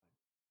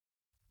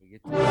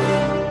get to this.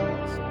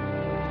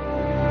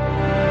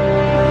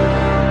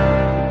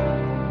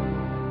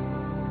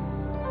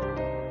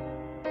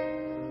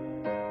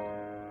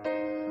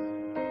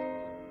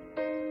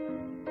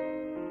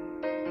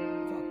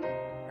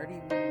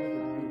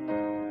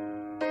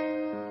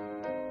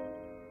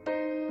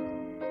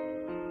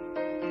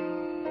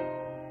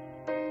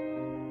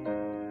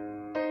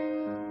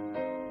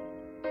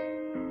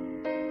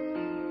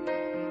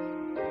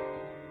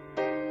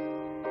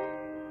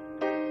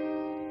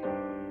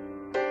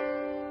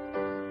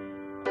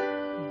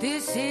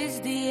 This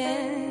is the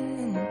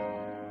end.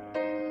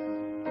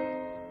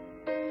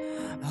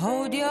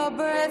 Hold your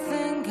breath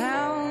and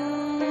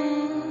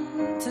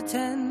count to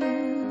 10.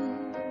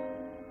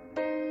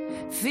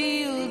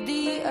 Feel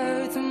the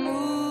earth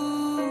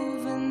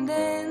move and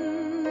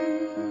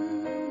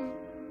then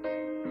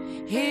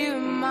hear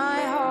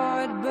my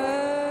heart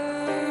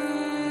burst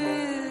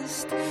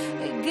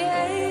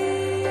again.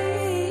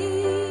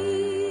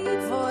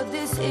 For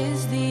this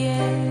is the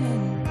end.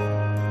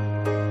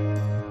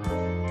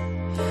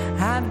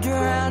 I've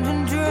drowned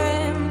and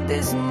dreamt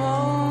this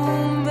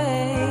moment,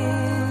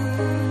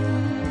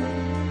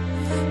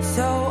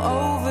 so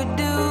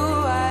overdue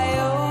I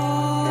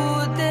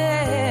owe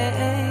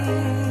them.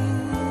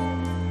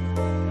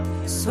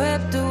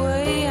 Swept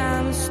away,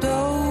 I'm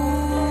stolen.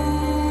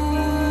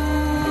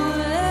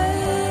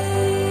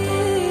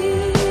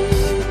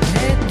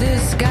 Let the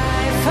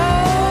sky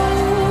fall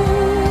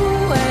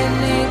when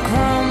it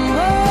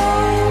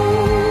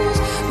crumbles.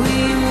 We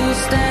will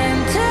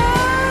stand tall.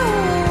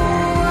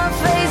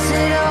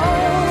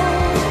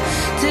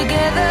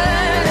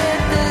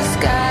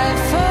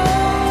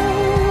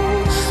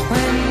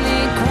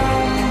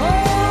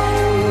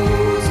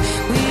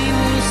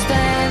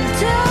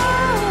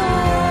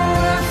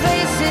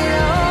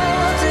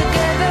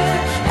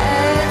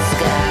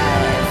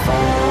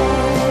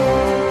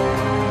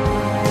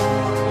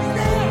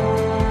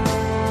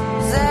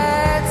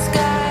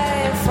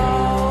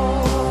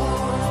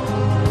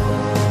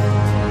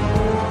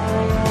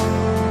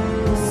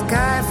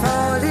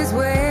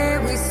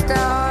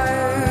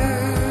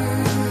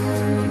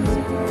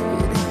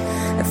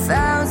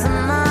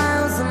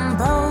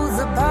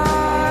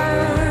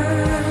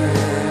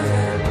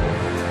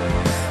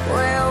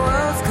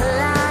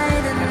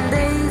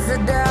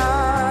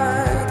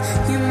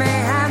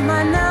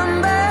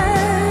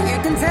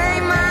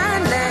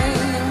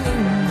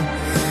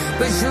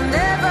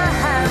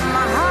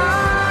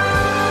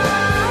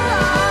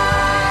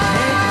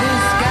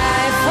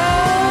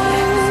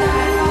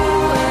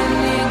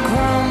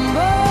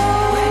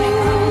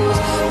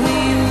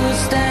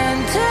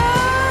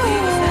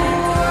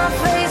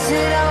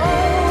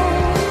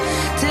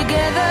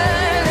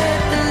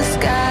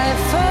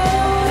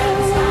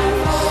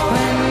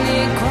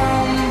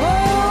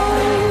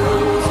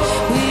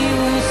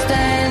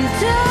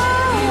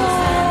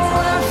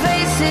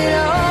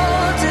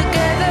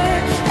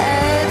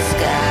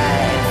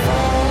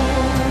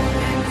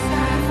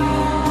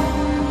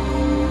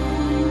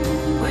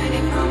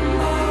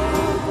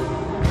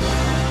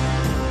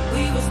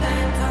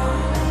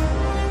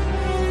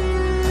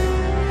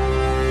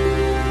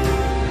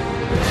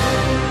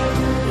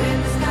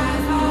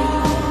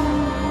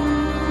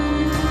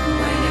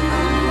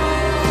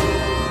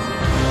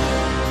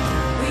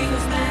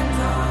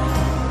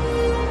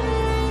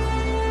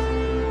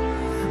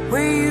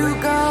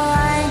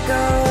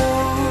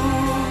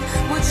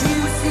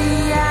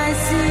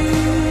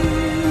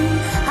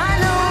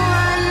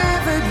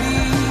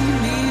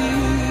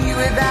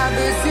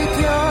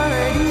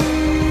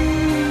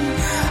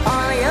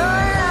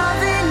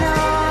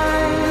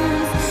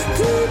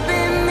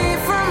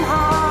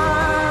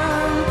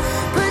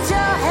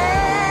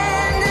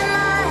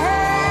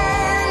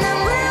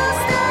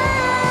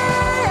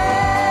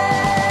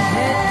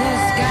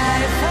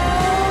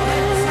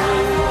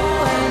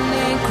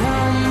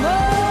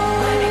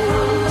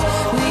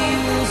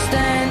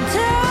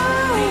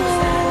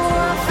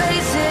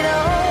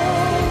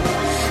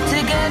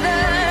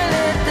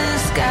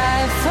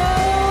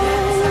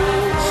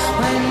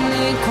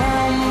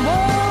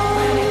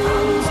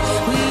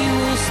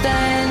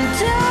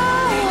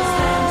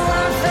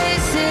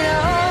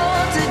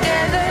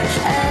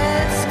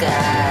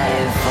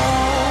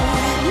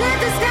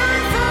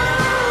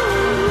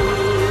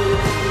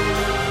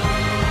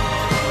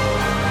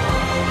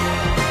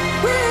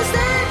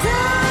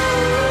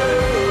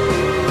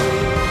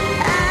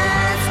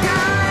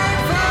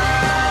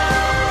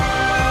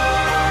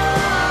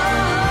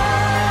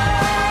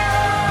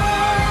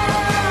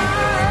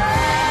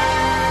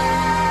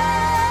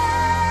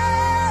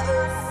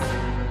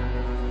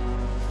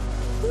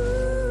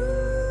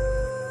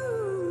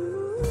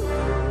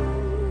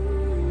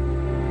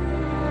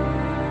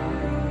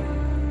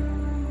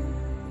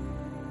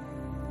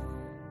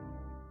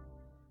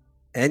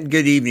 And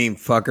good evening,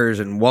 fuckers,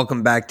 and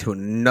welcome back to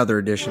another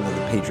edition of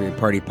the Patriot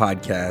Party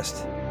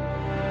Podcast.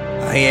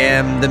 I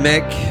am the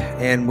Mick,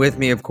 and with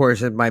me, of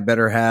course, is my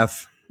better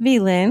half,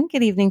 V-Lynn.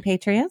 Good evening,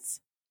 Patriots.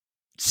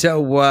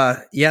 So,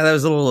 that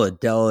was a little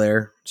Adele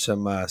there.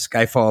 some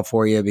Skyfall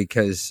for you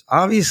because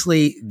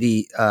obviously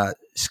the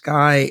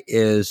sky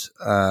is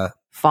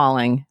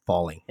Falling.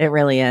 falling. It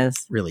really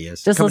is. Really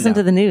is. Just Coming listen to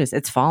down. the news.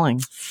 It's falling.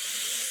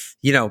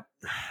 You know,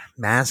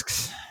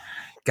 masks,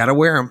 gotta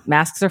wear them.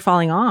 Masks are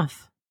falling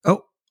off.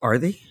 Oh, are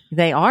they?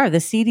 They are. The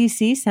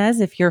CDC says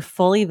if you're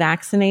fully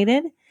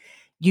vaccinated,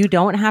 you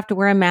don't have to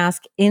wear a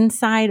mask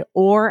inside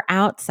or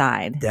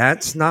outside.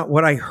 That's not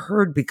what I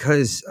heard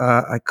because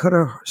I could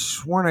have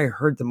sworn I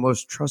heard the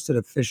most trusted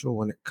official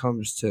when it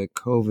comes to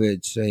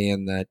COVID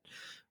saying that,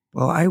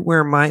 well, I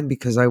wear mine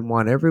because I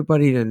want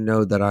everybody to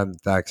know that I'm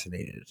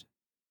vaccinated.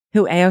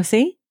 Who,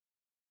 AOC?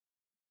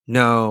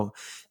 No,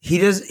 he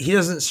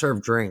doesn't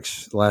serve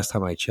drinks. The last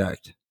time I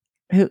checked.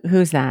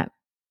 Who's that?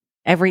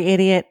 Every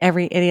idiot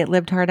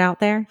libtard out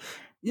there?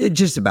 Yeah,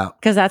 just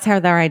about. Because that's how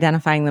they're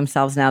identifying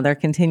themselves now. They're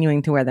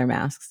continuing to wear their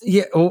masks.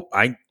 Yeah. Oh,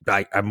 I'm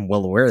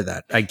well aware of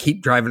that. I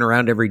keep driving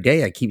around every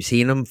day. I keep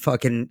seeing them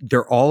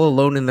they're all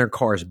alone in their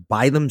cars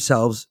by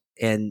themselves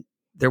and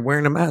they're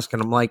wearing a mask.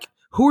 And I'm like,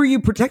 who are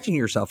you protecting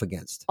yourself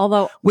against?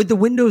 Although with the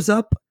windows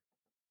up.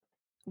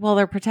 Well,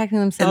 they're protecting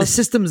themselves and the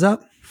system's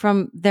up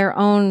from their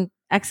own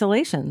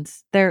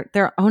exhalations. They're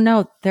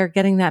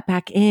getting that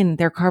back in.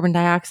 Their carbon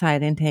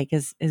dioxide intake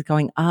is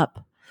going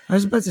up. I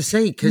was about to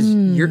say, because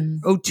your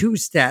O2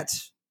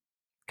 stats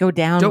go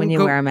down when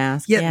you wear a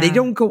mask. Yeah, they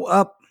don't go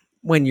up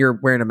when you're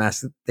wearing a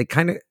mask. They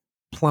kind of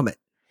plummet.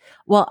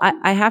 Well,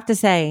 I have to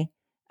say,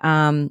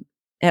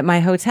 at my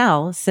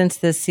hotel, since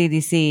the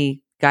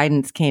CDC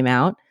guidance came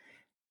out,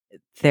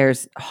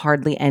 there's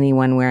hardly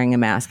anyone wearing a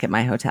mask at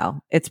my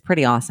hotel. It's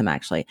pretty awesome,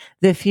 actually.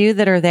 The few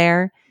that are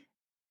there,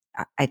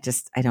 I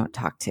don't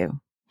talk to.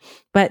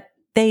 But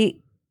they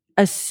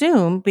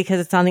assume, because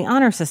it's on the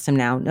honor system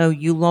now, no,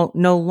 you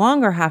no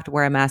longer have to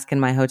wear a mask in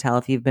my hotel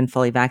if you've been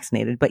fully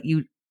vaccinated, but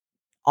you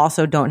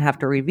also don't have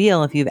to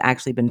reveal if you've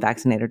actually been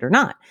vaccinated or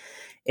not.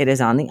 It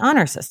is on the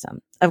honor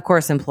system. Of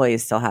course,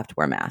 employees still have to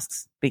wear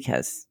masks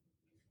because,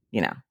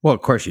 Well,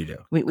 of course you do.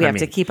 We have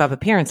to keep up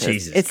appearances.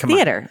 Jesus, it's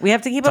theater. We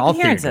have to keep up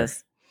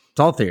appearances. It's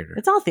all theater.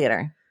 It's all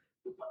theater.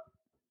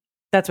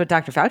 That's what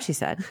Dr. Fauci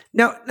said.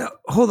 No,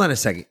 hold on a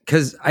second,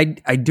 because I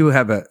do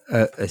have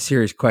a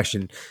serious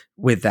question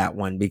with that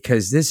one,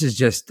 because this is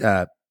just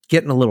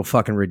getting a little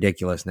fucking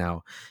ridiculous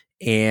now.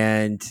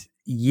 And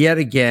yet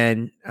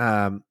again,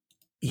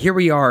 here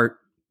we are,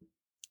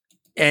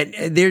 and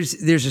there's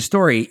a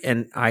story,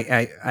 and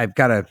I've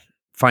got to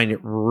find it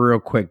real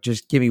quick.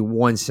 Just give me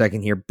 1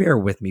 second here. Bear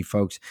with me,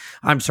 folks.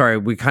 I'm sorry.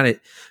 We kind of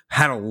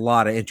had a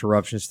lot of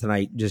interruptions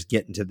tonight just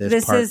getting to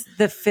this part. This is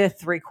the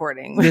 5th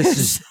recording. This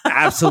is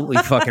absolutely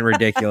fucking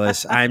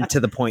ridiculous. I'm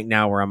to the point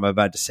now where I'm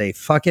about to say,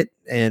 fuck it,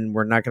 and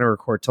we're not going to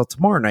record till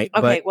tomorrow night.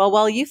 Okay, well,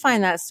 while you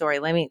find that story,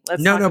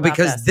 let's talk about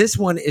because this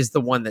one is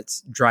the one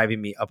that's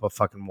driving me up a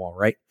fucking wall,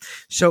 right?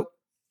 So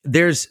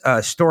there's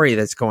a story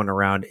that's going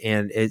around,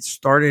 and it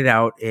started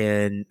out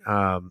in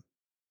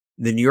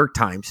the New York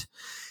Times.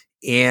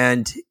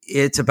 And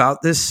it's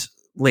about this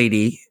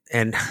lady,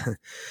 and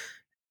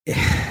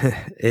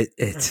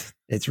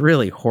it's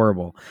really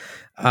horrible.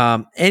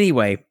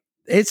 Anyway,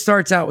 it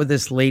starts out with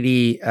this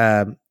lady,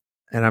 and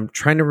I'm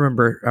trying to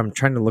remember. I'm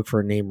trying to look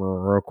for her name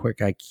real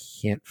quick. I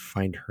can't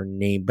find her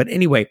name, but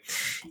anyway,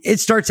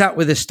 it starts out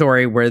with a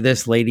story where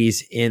this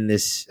lady's in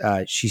this.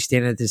 She's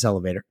standing at this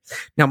elevator.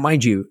 Now,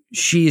 mind you,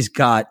 she's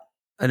got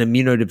an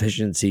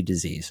immunodeficiency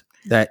disease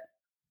that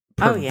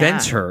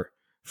prevents her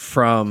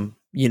from,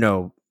 she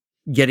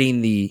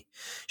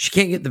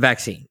can't get the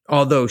vaccine,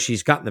 although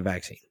she's gotten the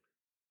vaccine.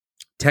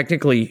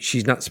 Technically,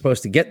 she's not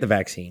supposed to get the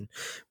vaccine,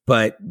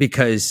 but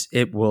because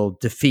it will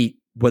defeat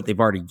what they've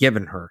already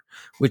given her,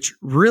 which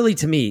really,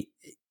 to me,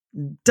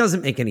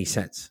 doesn't make any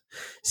sense.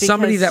 Because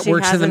somebody that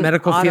works in the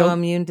medical field,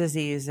 autoimmune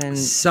disease, and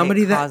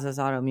somebody that causes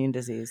autoimmune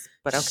disease.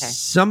 But okay,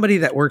 somebody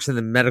that works in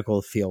the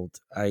medical field,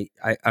 I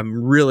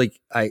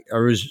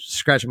was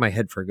scratching my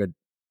head for a good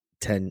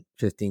 10,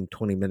 15,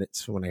 20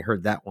 minutes when I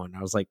heard that one.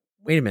 I was like,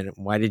 wait a minute,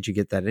 why did you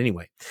get that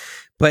anyway?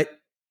 But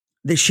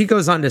she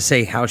goes on to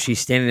say how she's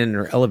standing in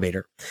her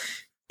elevator,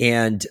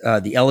 and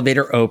the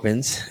elevator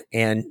opens,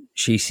 and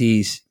she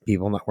sees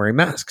people not wearing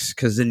masks,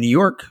 because in New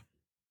York,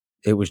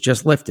 it was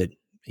just lifted.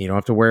 You don't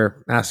have to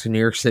wear masks in New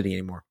York City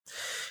anymore.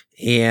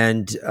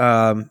 And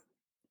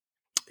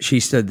she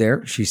stood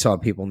there. She saw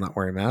people not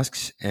wearing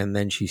masks, and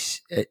then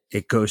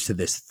it goes to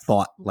this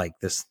thought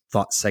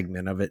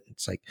segment of it.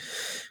 It's like,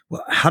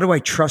 well, how do I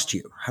trust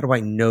you? How do I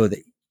know that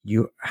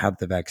you have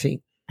the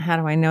vaccine? How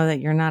do I know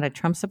that you're not a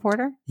Trump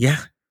supporter? Yeah.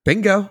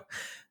 Bingo.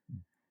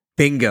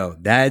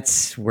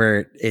 That's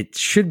where it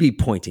should be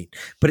pointing.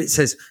 But it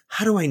says,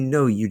 how do I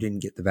know you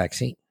didn't get the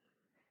vaccine?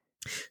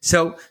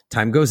 So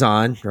time goes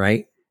on,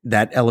 right?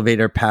 That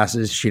elevator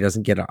passes. She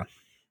doesn't get on.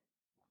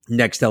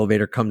 Next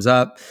elevator comes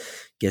up,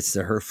 gets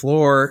to her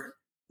floor.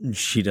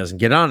 She doesn't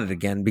get on it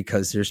again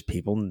because there's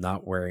people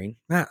not wearing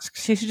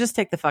masks. She should just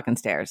take the fucking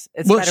stairs.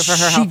 It's better for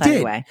her health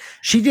anyway.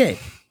 She did.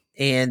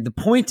 And the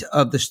point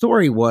of the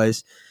story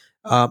was,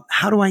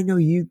 how do I know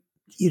you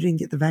didn't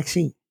get the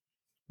vaccine?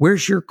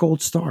 Where's your gold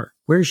star?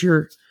 Where's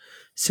your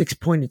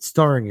 6-pointed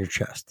star in your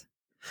chest?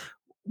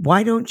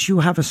 why don't you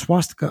have a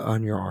swastika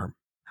on your arm?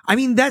 I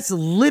mean, that's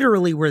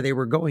literally where they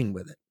were going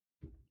with it.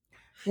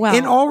 Well,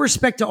 In all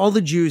respect to all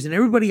the Jews and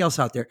everybody else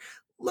out there,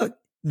 look,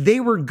 they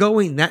were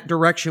going that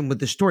direction with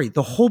the story.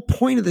 The whole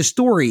point of the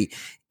story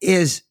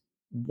is,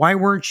 why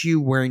weren't you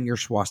wearing your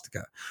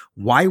swastika?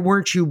 Why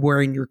weren't you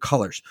wearing your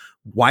colors?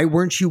 Why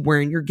weren't you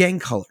wearing your gang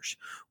colors?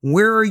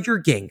 Where are your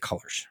gang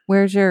colors?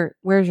 where's your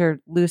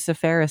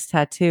Luciferus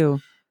tattoo?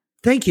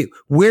 Thank you.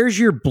 Where's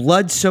your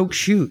blood-soaked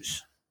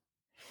shoes?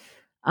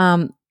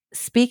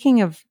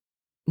 Speaking of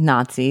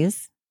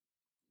Nazis,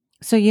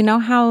 so you know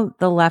how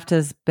the left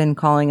has been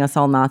calling us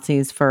all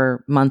Nazis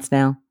for months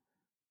now,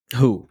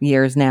 Who?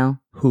 years now.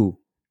 Who?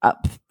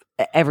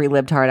 Every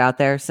libtard out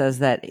there says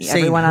that Saying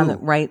everyone on who?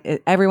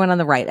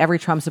 the right, every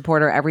Trump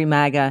supporter, every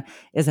MAGA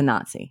is a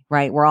Nazi,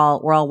 right? We're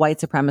all white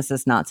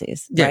supremacist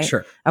Nazis. Yeah, right?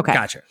 sure. Okay.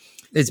 Gotcha.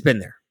 It's been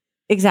there.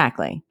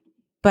 Exactly.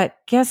 But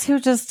guess who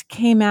just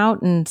came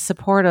out in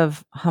support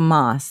of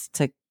Hamas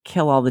to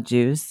kill all the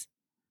Jews?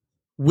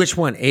 Which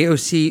one?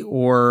 AOC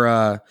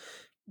or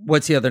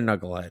what's the other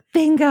knucklehead?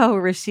 Bingo,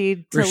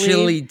 Rashid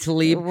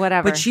Tlaib.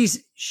 whatever. But she's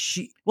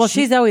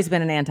always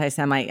been an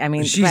anti-Semite. I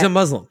mean, she's a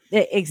Muslim.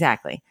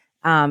 Exactly.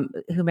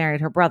 Who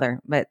married her brother,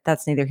 but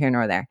that's neither here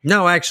nor there.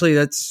 No, actually,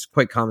 that's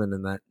quite common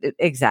in that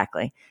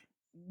Exactly.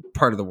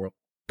 part of the world.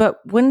 But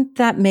wouldn't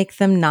that make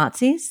them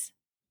Nazis?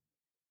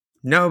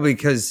 No,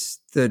 because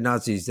the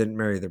Nazis didn't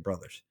marry their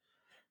brothers.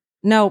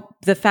 No,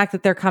 the fact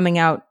that they're coming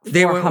out for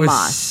They went with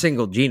Hamas.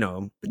 single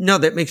genome. No,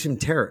 that makes them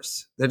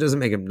terrorists. That doesn't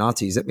make them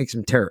Nazis. That makes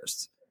them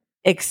terrorists.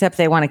 Except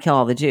they want to kill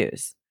all the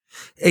Jews.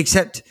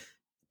 Except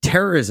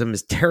terrorism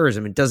is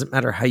terrorism. It doesn't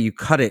matter how you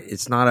cut it.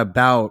 It's not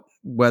about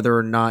whether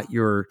or not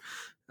you're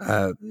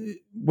a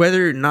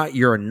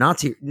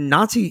Nazi.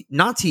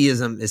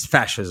 Nazism is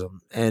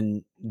fascism,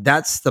 and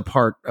that's the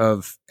part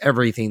of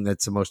everything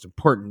that's the most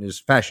important is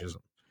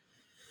fascism.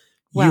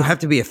 Well, you have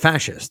to be a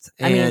fascist.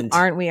 I mean, And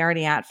aren't we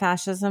already at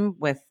fascism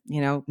with,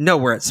 no,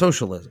 we're at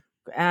socialism.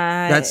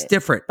 That's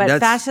different. But That's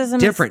fascism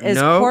different. is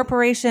No.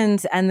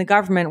 corporations and the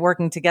government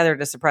working together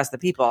to suppress the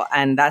people.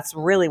 And that's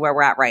really where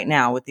we're at right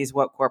now with these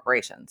woke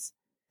corporations.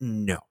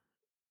 No.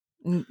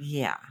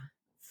 Yeah.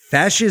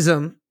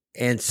 Fascism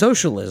and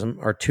socialism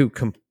are two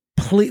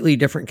completely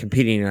different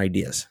competing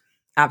ideas.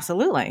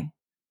 Absolutely.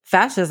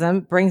 Fascism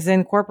brings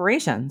in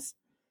corporations,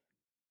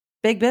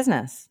 big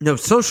business. No,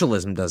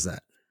 socialism does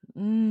that.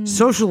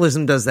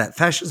 Socialism does that.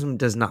 Fascism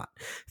does not.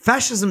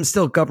 Fascism is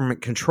still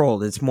government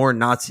controlled. It's more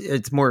Nazi.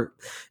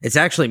 It's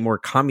actually more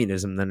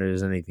communism than it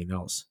is anything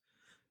else.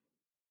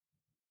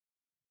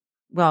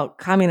 Well,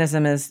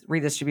 communism is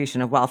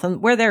redistribution of wealth,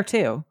 and we're there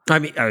too. I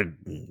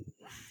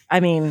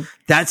mean,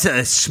 that's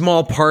a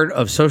small part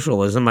of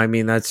socialism. I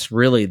mean, that's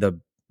really the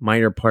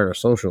minor part of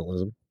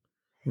socialism.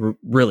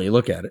 Really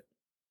look at it.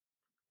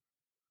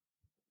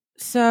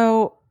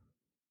 So,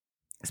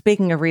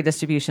 speaking of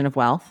redistribution of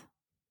wealth,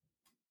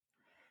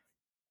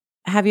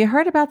 have you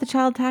heard about the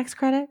child tax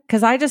credit?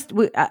 Because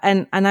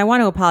and I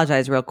want to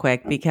apologize real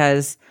quick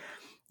because,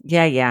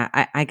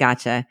 I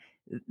gotcha.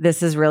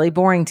 This is really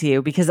boring to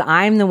you because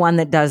I'm the one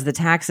that does the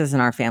taxes in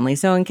our family.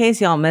 So in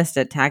case y'all missed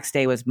it, tax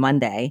day was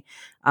Monday.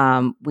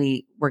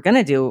 We were going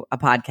to do a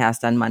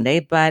podcast on Monday,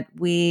 but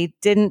we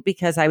didn't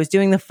because I was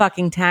doing the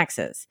fucking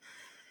taxes.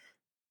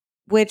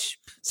 Which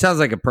sounds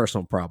like a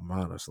personal problem,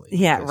 honestly.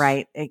 Yeah,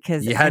 right.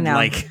 Because you had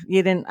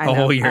you didn't a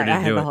whole year to I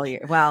had do the it. whole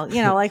year. Well,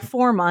 like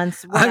 4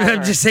 months.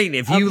 I'm just saying,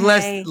 if you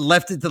Okay.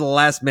 left it to the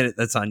last minute,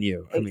 that's on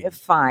you. I mean,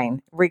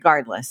 Fine.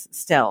 Regardless,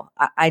 still,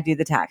 I do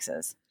the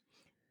taxes.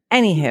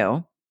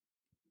 Anywho,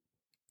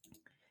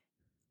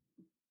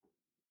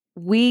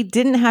 we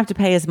didn't have to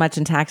pay as much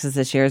in taxes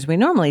this year as we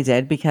normally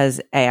did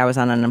because I was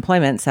on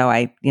unemployment, so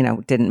I,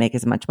 didn't make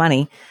as much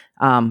money.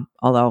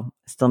 Although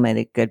still made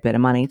a good bit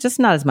of money, just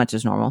not as much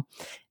as normal.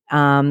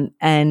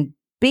 And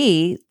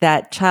B,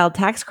 that child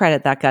tax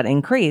credit that got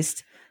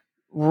increased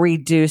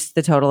reduced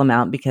the total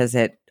amount because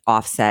it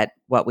offset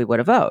what we would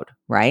have owed,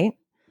 right?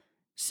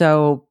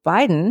 So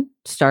Biden,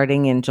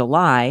 starting in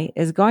July,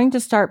 is going to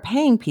start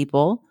paying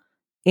people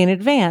in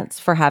advance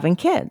for having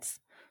kids.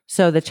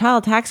 So the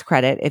child tax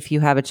credit, if you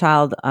have a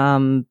child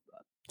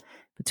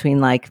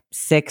between like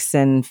 6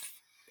 and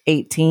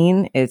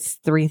 18, it's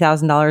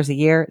 $3,000 a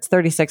year. It's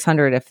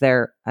 $3,600 if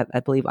they're,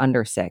 I believe,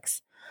 under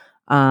 6.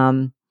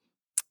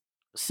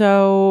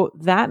 So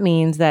that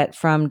means that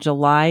from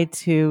July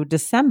to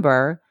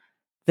December,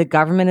 the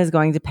government is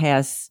going to pay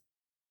us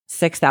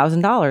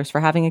 $6,000 for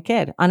having a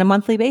kid on a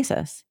monthly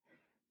basis.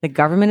 The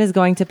government is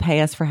going to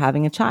pay us for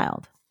having a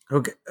child.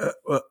 Okay,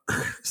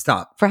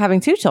 stop. For having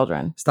 2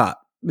 children.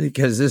 Stop,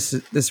 because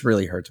this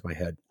really hurts my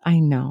head. I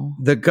know.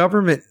 The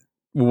government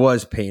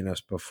was paying us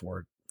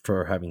before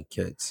for having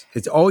kids.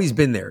 It's always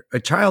been there. A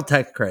child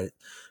tax credit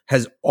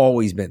has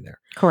always been there.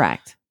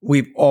 Correct.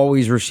 We've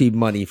always received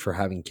money for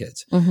having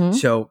kids. Mm-hmm.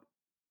 So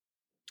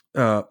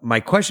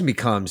my question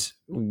becomes,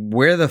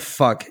 where the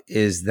fuck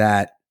is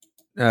that?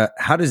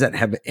 How does that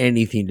have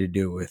anything to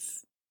do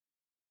with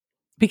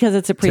Because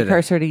it's a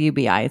precursor to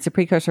UBI. It's a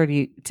precursor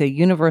to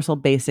universal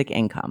basic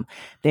income.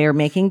 They are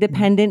making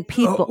dependent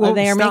people.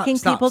 They are making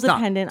people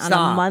dependent on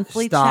a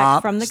monthly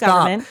check from the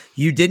government.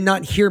 You did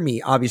not hear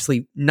me,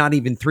 obviously, not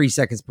even 3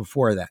 seconds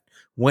before that.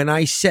 When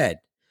I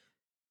said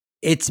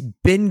it's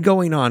been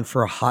going on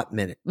for a hot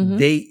minute,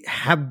 they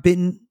have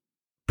been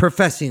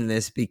professing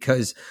this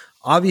because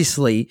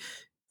obviously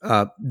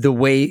the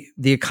way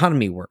the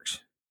economy works.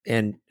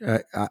 And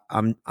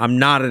I'm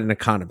not an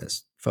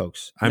economist,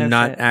 folks. I'm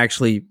not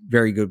actually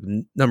very good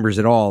with numbers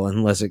at all,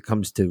 unless it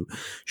comes to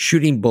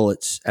shooting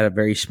bullets at a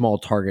very small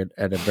target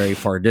at a very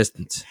far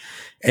distance.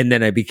 And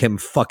then I became a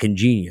fucking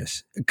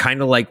genius.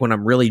 Kind of like when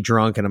I'm really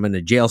drunk and I'm in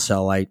a jail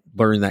cell, I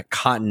learned that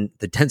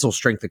the tensile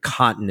strength of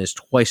cotton is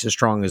twice as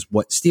strong as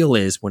what steel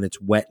is when it's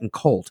wet and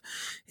cold.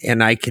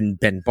 And I can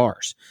bend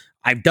bars.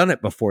 I've done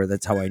it before.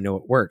 That's how I know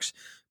it works.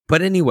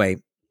 But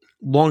anyway,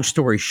 long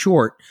story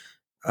short,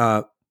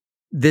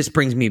 this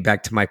brings me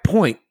back to my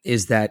point,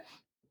 is that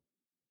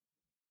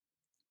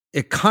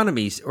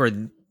economies, or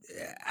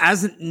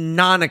as a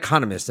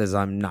non-economist, as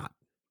I'm not,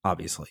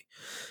 obviously,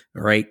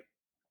 all right,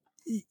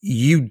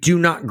 you do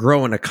not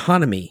grow an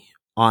economy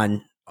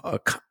on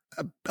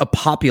a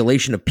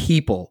population of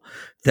people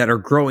that are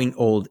growing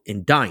old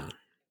and dying.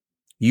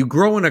 You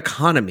grow an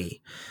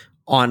economy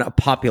on a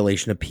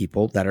population of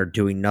people that are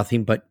doing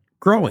nothing but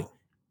growing,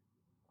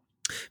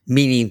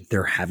 meaning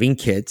they're having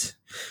kids.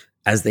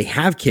 As they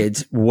have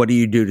kids, what do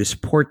you do to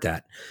support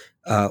that?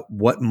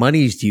 What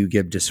monies do you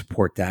give to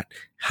support that?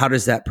 How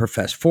does that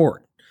profess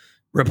forward?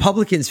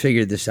 Republicans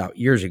figured this out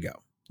years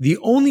ago. The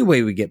only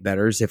way we get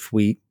better is if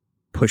we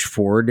push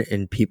forward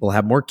and people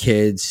have more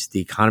kids, the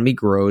economy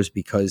grows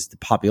because the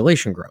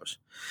population grows.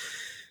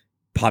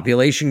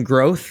 Population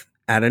growth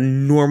at a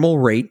normal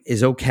rate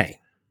is okay.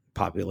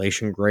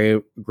 Population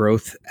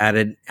growth at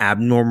an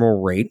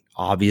abnormal rate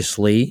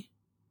obviously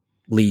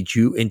leads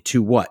you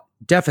into what?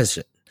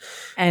 Deficit.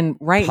 And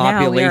right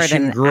now we are at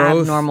an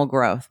abnormal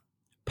growth.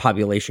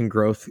 Population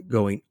growth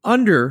going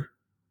under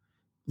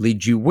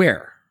leads you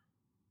where?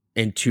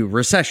 Into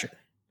recession.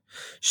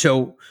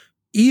 So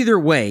either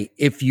way,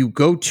 if you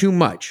go too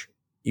much,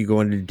 you go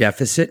into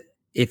deficit.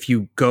 If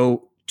you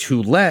go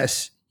too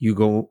less, you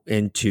go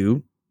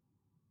into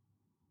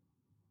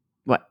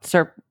what?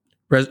 Sir?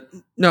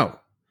 No.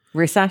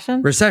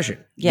 Recession?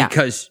 Recession. Yeah.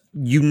 Because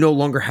you no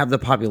longer have the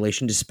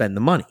population to spend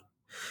the money.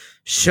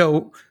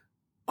 So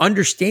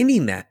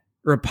understanding that,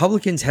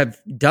 Republicans have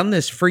done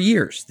this for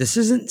years. This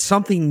isn't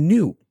something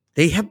new.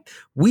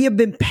 We have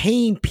been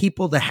paying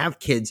people to have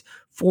kids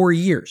for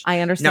years. I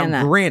understand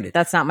that. Now, granted,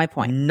 that's not my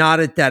point. Not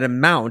at that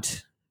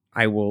amount.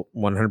 I will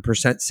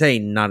 100% say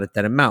not at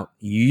that amount.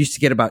 You used to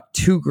get about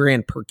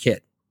 $2,000 per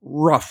kid,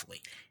 roughly.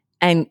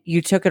 And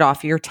you took it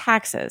off your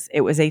taxes.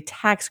 It was a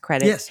tax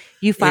credit. Yes.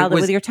 You filed it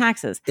with your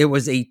taxes. It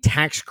was a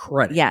tax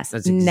credit. Yes.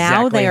 That's exactly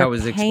now they how are it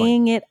was paying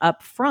explained. it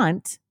up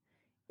front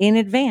in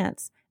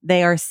advance.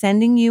 They are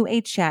sending you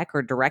a check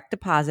or direct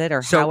deposit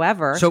or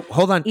however. So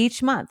hold on.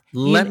 Each month.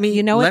 Let me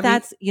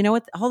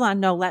hold on.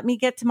 No, let me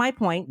get to my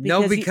point.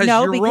 Because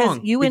you're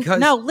wrong.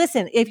 No,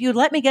 listen, if you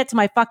let me get to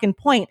my fucking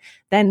point,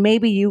 then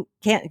maybe you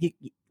can't.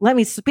 Let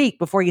me speak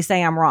before you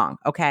say I'm wrong,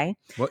 okay?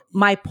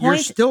 My point...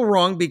 You're still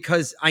wrong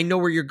because I know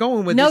where you're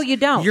going with this. No, you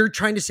don't. You're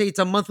trying to say it's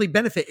a monthly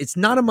benefit. It's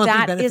not a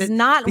monthly benefit. That is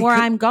not where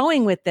I'm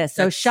going with this.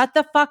 So shut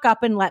the fuck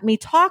up and let me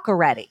talk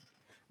already.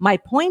 My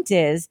point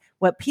is,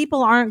 what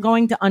people aren't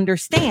going to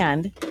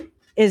understand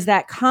is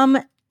that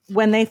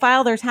when they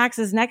file their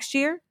taxes next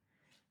year,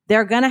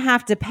 they're going to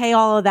have to pay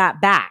all of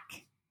that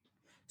back.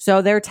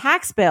 So their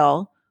tax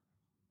bill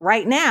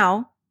right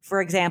now, for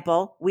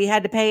example, we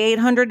had to pay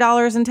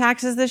 $800 in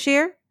taxes this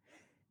year.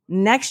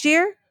 Next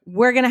year,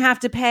 we're going to have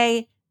to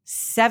pay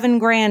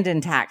 $7,000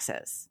 in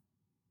taxes.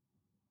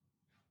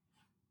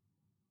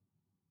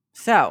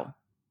 So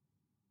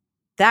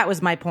that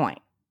was my point.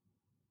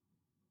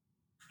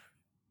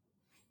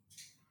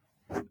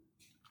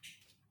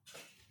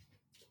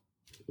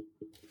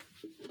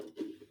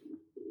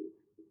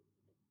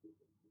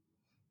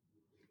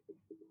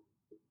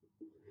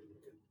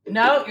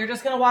 No, you're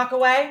just going to walk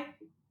away?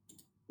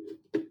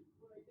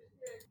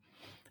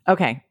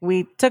 Okay,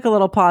 we took a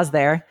little pause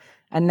there,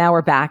 and now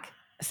we're back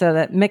so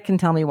that Mick can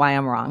tell me why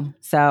I'm wrong.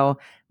 So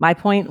my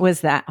point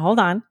was that, hold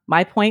on,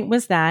 my point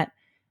was that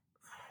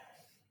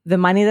the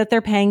money that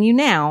they're paying you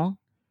now,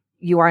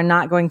 you are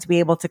not going to be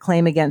able to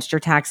claim against your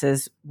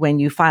taxes when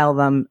you file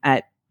them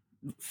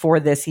for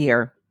this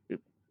year,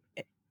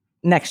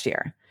 next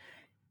year.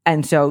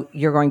 And so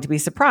you're going to be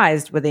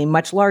surprised with a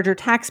much larger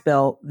tax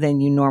bill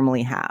than you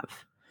normally have.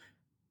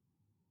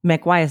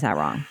 Mick, why is that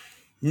wrong?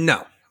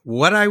 No.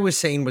 What I was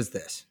saying was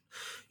this.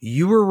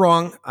 You were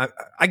wrong.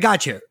 I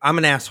got you. I'm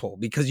an asshole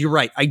because you're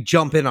right. I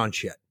jump in on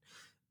shit.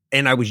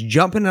 And I was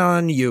jumping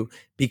on you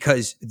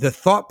because the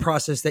thought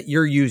process that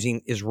you're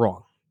using is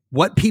wrong.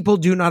 What people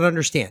do not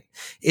understand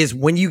is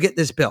when you get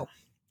this bill,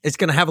 it's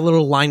going to have a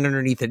little line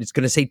underneath it. It's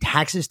going to say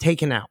taxes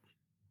taken out.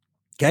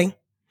 Okay?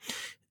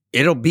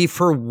 It'll be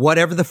for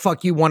whatever the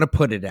fuck you want to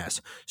put it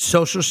as.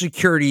 Social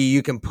Security,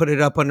 you can put it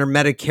up under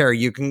Medicare.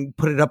 You can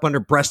put it up under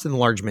breast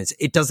enlargements.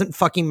 It doesn't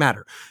fucking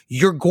matter.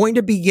 You're going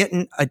to be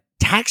getting a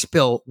tax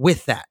bill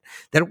with that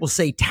will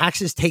say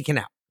taxes taken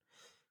out.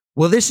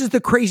 Well, this is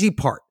the crazy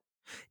part.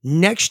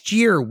 Next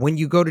year, when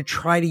you go to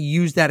try to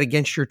use that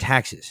against your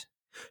taxes.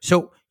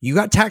 So you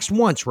got taxed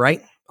once,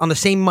 right? On the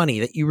same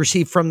money that you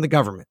received from the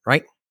government,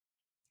 right?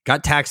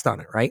 Got taxed on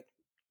it, right?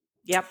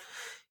 Yep.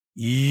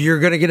 You're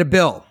going to get a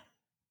bill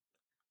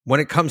when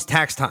it comes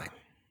tax time.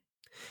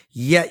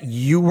 Yet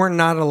you were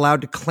not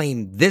allowed to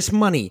claim this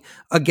money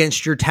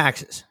against your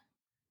taxes.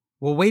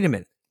 Well, wait a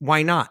minute.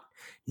 Why not?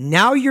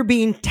 Now you're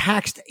being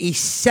taxed a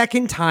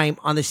second time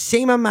on the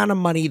same amount of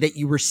money that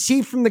you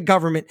received from the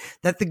government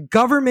that the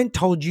government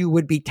told you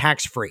would be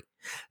tax-free.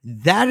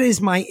 That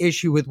is my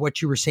issue with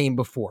what you were saying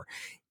before.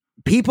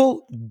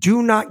 People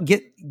do not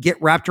get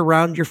wrapped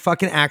around your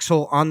fucking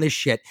axle on this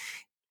shit.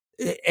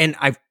 And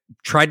I've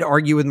tried to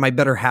argue with my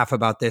better half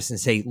about this and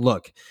say,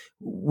 look,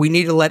 we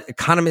need to let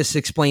economists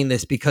explain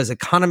this because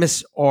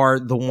economists are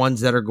the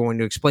ones that are going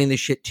to explain this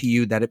shit to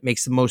you that it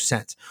makes the most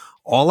sense.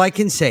 All I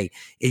can say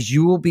is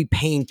you will be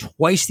paying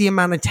twice the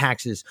amount of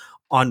taxes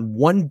on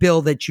one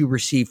bill that you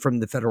receive from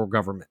the federal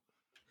government.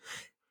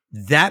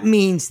 That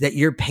means that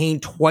you're paying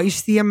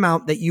twice the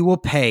amount that you will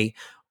pay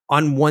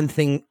on one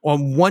thing,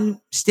 on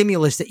one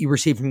stimulus that you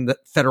receive from the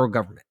federal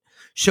government.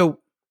 So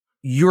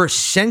you're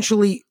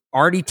essentially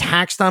already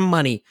taxed on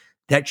money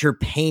that you're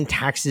paying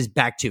taxes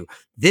back to.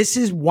 This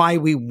is why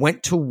we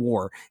went to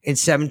war in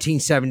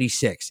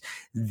 1776.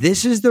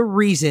 This is the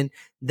reason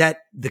that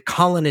the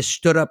colonists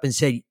stood up and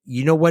said,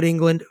 you know what,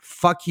 England,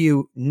 fuck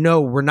you.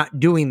 No, we're not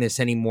doing this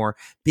anymore,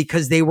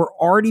 because they were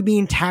already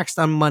being taxed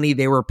on money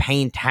they were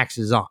paying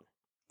taxes on.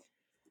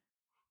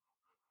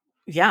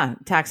 Yeah,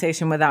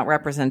 taxation without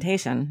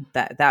representation.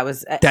 That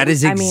is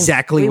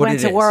exactly what it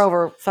is. We went to war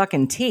over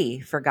fucking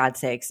tea, for God's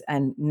sakes,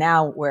 and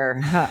now we're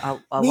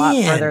a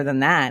lot further than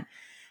that.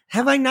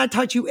 Have I not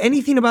taught you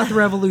anything about the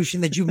revolution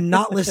that you've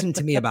not listened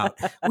to me about?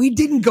 We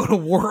didn't go to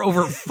war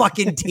over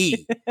fucking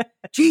tea.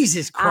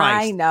 Jesus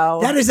Christ. I know.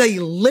 That is a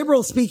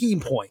liberal speaking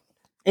point.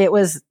 It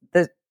was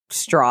the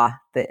straw,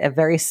 a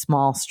very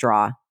small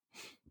straw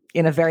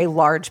in a very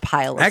large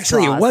pile of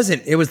Actually, straws. It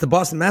wasn't. It was the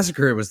Boston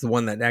Massacre. It was the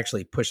one that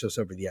actually pushed us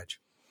over the edge.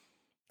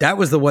 That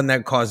was the one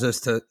that caused us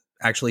to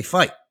actually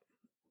fight,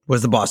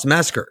 was the Boston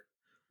Massacre.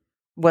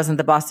 Wasn't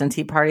the Boston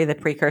Tea Party the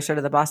precursor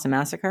to the Boston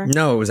Massacre?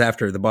 No, it was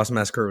after. The Boston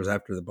Massacre was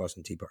after the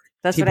Boston Tea Party.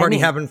 That's Tea what I Party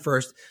mean. happened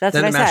first. That's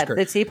then what the I massacre.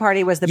 said. The Tea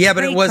Party was the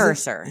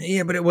precursor.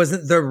 But it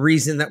wasn't the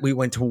reason that we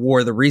went to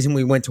war. The reason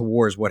we went to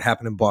war is what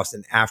happened in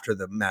Boston after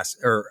the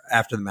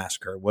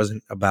massacre. It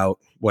wasn't about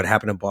what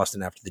happened in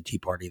Boston after the Tea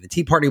Party. The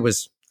Tea Party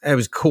was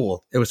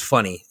cool. It was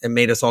funny. It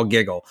made us all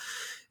giggle.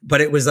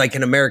 But it was like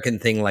an American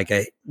thing.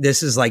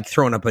 This is like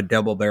throwing up a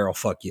double barrel.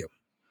 Fuck you.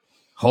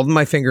 Holding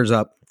my fingers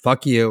up.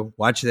 Fuck you.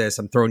 Watch this.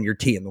 I'm throwing your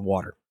tea in the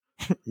water.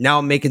 Now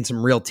I'm making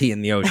some real tea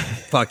in the ocean.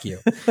 Fuck you.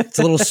 It's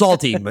a little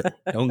salty, but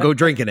don't go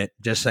drinking it.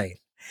 Just saying.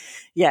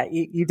 Yeah,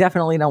 you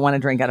definitely don't want to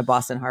drink out of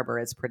Boston Harbor.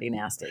 It's pretty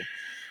nasty. A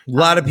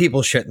lot of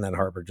people shit in that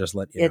harbor, just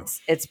let you know.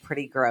 It's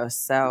pretty gross.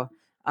 So,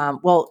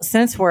 well,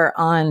 since we're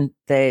on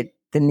the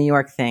New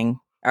York thing,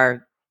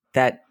 or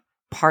that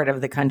part of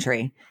the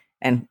country,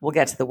 and we'll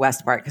get to the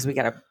west part because we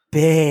got a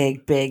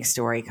big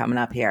story coming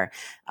up here.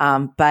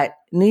 But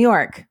New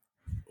York,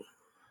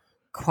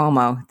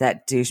 Cuomo,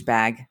 that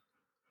douchebag.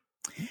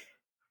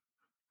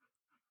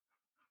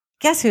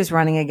 Guess who's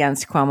running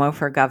against Cuomo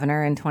for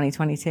governor in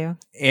 2022?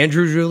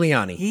 Andrew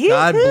Giuliani. Yoo-hoo!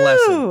 God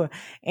bless him.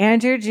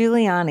 Andrew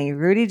Giuliani,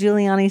 Rudy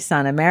Giuliani's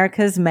son,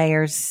 America's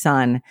mayor's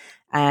son.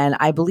 And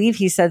I believe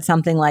he said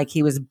something like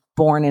he was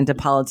born into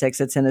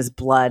politics. It's in his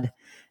blood.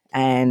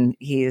 And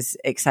he's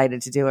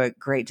excited to do a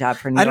great job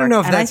for New York. I don't know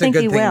if that's a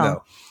good thing,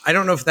 though. I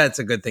don't know if that's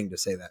a good thing to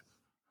say that.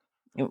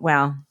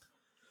 Well,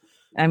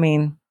 I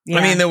mean, yeah.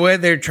 I mean, the way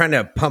they're trying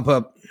to pump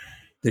up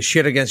the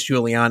shit against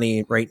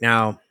Giuliani right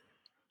now,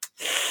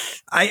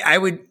 I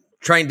would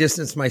try and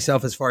distance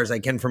myself as far as I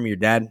can from your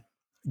dad,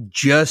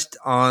 just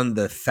on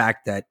the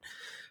fact that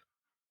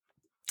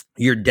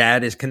your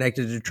dad is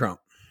connected to Trump.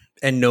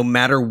 And no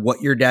matter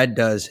what your dad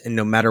does, and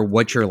no matter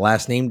what your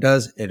last name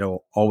does,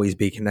 it'll always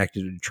be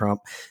connected to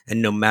Trump.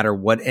 And no matter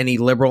what any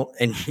liberal,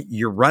 and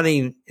you're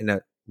running in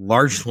a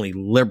largely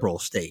liberal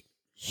state,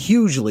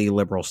 hugely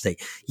liberal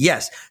state.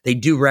 Yes, they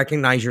do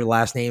recognize your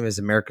last name as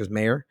America's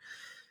mayor.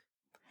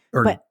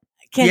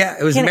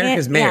 It was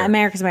America's mayor. Yeah,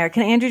 America's mayor.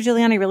 Can Andrew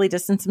Giuliani really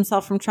distance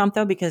himself from Trump,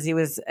 though? Because he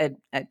was a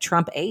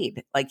Trump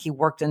aide. Like, he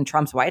worked in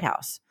Trump's White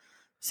House.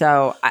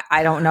 So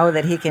I don't know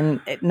that he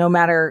can, no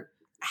matter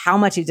how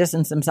much he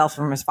distanced himself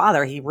from his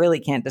father, he really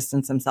can't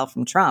distance himself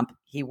from Trump.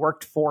 He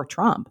worked for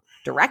Trump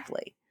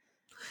directly.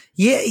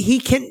 Yeah, he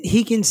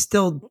can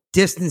still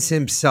distance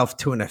himself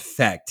to an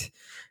effect.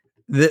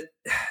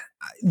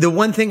 The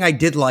one thing I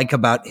did like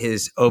about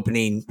his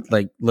opening,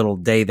 like, little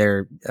day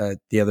there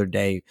the other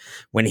day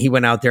when he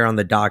went out there on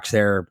the docks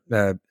there,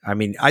 I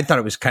mean, I thought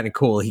it was kind of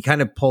cool. He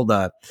kind of pulled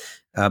a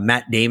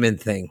Matt Damon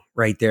thing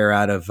right there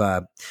out of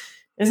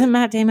Isn't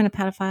Matt Damon a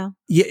pedophile?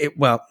 Yeah,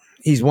 well,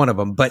 he's one of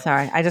them, but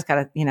sorry, I just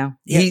gotta,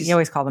 you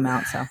always call them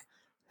out. So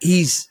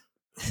he's.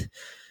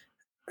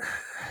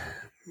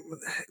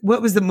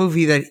 What was the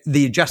movie that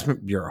the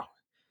Adjustment Bureau?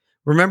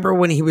 Remember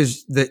when he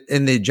was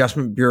in the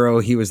Adjustment Bureau?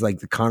 He was like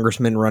the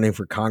congressman running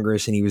for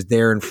Congress, and he was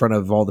there in front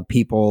of all the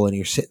people, and he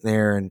was sitting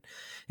there, and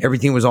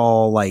everything was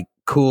all like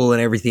cool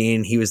and everything.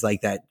 And he was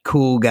like that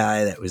cool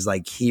guy that was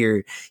like,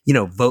 here,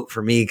 vote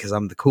for me because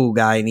I'm the cool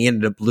guy. And he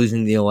ended up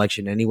losing the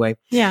election anyway.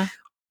 Yeah,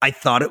 I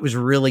thought it was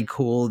really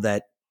cool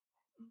that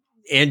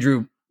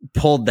Andrew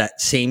pulled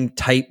that same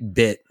type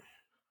bit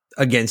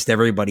against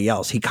everybody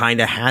else. He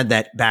kind of had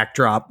that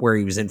backdrop where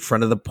he was in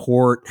front of the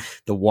port,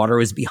 the water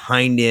was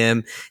behind him,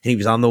 and he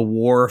was on the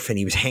wharf and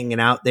he was hanging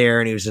out there,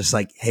 and he was just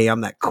like, hey,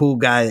 I'm that cool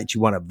guy that you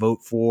want to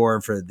vote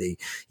for the,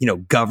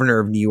 governor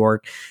of New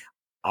York.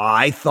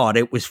 I thought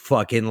it was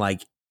fucking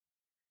like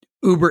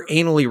uber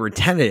anally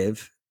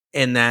retentive,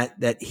 and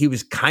that he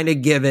was kind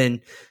of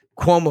giving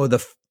Cuomo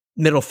the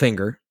middle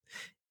finger,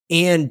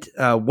 and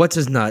what's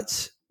his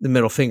nuts, the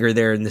middle finger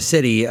there in the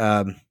city.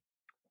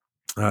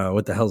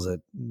 What the hell's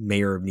the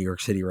mayor of New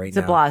York City right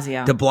now?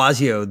 De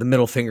Blasio, the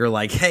middle finger,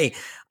 like, hey,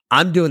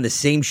 I'm doing the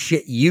same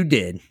shit you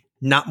did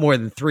not more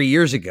than 3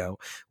 years ago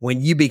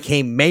when you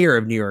became mayor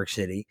of New York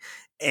City.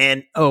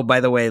 And, oh, by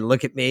the way,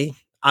 look at me.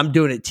 I'm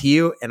doing it to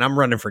you, and I'm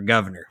running for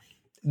governor.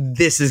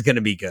 This is going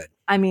to be good.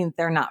 I mean,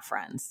 they're not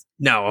friends.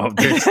 No,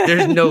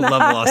 there's no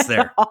love lost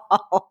there.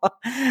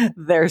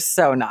 They're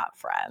so not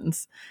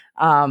friends.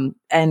 And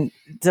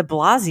de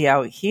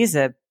Blasio, he's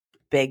a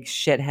big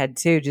shithead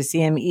too. Did you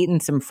see him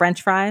eating some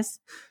French fries?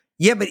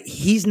 Yeah, but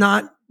he's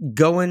not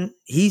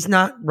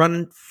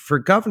running for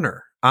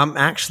governor. I'm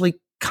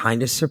actually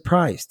kind of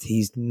surprised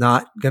he's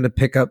not going to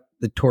pick up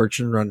the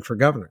torch and run for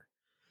governor.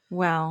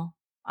 Well,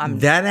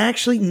 that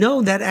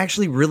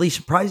actually really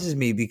surprises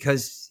me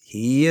because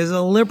he is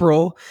a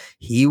liberal.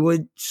 He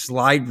would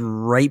slide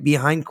right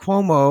behind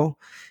Cuomo,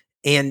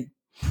 and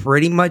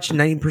pretty much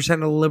 90% of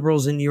the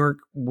liberals in New York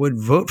would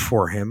vote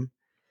for him.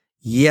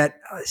 Yet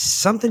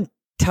something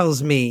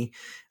tells me,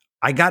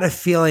 I got a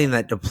feeling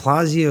that de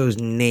Blasio's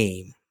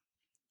name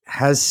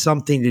has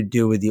something to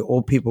do with the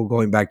old people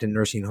going back to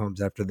nursing homes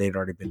after they'd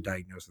already been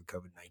diagnosed with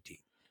COVID-19.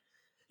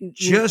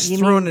 Just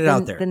throwing it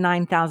out there. The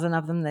 9,000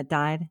 of them that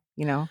died,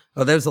 Oh,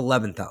 there was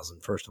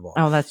 11,000, first of all.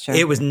 Oh, that's true.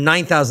 It was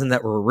 9,000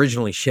 that were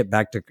originally shipped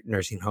back to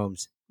nursing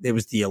homes. It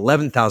was the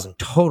 11,000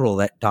 total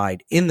that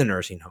died in the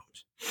nursing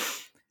homes,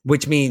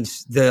 which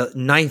means the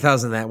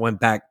 9,000 that went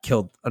back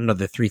killed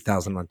another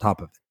 3,000 on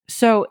top of it.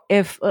 So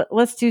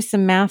let's do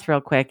some math real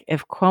quick.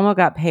 If Cuomo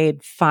got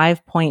paid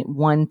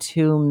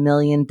 $5.12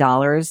 million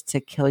to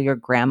kill your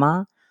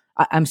grandma,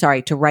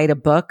 to write a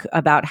book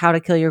about how to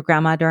kill your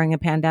grandma during a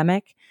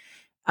pandemic,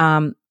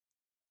 and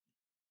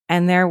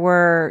there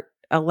were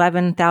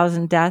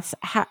 11,000 deaths,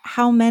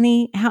 how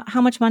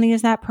much money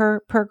is that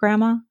per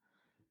grandma?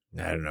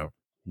 I don't know.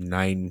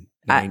 Nine.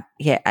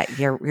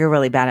 You're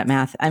really bad at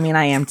math. I mean,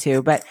 I am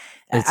too, but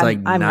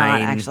I'm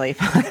not actually.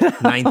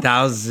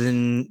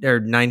 9,000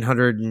 or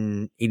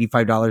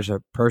 $985 a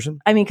person.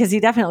 I mean, because he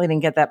definitely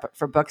didn't get that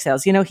for book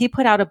sales. He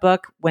put out a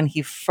book when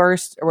he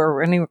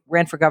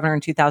ran for governor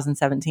in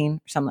 2017 or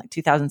something, like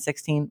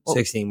 2016,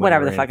 16,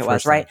 whatever the fuck it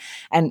was, right?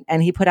 And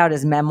he put out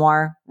his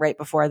memoir right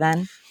before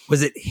then.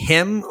 Was it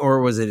him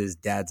or was it his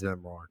dad's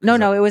memoir?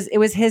 No, it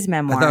was his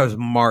memoir. I thought it was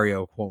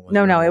Mario Cuomo.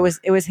 No, it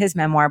was his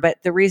memoir. But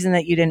the reason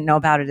that you didn't know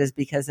about it is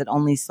because it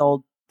only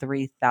sold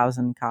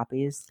 3,000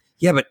 copies.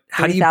 Yeah, but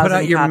how do you put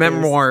out your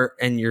memoir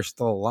and you're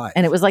still alive?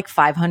 And it was like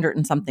 500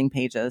 and something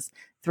pages,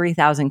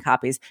 3,000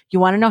 copies. You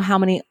want to know how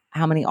many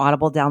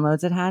Audible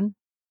downloads it had?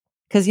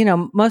 Because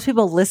most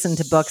people listen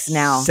to books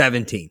now.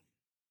 17.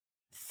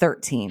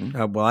 13.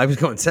 Well, I was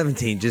going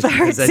 17 just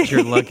because that's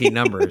your lucky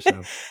number.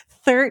 So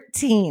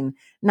 13,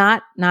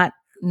 not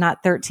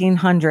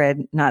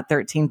 1,300, not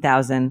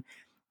 13,000.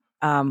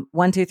 1,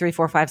 2, 3,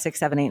 4, 5, 6,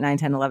 7, 8, 9,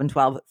 10, 11,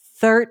 12,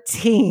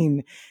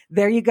 13.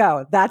 There you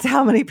go. That's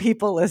how many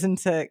people listen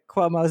to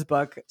Cuomo's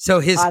book. So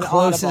his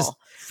closest Audible.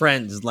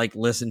 Friends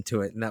listened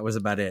to it, and that was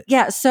about it.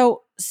 Yeah.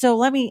 So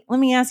let me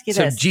ask you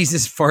this. So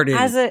Jesus farted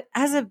as a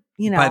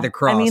by the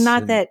cross. I mean,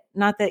 not that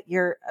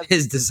you're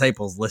his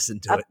disciples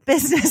listened to it.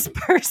 Business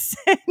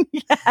person.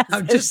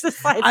 Yes.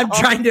 I'm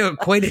trying to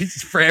equate it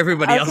for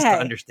everybody else to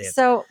understand.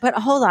 So, but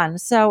hold on.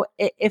 So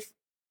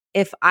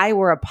if I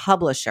were a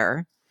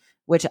publisher,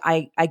 which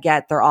I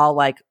get, they're all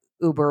like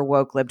uber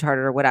woke, libtard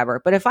or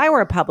whatever. But if I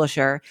were a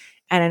publisher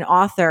and an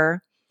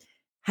author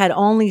had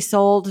only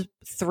sold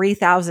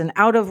 3,000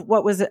 out of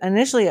what was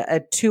initially a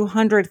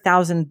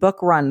 200,000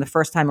 book run the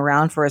first time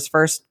around for his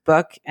first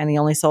book, and he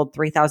only sold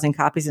 3,000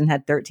 copies and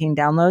had 13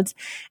 downloads.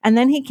 And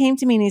then he came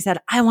to me and he said,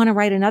 I want to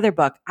write another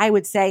book. I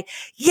would say,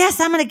 yes,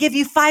 I'm going to give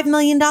you $5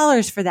 million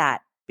for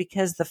that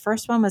because the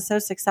first one was so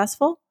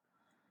successful.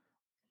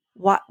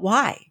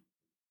 Why?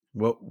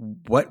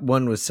 What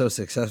one was so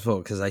successful?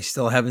 Because I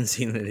still haven't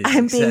seen it.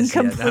 I'm being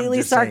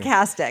completely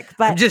sarcastic,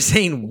 but I'm just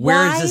saying,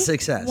 where's the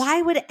success?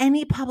 Why would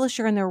any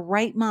publisher in their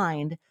right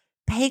mind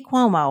pay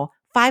Cuomo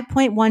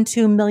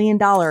 $5.12 million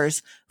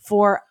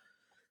for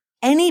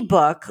any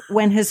book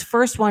when his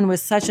first one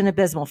was such an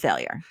abysmal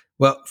failure?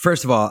 Well,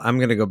 first of all, I'm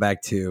going to go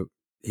back to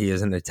he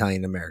is an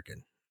Italian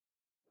American.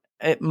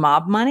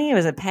 Mob money?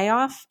 Was it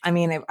payoff? I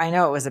mean, I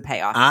know it was a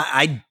payoff.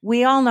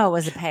 We all know it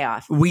was a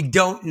payoff. We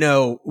don't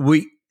know.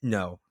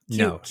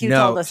 Q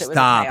told us it was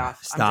a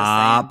payoff.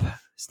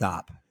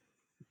 Stop.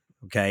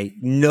 Okay.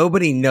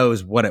 Nobody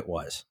knows what it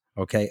was.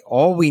 Okay.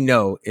 All we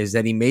know is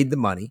that he made the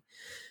money.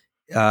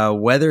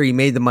 Whether he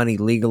made the money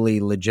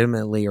legally,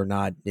 legitimately or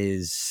not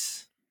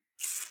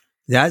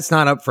that's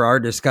not up for our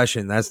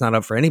discussion. That's not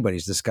up for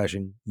anybody's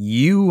discussion.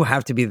 You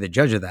have to be the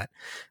judge of that.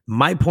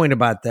 My point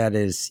about that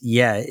is,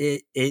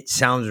 it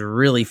sounds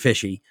really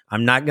fishy.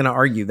 I'm not going to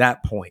argue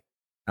that point.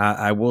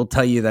 I will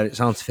tell you that it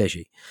sounds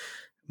fishy.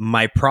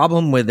 My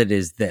problem with it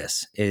is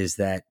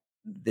that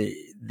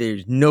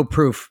there's no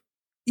proof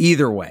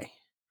either way.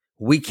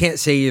 We can't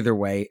say either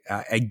way.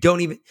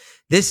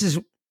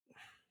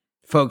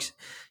 Folks,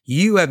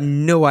 you have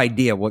no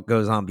idea what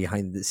goes on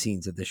behind the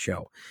scenes of the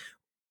show.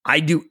 I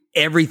do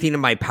everything in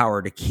my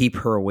power to keep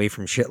her away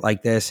from shit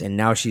like this. And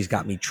now she's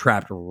got me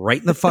trapped right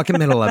in the fucking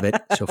middle of it.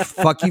 So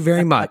fuck you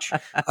very much.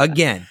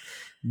 Again,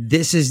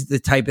 this is the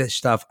type of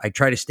stuff I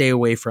try to stay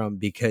away from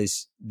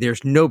because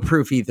there's no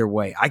proof either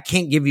way. I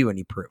can't give you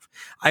any proof.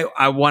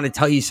 I want to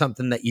tell you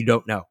something that you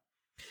don't know.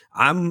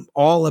 I'm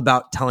all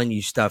about telling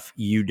you stuff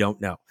you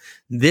don't know.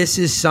 This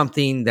is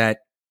something that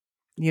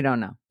you don't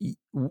know.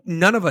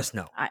 None of us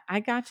know.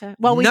 I gotcha.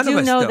 Well, we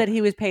do know that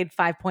he was paid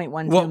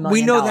 $5.12 million.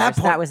 We know that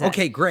part. That was it.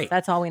 Okay, great.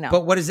 That's all we know.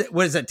 But what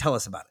does that tell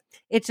us about it?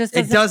 It just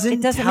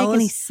doesn't make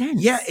any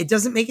sense. Yeah, it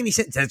doesn't make any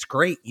sense. That's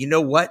great. You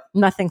know what?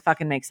 Nothing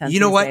fucking makes sense. You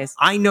know what? Days.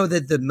 I know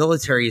that the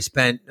military has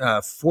spent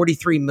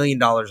 $43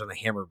 million on a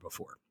hammer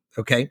before.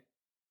 Okay,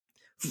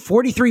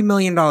 $43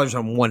 million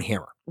on one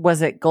hammer.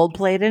 Was it gold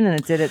plated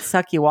and did it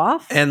suck you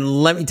off?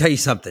 And let me tell you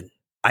something.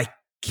 I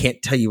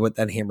can't tell you what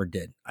that hammer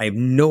did. I have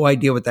no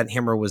idea what that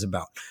hammer was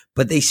about.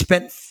 But they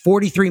spent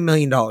 $43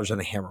 million on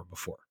a hammer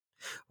before.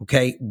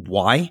 Okay,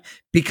 why?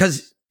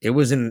 Because it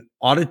was an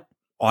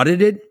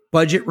audited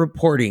budget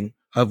reporting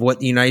of what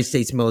the United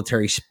States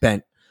military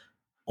spent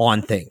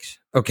on things.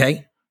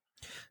 Okay,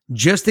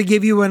 just to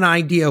give you an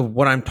idea of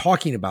what I'm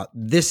talking about,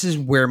 this is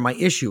where my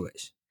issue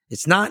is.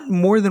 It's not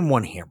more than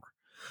one hammer.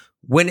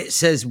 When it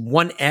says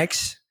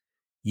 1X,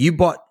 you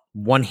bought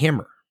one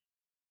hammer.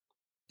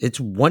 It's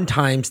one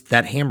times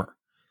that hammer.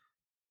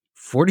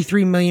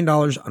 $43 million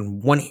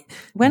on one.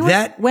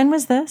 When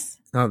was this?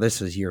 Oh,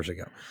 this was years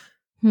ago.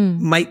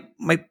 My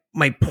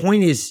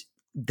point is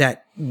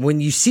that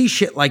when you see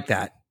shit like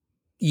that,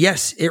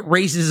 yes, it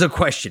raises a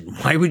question.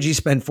 Why would you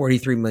spend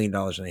 $43 million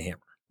on a hammer?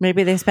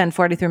 Maybe they spent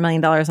 $43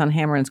 million on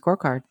hammer and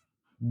scorecard.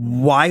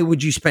 Why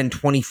would you spend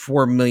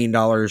 $24 million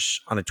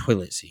on a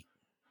toilet seat?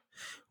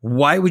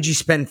 Why would you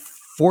spend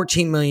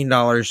 $14 million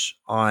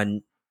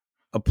on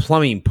a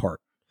plumbing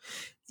part?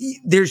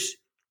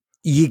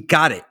 You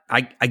got it.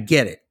 I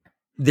get it.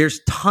 There's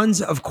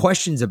tons of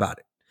questions about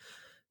it.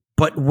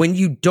 But when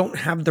you don't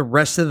have the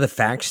rest of the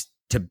facts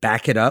to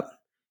back it up,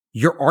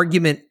 your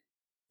argument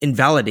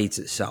invalidates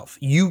itself.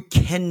 You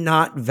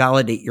cannot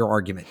validate your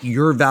argument.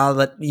 Your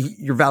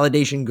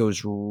validation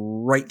goes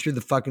right through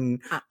the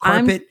fucking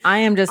carpet. I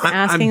am just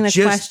asking the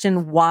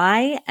question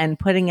why and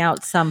putting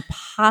out some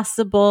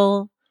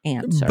possible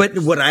answers. But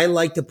what I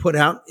like to put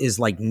out is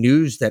like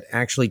news that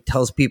actually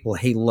tells people,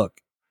 hey,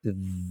 look,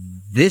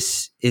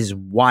 this is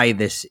why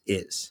this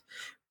is.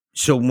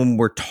 So when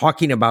we're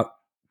talking about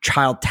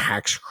child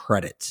tax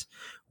credits,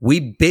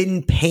 we've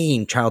been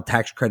paying child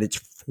tax credits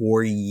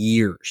for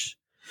years.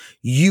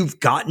 You've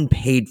gotten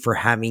paid for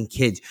having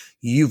kids.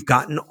 You've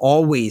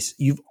always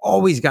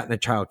gotten a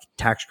child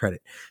tax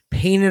credit.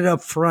 Paying it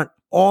up front.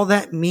 All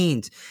that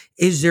means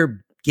is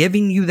they're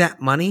giving you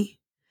that money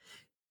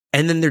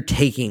and then they're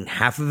taking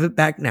half of it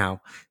back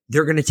now.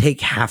 They're going to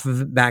take half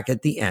of it back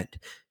at the end.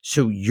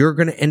 So you're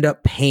going to end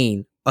up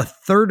paying a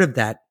third of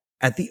that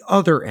at the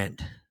other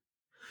end.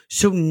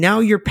 So now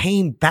you're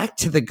paying back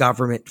to the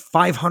government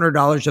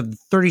 $500 of the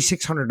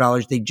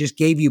 $3,600 they just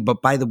gave you.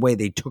 But by the way,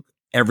 they took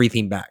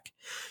everything back.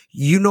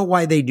 You know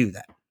why they do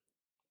that?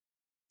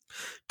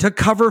 To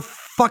cover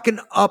fucking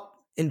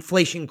up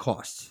inflation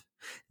costs.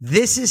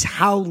 This is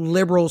how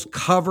liberals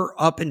cover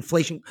up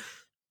inflation.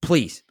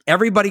 Please,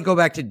 everybody go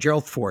back to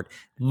Gerald Ford.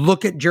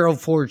 Look at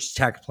Gerald Ford's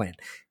tax plan.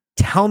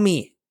 Tell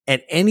me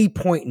at any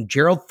point in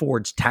Gerald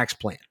Ford's tax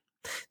plan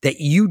that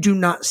you do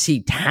not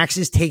see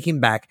taxes taken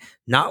back,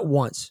 not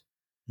once,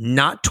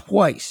 not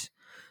twice,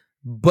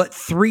 but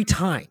 3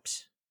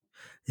 times.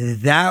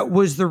 That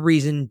was the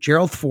reason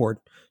Gerald Ford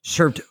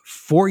served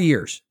 4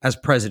 years as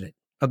president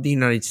of the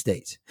United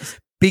States,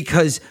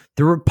 because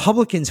the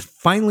Republicans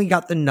finally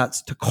got the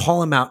nuts to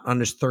call him out on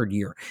his 3rd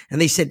year.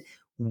 And they said,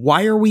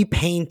 why are we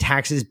paying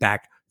taxes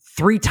back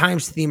 3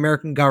 times to the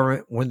American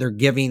government when they're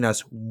giving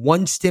us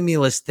one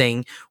stimulus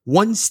thing,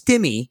 one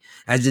stimmy,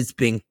 as it's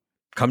being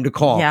come to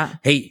call? Yeah.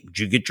 Hey, did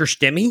you get your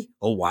stimmy?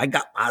 Oh, I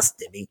got my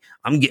stimmy.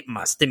 I'm getting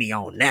my stimmy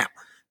on now.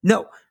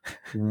 No.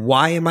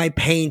 Why am I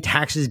paying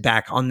taxes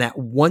back on that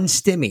one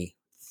stimmy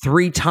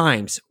 3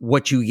 times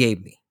what you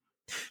gave me?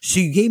 So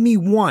you gave me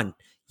one.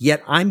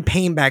 yet I'm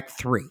paying back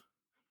 3.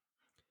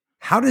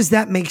 How does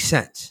that make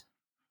sense?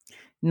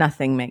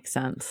 Nothing makes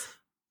sense.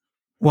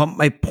 Well,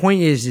 my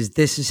point is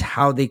this is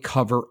how they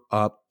cover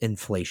up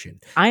inflation.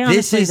 I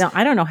honestly don't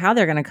know how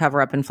they're going to cover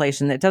up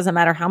inflation. It doesn't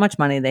matter how much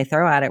money they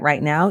throw at it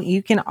right now.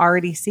 You can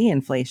already see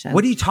inflation.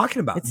 What are you talking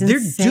about? It's They're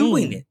insane.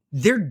 doing it.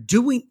 They're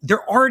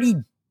already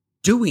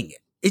doing it.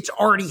 It's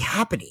already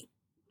happening.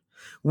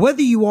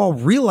 Whether you all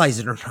realize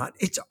it or not,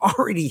 it's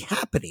already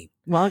happening.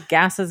 Well,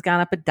 gas has gone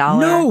up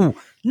 $1.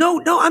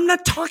 No. I'm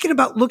not talking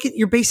about look at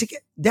your basic.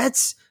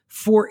 That's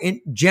for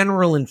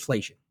general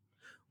inflation.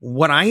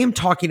 What I am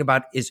talking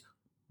about is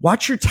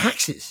watch your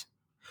taxes.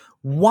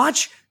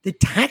 Watch the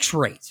tax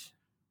rates.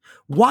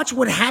 Watch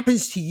what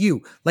happens to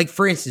you. Like,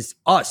 for instance,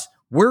 us,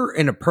 we're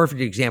in a perfect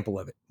example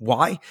of it.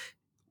 Why?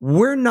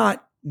 We're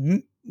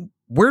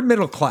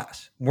middle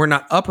class. We're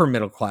not upper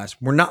middle class.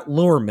 We're not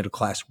lower middle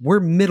class. We're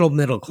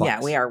middle class.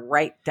 Yeah, we are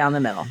right down the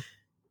middle.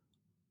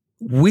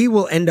 We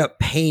will end up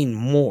paying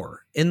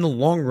more in the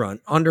long run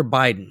under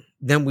Biden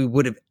than we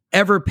would have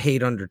ever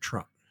paid under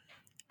Trump.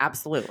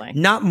 Absolutely.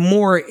 Not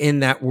more in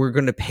that we're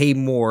going to pay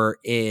more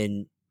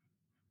in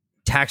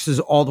taxes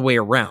all the way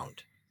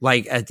around,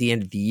 like at the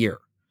end of the year.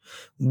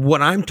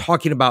 What I'm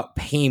talking about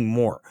paying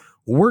more,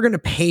 we're going to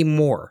pay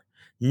more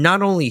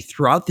not only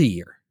throughout the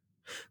year,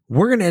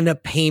 we're going to end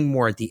up paying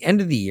more at the end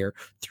of the year,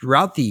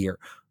 throughout the year,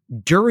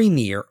 during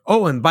the year.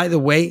 Oh, and by the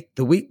way,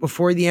 the week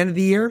before the end of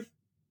the year,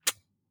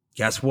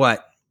 guess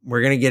what?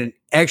 We're going to get an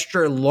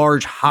extra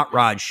large hot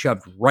rod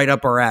shoved right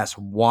up our ass.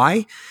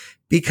 Why?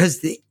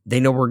 Because they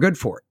know we're good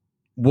for it.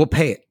 We'll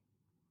pay it.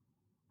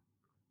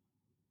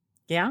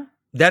 Yeah.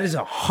 That is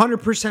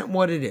 100%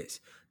 what it is.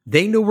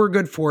 They know we're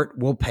good for it.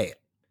 We'll pay it.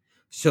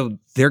 So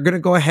they're going to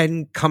go ahead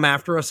and come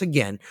after us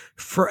again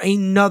for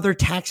another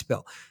tax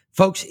bill.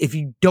 Folks, if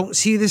you don't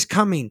see this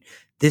coming,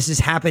 this has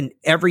happened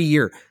every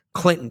year.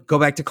 Clinton, go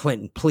back to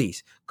Clinton,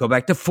 please. Go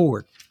back to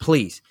Ford,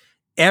 please.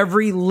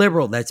 Every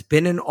liberal that's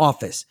been in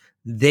office,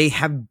 they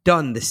have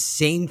done the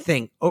same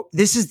thing. Oh,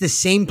 this is the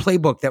same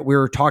playbook that we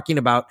were talking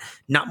about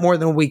not more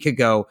than a week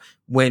ago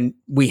when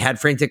we had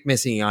Frantic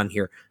Missy on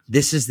here.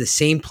 This is the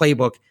same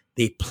playbook.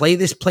 They play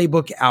this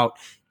playbook out.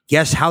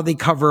 Guess how they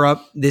cover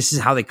up? This is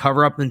how they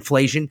cover up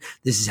inflation.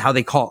 This is how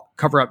they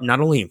cover up not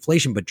only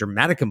inflation, but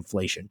dramatic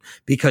inflation,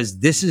 because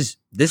this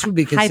would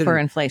be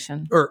considered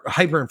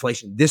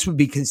hyperinflation. This would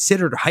be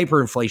considered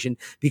hyperinflation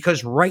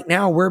because right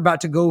now we're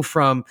about to go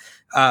from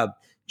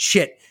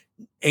shit.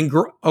 And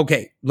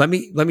okay, let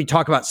me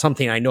talk about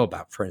something I know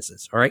about, for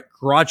instance. All right,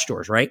 garage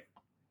doors, right?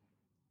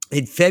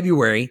 In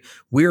February,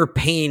 we were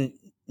paying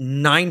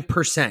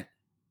 9%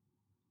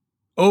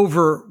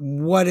 over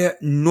what a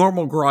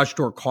normal garage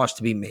door costs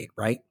to be made,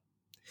 right?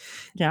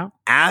 Yeah.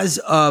 As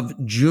of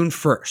June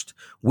 1st,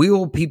 we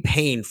will be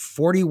paying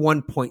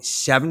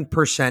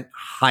 41.7%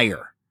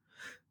 higher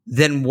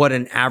than what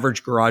an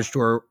average garage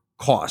door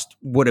cost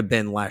would have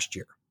been last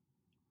year.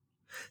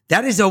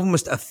 That is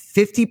almost a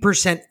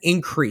 50%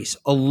 increase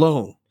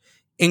alone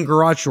in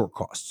garage door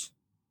costs.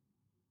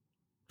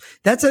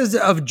 That's as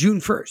of June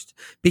 1st,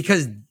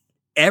 because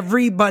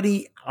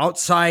everybody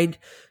outside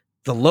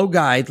the little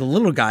guy,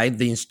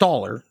 the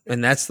installer,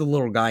 and that's the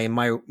little guy in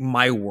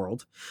my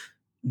world.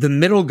 The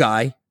middle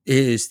guy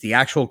is the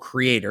actual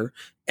creator,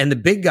 and the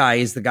big guy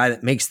is the guy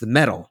that makes the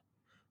metal.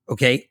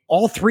 Okay,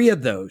 all three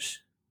of those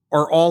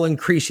are all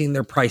increasing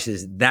their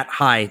prices that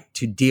high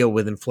to deal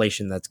with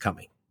inflation that's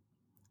coming.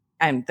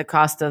 And the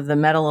cost of the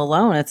metal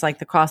alone, it's like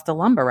the cost of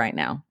lumber right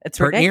now.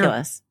 It's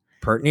ridiculous.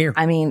 Per year.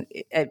 I mean,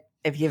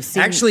 if you've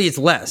seen, actually, it's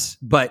less,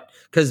 but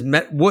because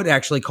wood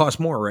actually costs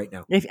more right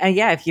now.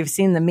 If you've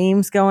seen the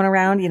memes going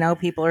around,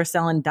 people are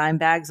selling dime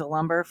bags of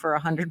lumber for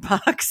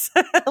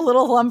 $100,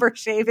 little lumber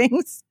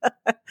shavings.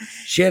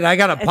 Shit, I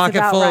got a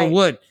pocket full of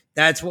wood.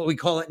 That's what we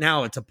call it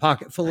now. It's a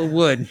pocket full of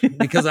wood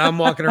because I'm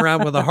walking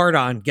around with a heart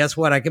on. Guess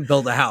what? I can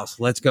build a house.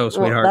 Let's go,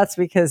 sweetheart. Well, that's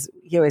because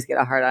you always get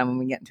a heart on when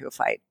we get into a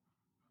fight.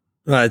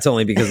 Well, it's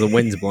only because the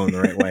wind's blowing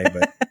the right way.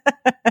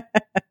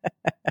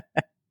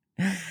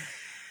 But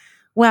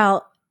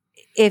well,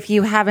 if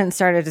you haven't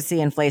started to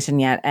see inflation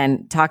yet,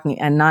 and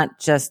not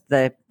just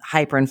the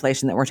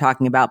hyperinflation that we're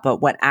talking about, but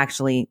what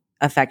actually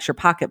affects your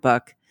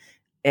pocketbook,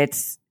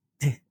 it's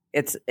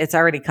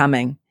already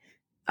coming.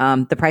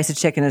 The price of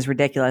chicken is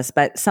ridiculous,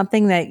 but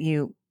something that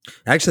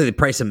actually, the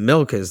price of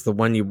milk is the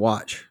one you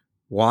watch.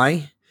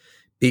 Why?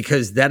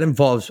 Because that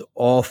involves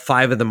all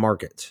 5 of the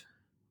markets.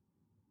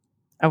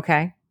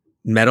 Okay.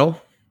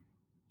 Metal,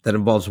 that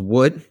involves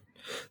wood,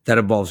 that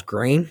involves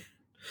grain,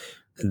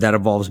 and that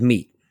involves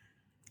meat.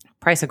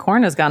 Price of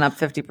corn has gone up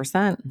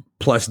 50%.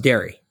 Plus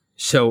dairy.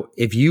 So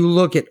if you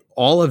look at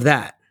all of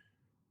that,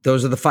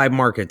 those are the 5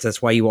 markets.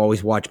 That's why you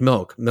always watch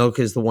milk. Milk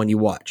is the one you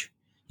watch.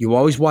 You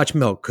always watch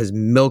milk because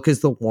milk is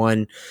the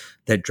one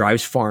that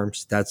drives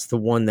farms. That's the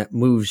one that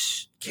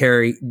moves,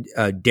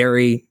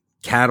 dairy,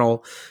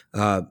 cattle,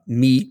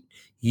 meat,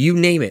 you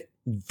name it.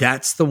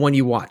 That's the one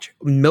you watch.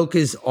 Milk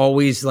is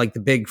always like the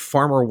big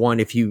farmer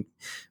one.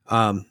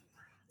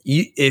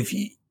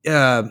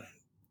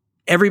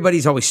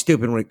 Everybody's always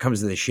stupid when it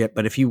comes to this shit.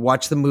 But if you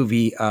watch the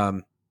movie,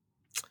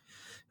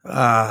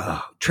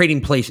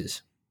 Trading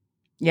Places.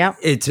 Yep.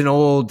 It's an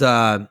old,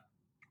 what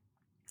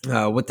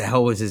the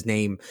hell was his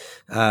name?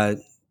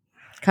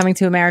 Coming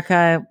to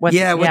America. What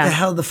the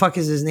hell the fuck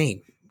is his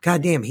name?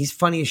 God damn, he's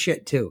funny as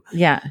shit too.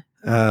 Yeah.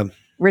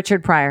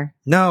 Richard Pryor.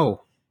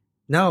 No,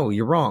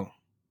 you're wrong.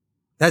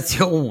 That's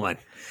the old one.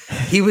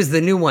 He was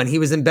the new one. He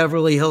was in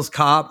Beverly Hills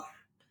Cop.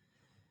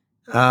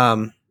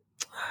 His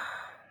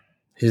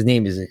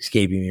name is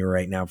escaping me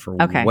right now for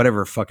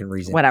whatever fucking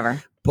reason.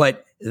 Whatever.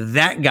 But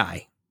that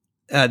guy,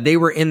 they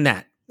were in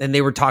that, and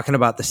they were talking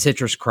about the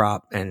citrus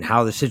crop and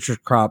how the citrus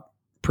crop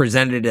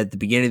presented at the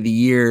beginning of the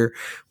year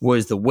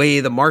was the way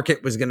the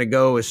market was going to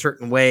go a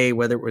certain way,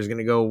 whether it was going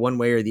to go one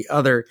way or the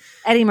other.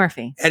 Eddie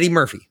Murphy.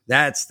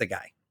 That's the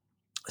guy.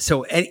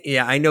 So,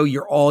 yeah, I know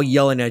you're all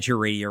yelling at your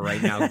radio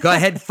right now. Go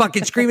ahead,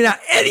 fucking scream it out.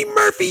 Eddie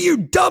Murphy, you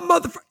dumb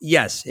motherfucker.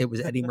 Yes, it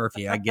was Eddie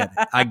Murphy. I get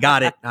it. I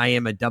got it. I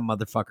am a dumb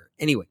motherfucker.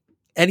 Anyway,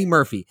 Eddie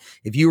Murphy.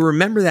 If you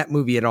remember that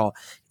movie at all,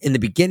 in the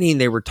beginning,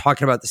 they were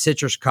talking about the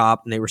citrus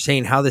crop, and they were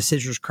saying how the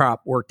citrus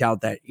crop worked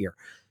out that year.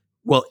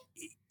 Well,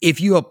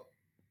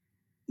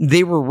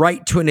 they were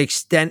right to an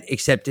extent,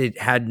 except it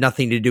had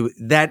nothing to do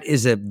with that.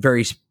 Is a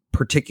very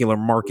particular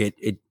market.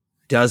 It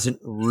doesn't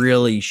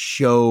really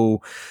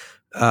show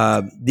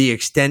the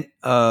extent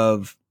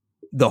of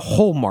the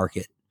whole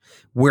market.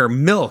 Where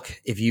milk,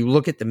 if you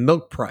look at the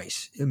milk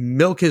price,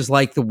 milk is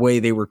like the way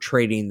they were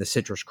trading the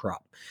citrus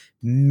crop.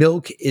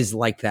 Milk is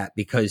like that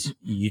because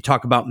you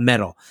talk about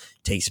metal.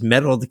 It takes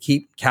metal to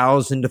keep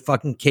cows into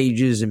fucking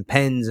cages and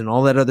pens and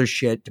all that other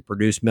shit to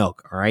produce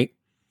milk. All right.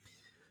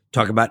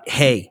 Talk about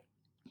hay.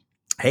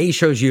 Hay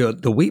shows you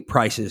the wheat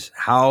prices,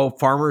 how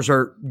farmers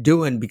are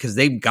doing because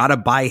they've got to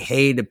buy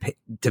hay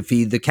to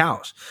feed the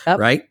cows. Yep.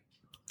 Right.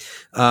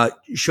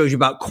 Shows you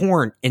about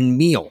corn and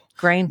meal.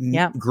 Grain.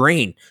 Yeah.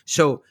 Grain.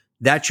 So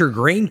that's your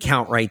grain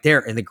count right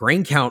there. And the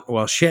grain count,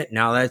 well, shit,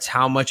 now that's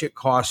how much it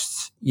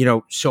costs,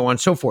 so on and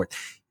so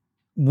forth.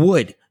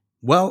 Wood.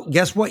 Well,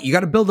 guess what? You got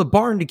to build a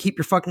barn to keep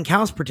your fucking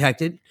cows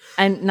protected.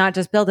 And not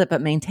just build it,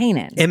 but maintain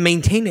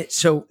it.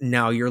 So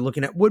now you're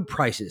looking at wood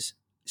prices.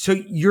 So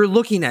you're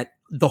looking at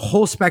the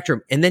whole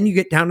spectrum. And then you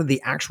get down to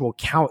the actual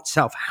cow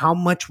itself. How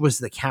much was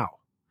the cow?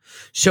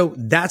 So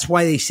that's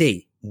why they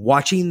say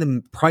watching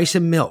the price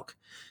of milk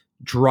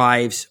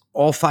drives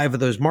all 5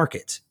 of those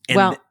markets.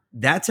 And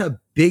that's a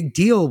big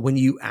deal when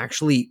you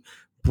actually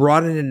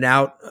broaden it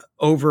out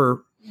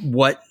over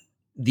what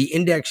the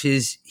index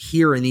is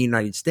here in the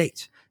United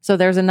States. So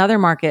there's another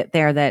market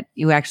there that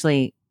you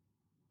actually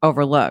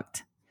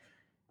overlooked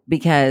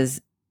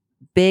because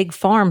big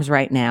farms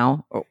right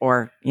now,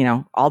 or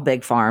all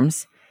big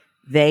farms,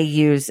 they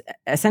use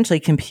essentially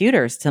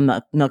computers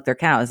to milk their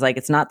cows. Like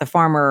it's not the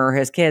farmer or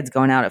his kids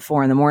going out at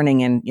 4 a.m.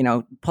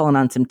 and, pulling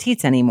on some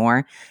teats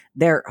anymore.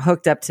 They're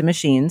hooked up to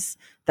machines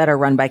that are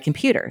run by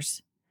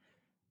computers.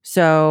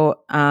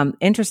 So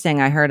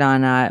interesting. I heard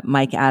on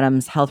Mike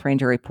Adams' Health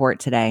Ranger report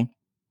today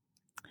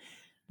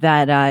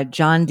that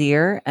John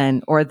Deere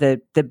or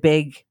the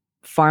big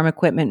farm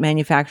equipment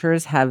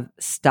manufacturers have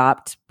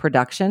stopped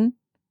production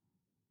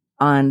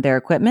on their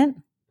equipment.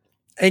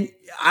 And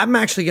I'm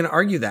actually going to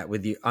argue that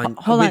with you on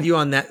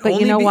that. But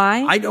you know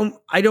why?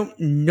 I don't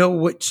know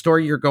what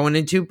story you're going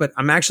into, but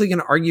I'm actually going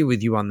to argue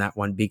with you on that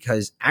one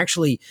because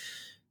actually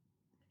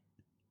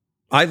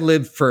I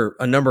lived for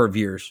a number of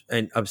years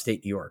in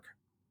upstate New York.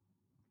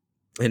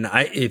 And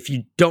if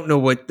you don't know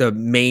what the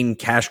main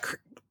cash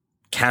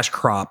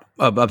crop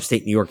of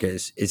upstate New York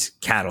is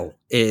cattle.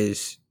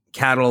 It's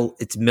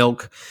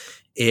milk.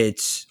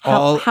 It's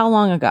how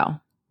long ago?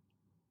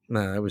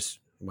 That was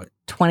what?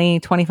 20,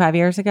 25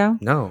 years ago?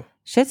 No.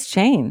 Shit's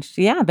changed.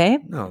 Yeah,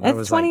 babe. No, that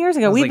was 20 years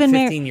ago. We've been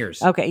 15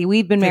 years. Okay,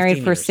 we've been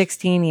married for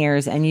 16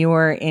 years and you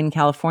were in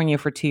California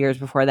for 2 years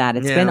before that.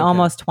 It's been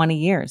almost 20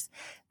 years.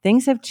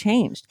 Things have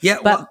changed. Yeah,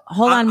 but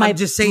hold on. I'm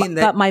just saying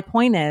that. But my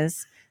point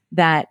is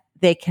that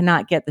they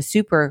cannot get the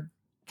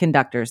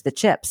superconductors, the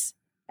chips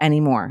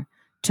anymore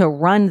to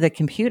run the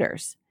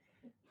computers.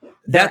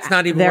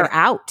 They're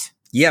out.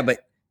 Yeah,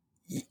 but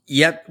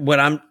yet what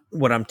I'm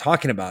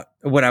talking about,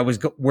 where I was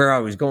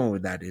going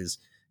with that is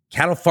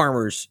cattle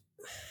farmers.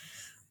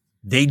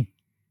 They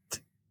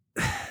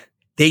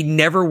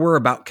never were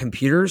about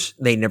computers.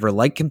 They never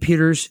liked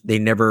computers. They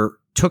never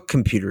took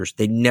computers.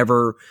 They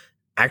never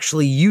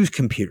actually used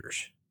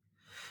computers.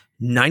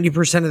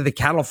 90% of the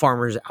cattle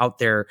farmers out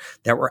there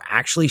that were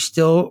actually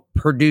still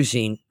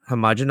producing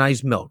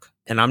homogenized milk.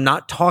 And I'm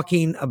not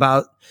talking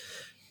about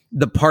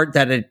the part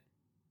that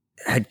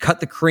had cut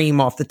the cream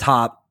off the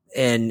top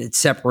and it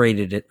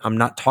separated it. I'm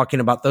not talking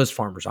about those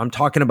farmers. I'm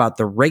talking about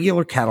the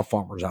regular cattle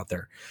farmers out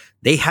there.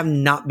 They have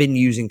not been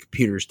using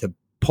computers to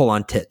pull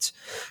on tits.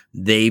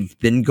 They've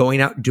been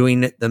going out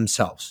doing it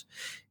themselves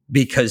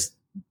because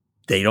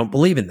they don't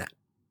believe in that,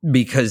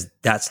 because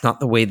that's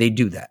not the way they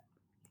do that.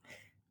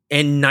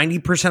 And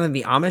 90% of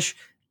the Amish,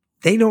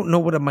 they don't know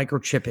what a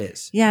microchip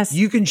is. Yes.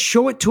 You can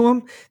show it to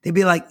them. They'd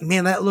be like,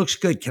 man, that looks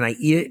good. Can I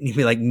eat it? And you'd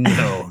be like,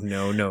 no.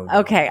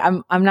 Okay.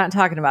 I'm not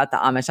talking about the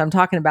Amish. I'm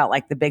talking about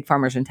like the big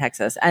farmers in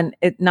Texas, and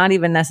it not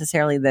even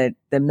necessarily the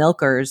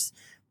milkers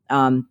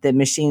the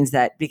machines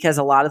because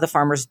a lot of the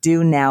farmers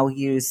do now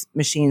use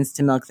machines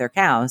to milk their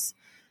cows.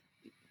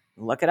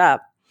 Look it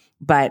up.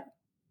 But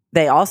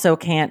they also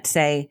can't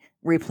say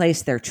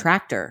replace their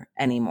tractor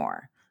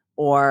anymore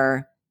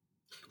or.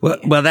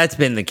 Well, that's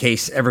been the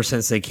case ever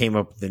since they came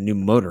up with the new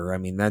motor. I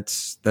mean,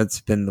 that's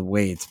been the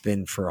way it's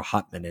been for a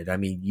hot minute. I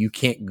mean, you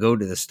can't go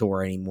to the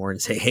store anymore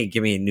and say, "Hey,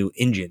 give me a new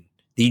engine."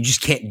 You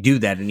just can't do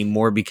that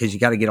anymore because you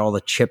got to get all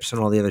the chips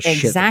and all the other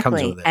shit that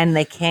comes with it. And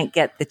they can't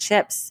get the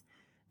chips.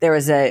 There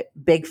was a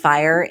big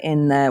fire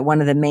in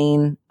one of the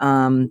main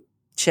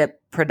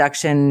chip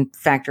production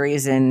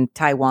factories in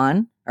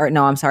China.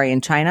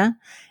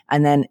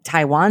 And then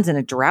Taiwan's in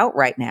a drought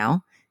right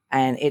now.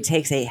 And it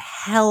takes a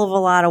hell of a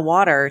lot of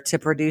water to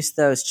produce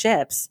those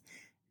chips.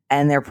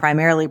 And they're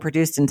primarily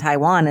produced in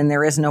Taiwan, and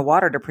there is no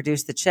water to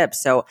produce the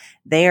chips. So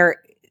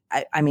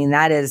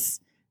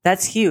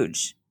that's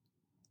huge.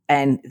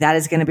 And that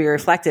is going to be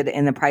reflected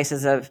in the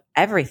prices of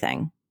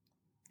everything,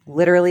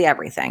 literally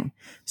everything.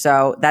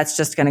 So that's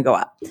just going to go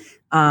up.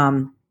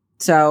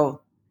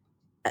 So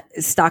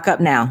stock up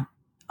now.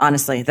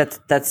 Honestly,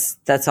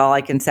 that's all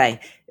I can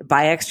say.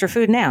 Buy extra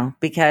food now,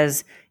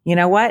 because you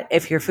know what?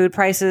 If your food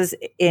prices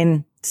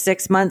in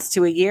 6 months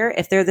to a year,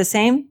 if they're the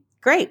same,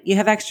 great. You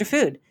have extra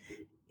food.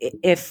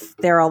 If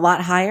they're a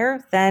lot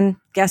higher, then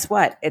guess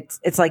what?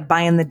 It's like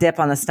buying the dip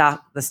on the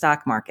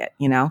stock market,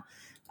 you know?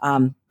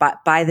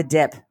 Buy the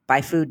dip,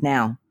 buy food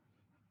now,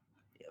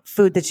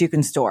 food that you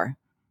can store,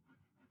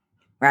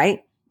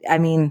 right? I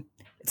mean,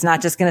 it's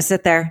not just going to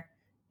sit there.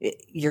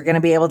 You're going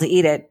to be able to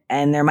eat it.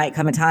 And there might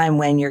come a time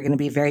when you're going to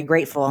be very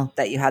grateful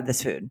that you had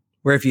this food.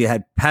 Where if you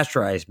had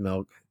pasteurized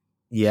milk,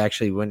 you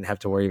actually wouldn't have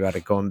to worry about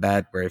it going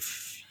bad. Where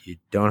if you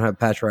don't have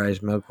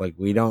pasteurized milk, like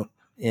we don't,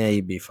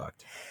 you'd be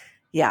fucked.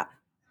 Yeah.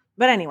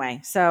 But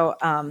anyway, so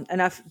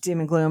enough doom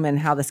and gloom and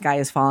how the sky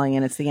is falling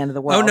and it's the end of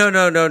the world.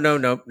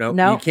 Oh,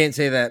 no. You can't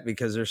say that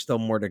because there's still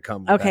more to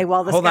come. Okay,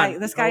 well,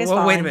 the sky is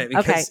falling. Wait a minute.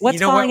 Because, okay,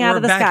 what's falling out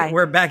of the sky?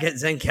 We're back at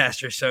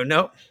Zencaster, so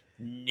nope,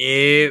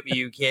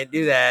 you can't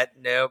do that.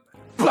 Nope.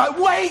 But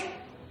wait,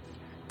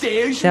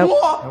 there's more.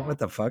 Oh, what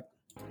the fuck?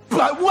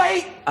 But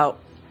wait. Oh,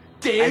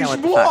 there's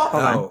more.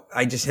 Oh,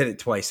 I just hit it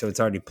twice, so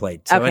it's already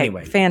played. So okay,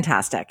 anyway.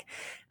 Fantastic.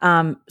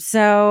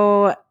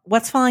 So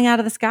what's falling out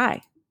of the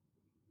sky?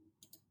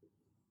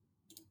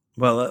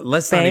 Well,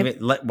 let's not even.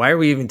 Why are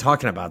we even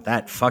talking about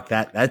that? Fuck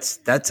that.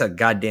 That's a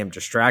goddamn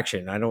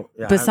distraction. I don't.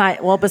 Besides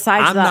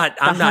the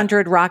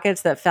 100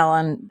 rockets that fell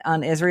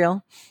on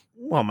Israel.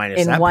 Well, minus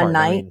in that one part,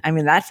 night. I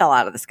mean, that fell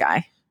out of the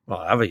sky. Well,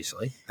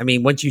 obviously. I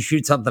mean, once you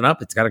shoot something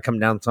up, it's got to come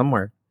down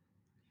somewhere.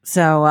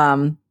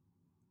 So,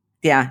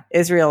 yeah,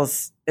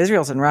 Israel's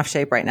in rough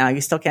shape right now.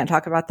 You still can't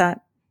talk about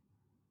that?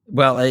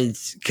 Well,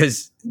 it's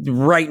because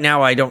right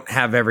now I don't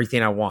have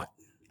everything I want.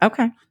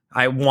 Okay.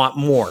 I want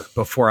more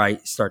before I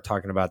start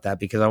talking about that,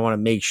 because I want to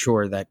make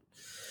sure that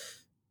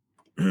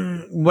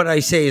what I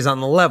say is on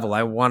the level.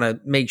 I want to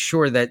make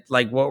sure that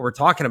like what we're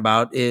talking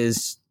about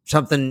is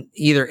something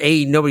either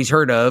A, nobody's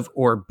heard of,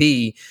 or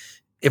B,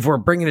 if we're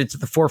bringing it to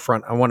the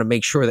forefront, I want to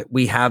make sure that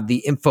we have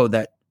the info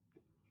that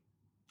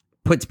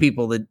puts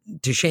people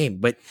to shame.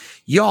 But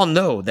y'all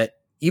know that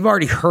you've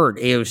already heard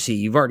AOC,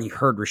 you've already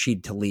heard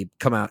Rashid Tlaib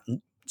come out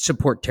and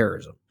support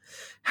terrorism.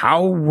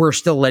 How we're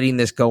still letting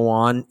this go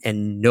on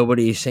and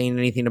nobody is saying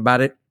anything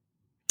about it,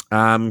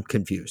 I'm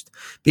confused.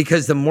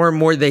 Because the more and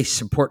more they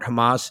support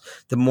Hamas,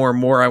 the more and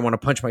more I want to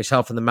punch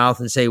myself in the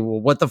mouth and say, well,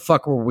 what the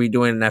fuck were we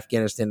doing in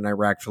Afghanistan and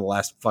Iraq for the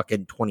last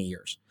fucking 20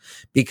 years?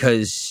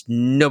 Because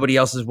nobody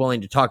else is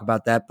willing to talk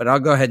about that. But I'll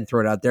go ahead and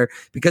throw it out there.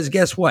 Because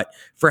guess what?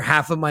 For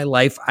half of my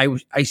life,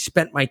 I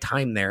spent my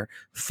time there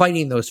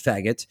fighting those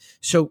faggots.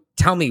 So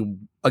tell me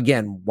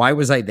again, why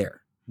was I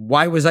there?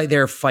 Why was I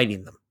there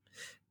fighting them?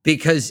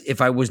 Because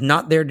if I was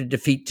not there to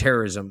defeat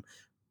terrorism,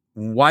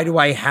 why do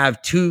I have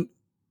two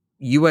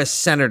U.S.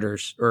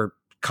 senators or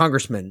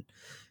congressmen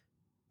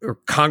or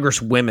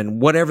congresswomen,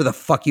 whatever the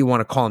fuck you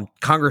want to call them,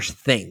 Congress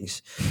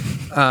things,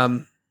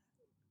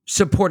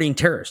 supporting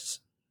terrorists?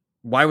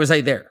 Why was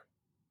I there?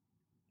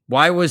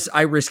 Why was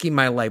I risking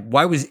my life?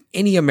 Why was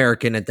any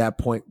American at that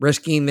point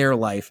risking their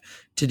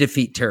life to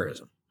defeat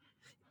terrorism?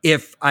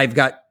 If I've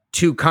got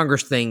two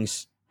Congress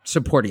things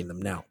supporting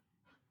them now.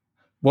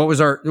 What was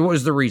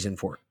the reason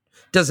for it?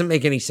 Doesn't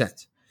make any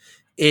sense.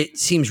 It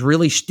seems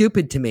really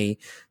stupid to me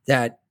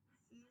that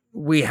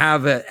we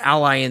have an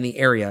ally in the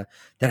area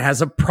that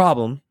has a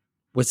problem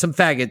with some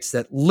faggots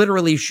that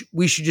literally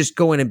we should just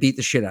go in and beat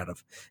the shit out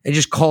of and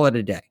just call it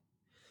a day.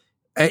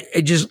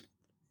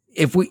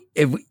 If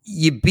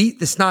you beat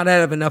the snot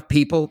out of enough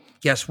people,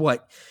 guess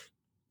what?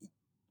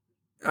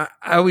 I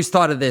always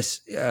thought of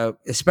this,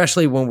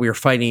 especially when we were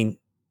fighting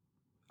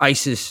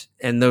ISIS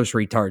and those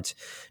retards.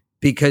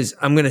 Because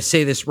I'm going to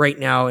say this right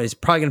now, it's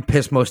probably going to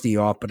piss most of you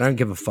off, but I don't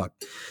give a fuck.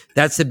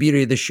 That's the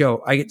beauty of the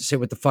show. I get to say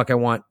what the fuck I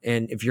want.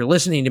 And if you're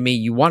listening to me,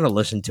 you want to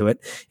listen to it.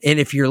 And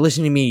if you're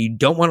listening to me, you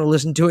don't want to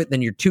listen to it,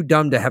 then you're too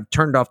dumb to have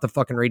turned off the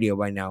fucking radio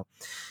by now.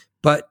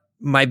 But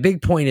my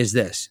big point is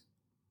this.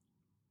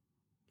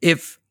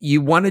 If you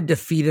want to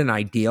defeat an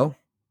ideal,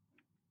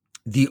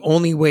 The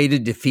only way to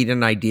defeat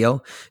an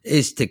ideal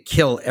is to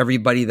kill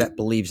everybody that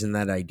believes in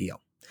that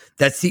ideal.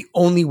 That's the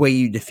only way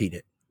you defeat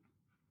it.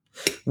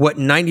 What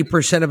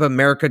 90% of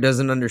America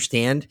doesn't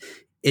understand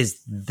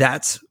is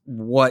that's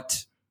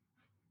what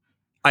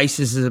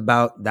ISIS is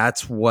about.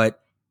 That's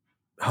what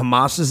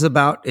Hamas is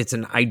about. It's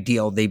an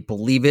ideal. They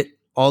believe it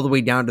all the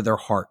way down to their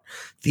heart.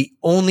 The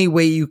only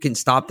way you can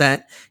stop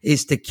that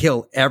is to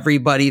kill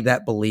everybody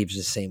that believes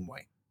the same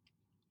way.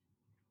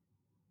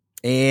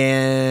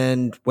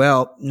 And,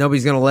 well,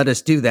 nobody's going to let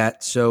us do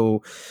that.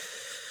 So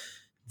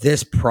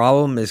this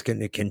problem is going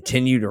to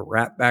continue to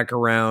wrap back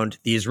around.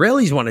 The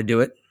Israelis want to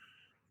do it.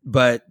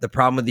 But the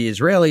problem with the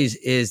Israelis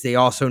is they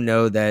also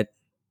know that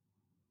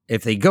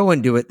if they go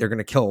and do it, they're going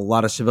to kill a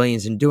lot of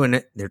civilians in doing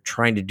it. They're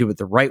trying to do it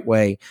the right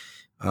way.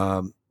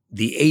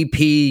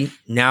 The AP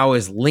now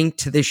is linked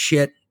to this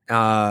shit.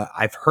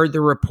 I've heard the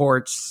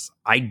reports.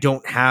 I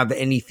don't have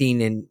anything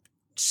in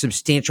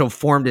substantial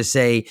form to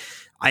say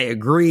I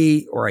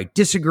agree or I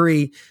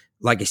disagree.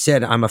 Like I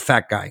said, I'm a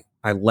fact guy.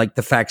 I like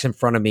the facts in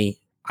front of me.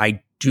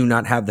 I do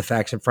not have the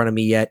facts in front of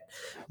me yet.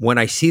 When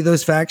I see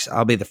those facts,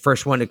 I'll be the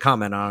first one to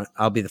comment on it.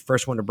 I'll be the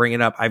first one to bring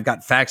it up. I've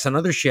got facts on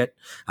other shit.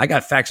 I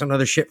got facts on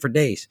other shit for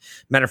days.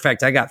 Matter of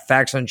fact, I got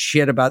facts on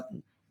shit about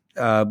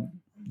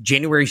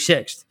January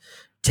 6th.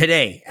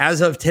 Today,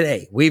 as of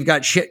today, we've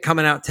got shit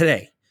coming out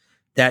today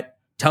that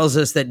tells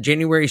us that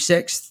January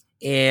 6th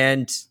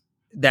and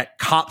that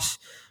cops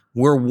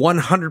were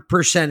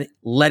 100%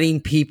 letting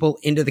people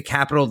into the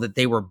Capitol, that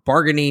they were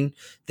bargaining.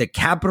 The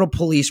Capitol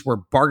Police were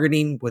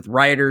bargaining with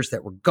rioters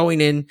that were going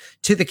in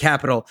to the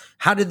Capitol.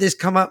 How did this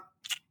come up?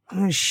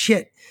 Oh,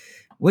 shit.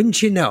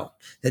 Wouldn't you know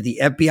that the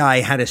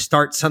FBI had to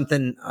start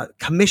something,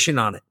 commission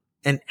on it,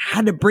 and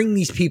had to bring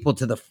these people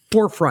to the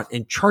forefront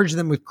and charge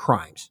them with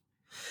crimes.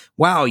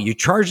 Wow, you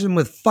charged them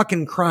with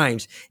fucking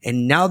crimes,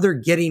 and now they're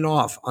getting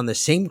off on the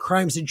same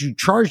crimes that you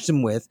charged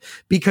them with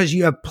because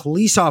you have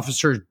police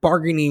officers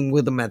bargaining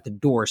with them at the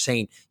door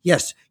saying,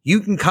 yes, you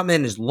can come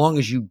in as long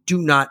as you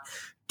do not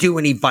do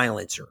any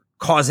violence or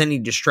cause any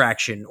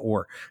distraction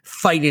or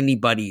fight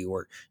anybody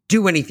or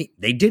do anything.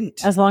 They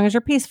didn't. As long as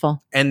you're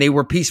peaceful. And they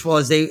were peaceful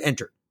as they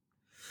entered.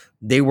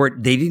 They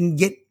didn't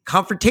get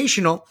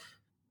confrontational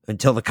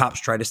until the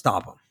cops tried to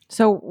stop them.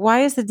 So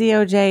why is the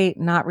DOJ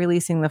not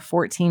releasing the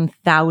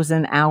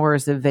 14,000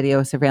 hours of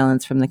video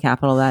surveillance from the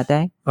Capitol that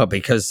day? Oh,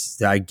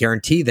 because I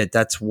guarantee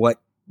that's what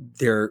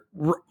they're.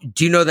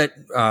 Do you know that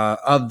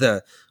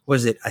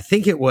I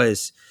think it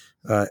was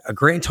a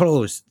grand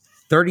total was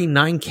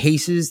 39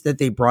 cases that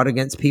they brought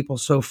against people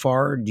so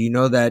far. Do you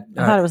know that?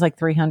 I thought it was like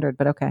 300,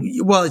 but okay.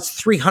 Well, it's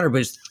 300,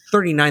 but it's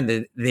 39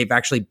 that they've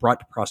actually brought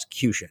to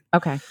prosecution.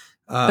 Okay.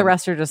 The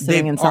rest are just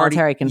sitting in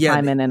solitary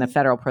confinement in a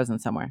federal prison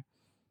somewhere.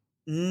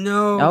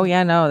 No. Oh,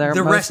 yeah, no. They're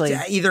the mostly...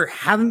 rest either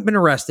haven't been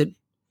arrested,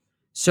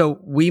 so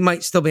we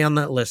might still be on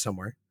that list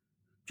somewhere.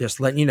 Just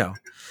letting you know.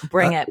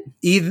 Bring it.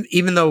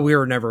 Even though we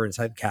were never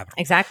inside the Capitol.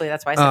 Exactly.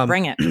 That's why I said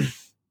bring it.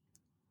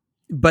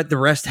 But the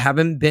rest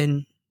haven't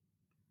been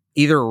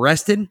either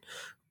arrested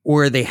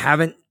or they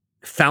haven't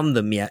found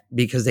them yet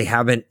because they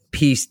haven't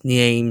pieced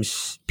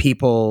names,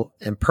 people,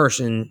 and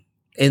person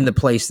in the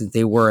place that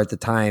they were at the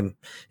time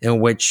in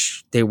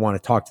which they want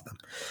to talk to them.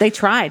 They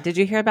tried. Did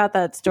you hear about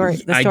that story?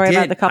 The story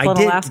about the couple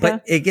in Alaska?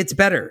 But it gets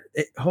better.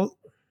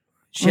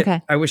 Shit,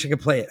 okay. I wish I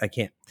could play it. I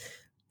can't.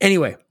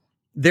 Anyway,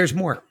 there's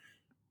more.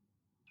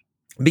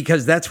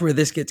 Because that's where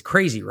this gets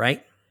crazy,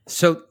 right?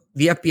 So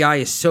the FBI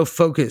is so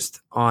focused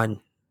on,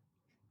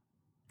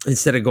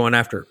 instead of going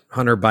after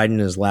Hunter Biden and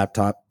his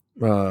laptop,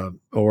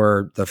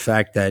 or the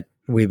fact that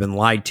we've been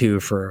lied to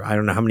for I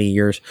don't know how many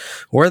years,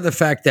 or the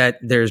fact that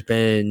there's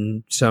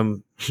been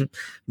some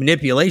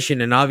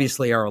manipulation in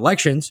obviously our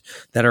elections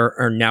that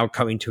are now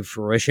coming to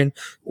fruition,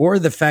 or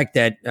the fact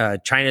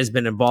that China has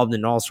been involved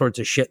in all sorts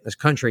of shit in this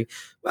country.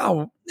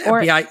 Well,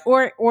 FBI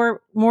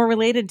or more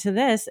related to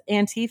this,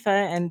 Antifa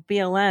and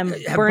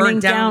BLM burning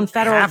down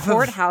federal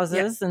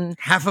courthouses and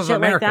half of shit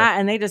America. Like that,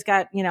 and they just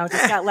got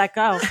let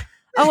go.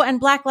 Oh, and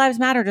Black Lives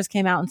Matter just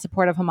came out in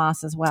support of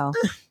Hamas as well.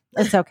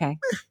 It's okay.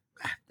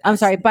 I'm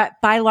sorry, but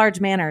by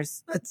large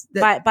manors,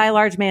 by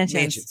large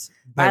mansions.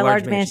 By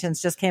large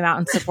mansions just came out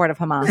in support of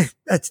Hamas.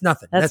 That's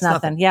nothing. That's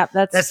nothing. Yep,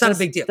 that's not a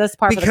big deal. That's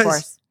part of the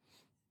course.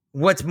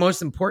 What's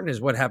most important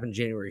is what happened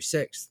January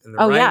 6th and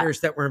the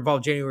rioters that were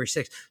involved January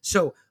 6th.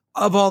 So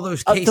of all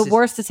those cases, the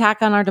worst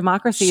attack on our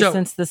democracy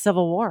since the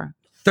Civil War.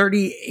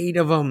 38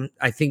 of them,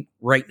 I think,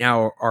 right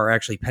now are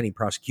actually pending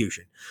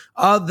prosecution.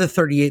 Of the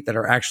 38 that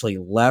are actually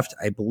left,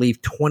 I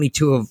believe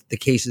 22 of the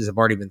cases have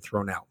already been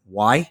thrown out.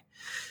 Why?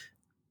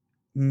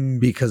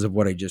 Because of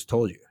what I just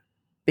told you.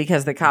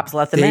 Because the cops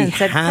let them in.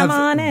 Said, "Come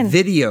on in."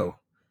 Video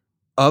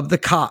of the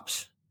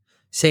cops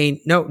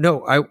saying,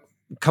 "No,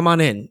 come on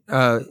in.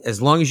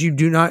 As long as you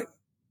do not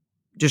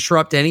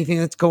disrupt anything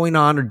that's going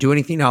on or do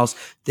anything else,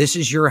 this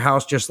is your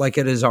house just like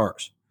it is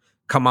ours.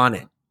 Come on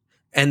in."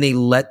 And they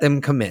let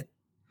them come in.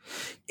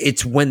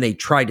 It's when they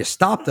tried to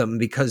stop them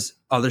because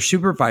other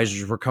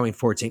supervisors were coming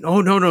forward saying,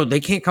 "Oh, no, they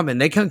can't come in.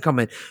 They can't come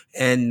in."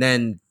 And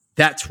then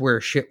that's where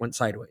shit went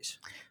sideways.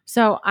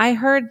 So I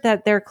heard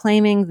that they're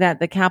claiming that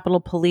the Capitol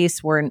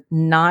Police were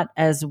not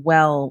as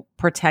well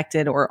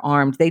protected or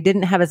armed. They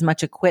didn't have as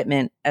much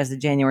equipment as the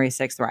January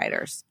 6th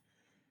rioters.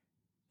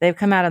 They've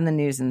come out on the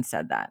news and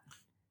said that.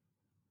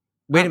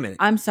 Wait a minute.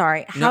 I'm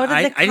sorry. How did the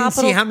I didn't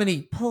Capitol see how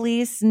many.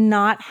 Police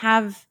not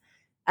have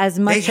as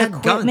much They had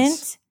equipment?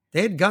 guns.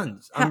 They had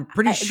guns. I'm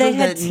pretty sure they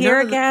had that tear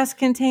none of gas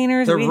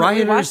containers. the We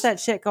rioters- watched that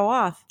shit go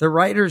off. the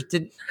rioters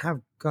didn't have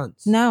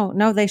guns.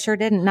 No, they sure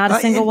didn't. Not a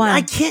single And one.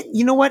 I can't.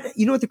 You know what?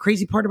 You know what the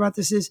crazy part about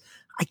this is?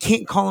 I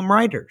can't call them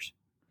rioters.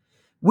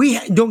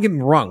 Don't get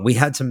me wrong. We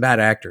had some bad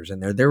actors in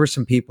there. There were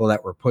some people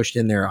that were pushed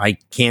in there. I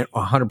can't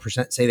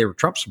 100% say they were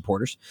Trump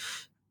supporters.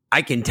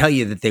 I can tell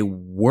you that they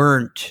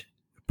weren't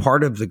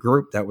part of the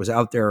group that was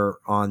out there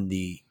on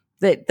the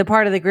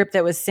part of the group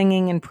that was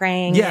singing and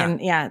praying. Yeah. And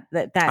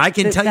that I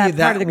can tell you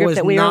that part of the group was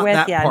that we not were with.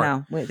 that Yeah,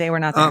 part. no, they were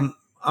not there.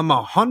 I'm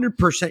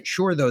 100%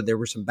 sure though there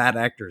were some bad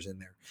actors in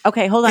there.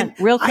 Okay, hold on, and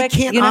real I quick.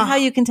 can't- You know how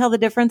you can tell the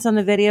difference on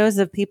the videos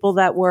of people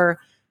that were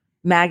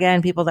MAGA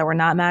and people that were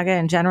not MAGA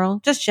in general?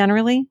 Just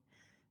generally,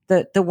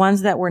 the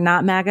ones that were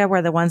not MAGA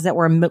were the ones that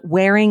were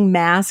wearing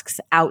masks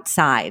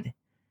outside.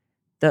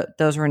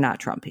 Those were not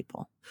Trump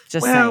people.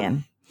 Just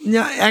saying.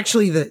 No,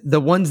 actually,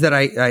 the ones that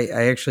I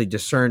actually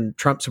discern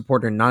Trump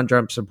supporter and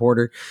non-Trump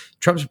supporter.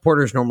 Trump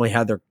supporters normally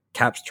have their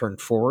caps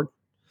turned forward.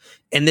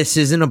 And this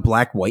isn't a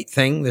black-white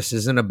thing. This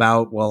isn't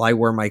about, well, I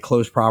wear my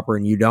clothes proper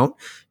and you don't.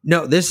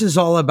 No, this is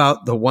all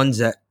about the ones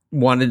that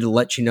wanted to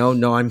let you know,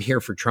 no, I'm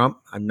here for Trump.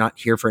 I'm not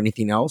here for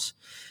anything else.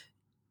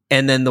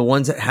 And then the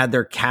ones that had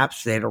their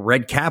caps, they had a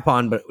red cap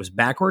on, but it was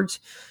backwards.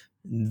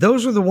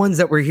 Those were the ones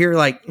that were here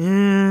like,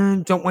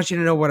 don't want you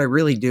to know what I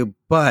really do,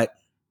 but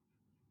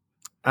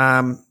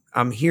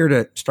I'm here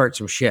to start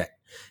some shit.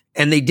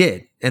 And they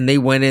did. And they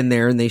went in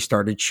there and they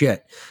started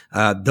shit.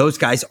 Those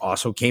guys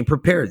also came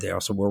prepared. They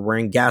also were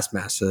wearing gas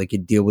masks so they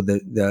could deal with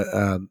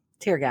the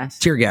tear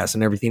gas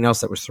and everything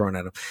else that was thrown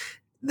at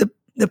them.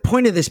 The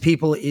point of this,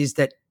 people, is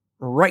that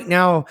right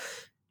now,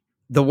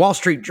 the Wall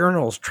Street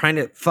Journal is trying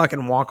to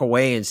fucking walk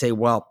away and say,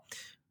 well,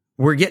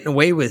 we're getting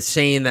away with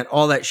saying that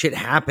all that shit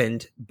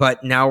happened,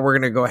 but now we're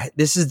going to go ahead.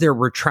 This is their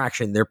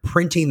retraction. They're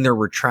printing their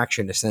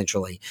retraction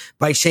essentially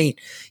by saying,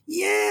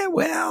 yeah,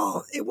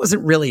 well, it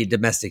wasn't really a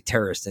domestic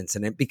terrorist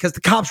incident because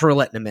the cops were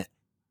letting them in.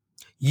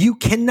 You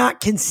cannot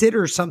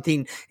consider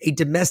something a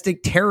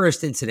domestic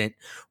terrorist incident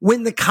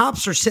when the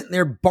cops are sitting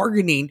there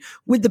bargaining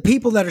with the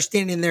people that are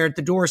standing there at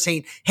the door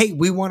saying, hey,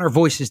 we want our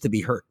voices to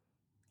be heard.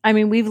 I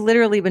mean, we've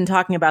literally been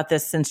talking about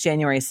this since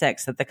January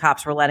 6th, that the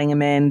cops were letting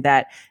him in,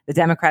 that the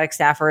Democratic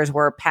staffers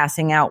were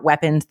passing out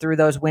weapons through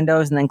those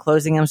windows and then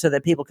closing them so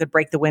that people could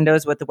break the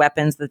windows with the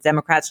weapons the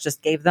Democrats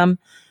just gave them.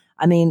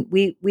 I mean,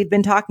 we've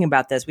been talking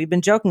about this. We've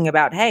been joking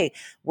about, hey,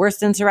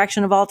 worst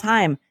insurrection of all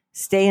time.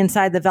 Stay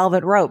inside the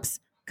velvet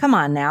ropes. Come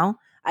on now.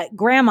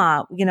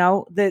 Grandma,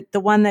 the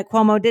one that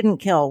Cuomo didn't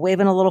kill,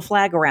 waving a little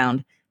flag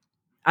around.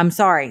 I'm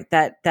sorry,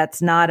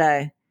 that's not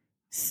a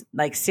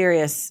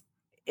serious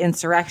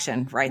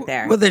insurrection right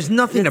there. Well, there's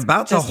nothing It's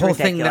about the just whole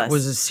thing ridiculous. that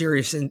was a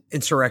serious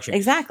insurrection.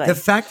 Exactly. The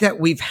fact that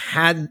we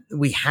had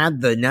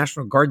the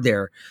National Guard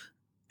there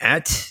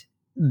at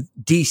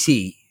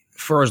DC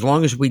for as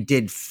long as we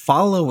did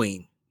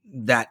following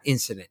that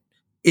incident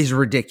is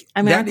ridiculous.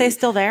 I mean, aren't they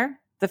still there?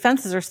 The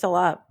fences are still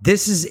up.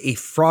 This is a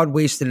fraud,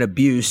 waste, and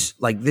abuse.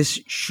 Like, this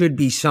should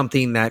be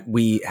something that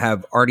we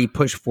have already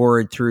pushed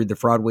forward through the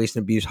fraud, waste,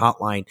 and abuse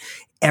hotline.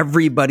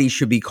 Everybody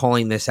should be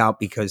calling this out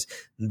because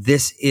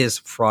this is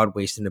fraud,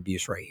 waste, and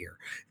abuse right here.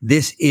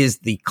 This is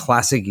the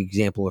classic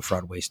example of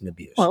fraud, waste, and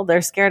abuse. Well,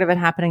 they're scared of it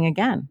happening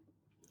again.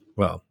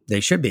 Well,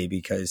 they should be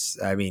because,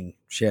 I mean,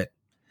 shit.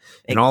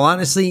 In all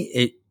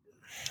honesty,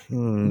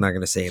 I'm not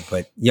going to say it,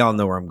 but y'all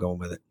know where I'm going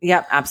with it.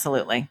 Yep,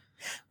 absolutely.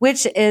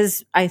 Which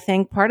is, I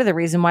think, part of the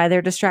reason why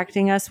they're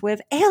distracting us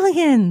with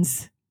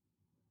aliens.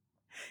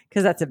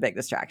 Because that's a big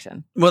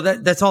distraction. Well,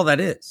 that's all that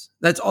is.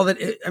 That's all that.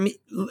 I mean,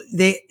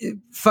 they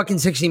fucking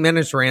 60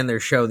 Minutes ran their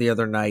show the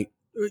other night,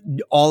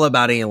 all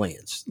about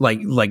aliens.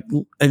 Like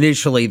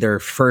initially their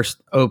first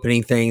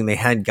opening thing, they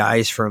had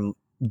guys from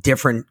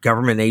different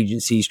government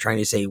agencies trying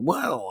to say,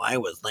 "Well, I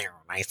was there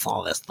and I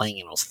saw this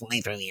thing and it was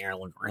flying through the air. It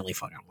looked really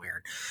fucking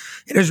weird."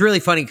 And it was really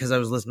funny because I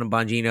was listening to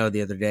Bongino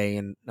the other day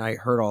and I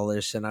heard all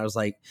this and I was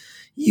like,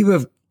 "You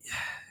have."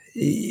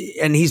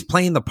 And he's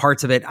playing the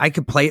parts of it. I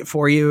could play it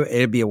for you.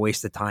 It'd be a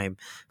waste of time.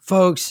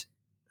 Folks,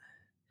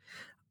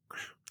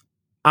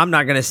 I'm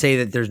not going to say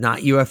that there's not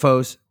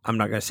UFOs. I'm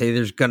not going to say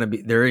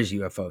there is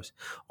UFOs.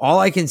 All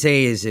I can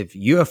say is if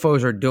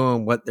UFOs are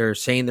doing what they're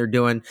saying they're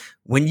doing,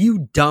 when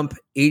you dump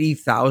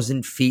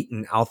 80,000 feet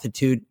in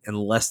altitude in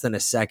less than a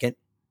second,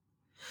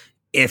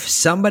 if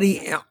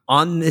somebody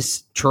on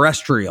this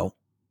terrestrial,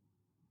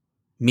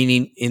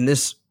 meaning in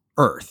this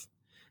earth,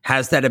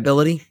 has that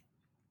ability,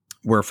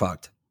 we're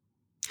fucked.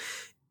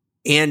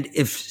 And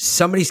if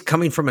somebody's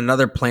coming from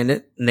another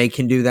planet and they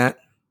can do that,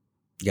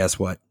 guess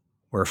what?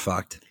 We're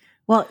fucked.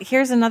 Well,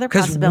 here's another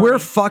possibility. Because we're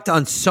fucked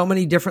on so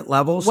many different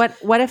levels. What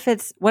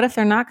if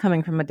they're not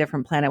coming from a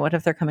different planet? What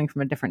if they're coming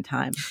from a different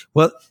time?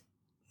 Well,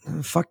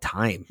 Fuck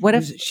time. What Who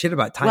if- gives a shit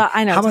about time? Well,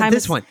 I know. How about time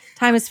this is, one?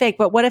 Time is fake.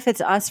 But what if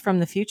it's us from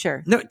the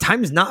future? No,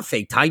 time is not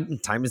fake. Time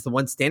is the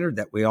one standard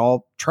that we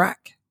all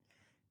track.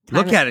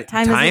 Look at it.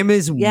 Time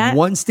is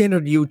one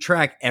standard you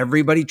track.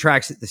 Everybody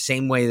tracks it the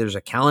same way. There's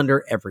a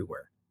calendar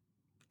everywhere.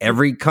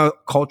 Every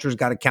culture's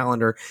got a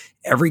calendar.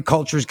 Every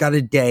culture's got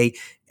a day.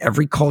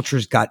 Every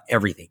culture's got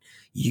everything.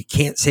 You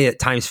can't say that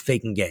time's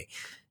fake and gay.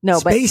 No,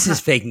 Space but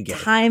is fake and gay.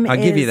 I'll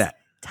give you that.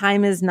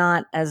 Time is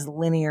not as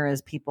linear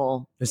as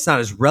people. It's not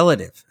as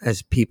relative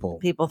as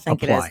people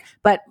think apply. it is.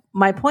 But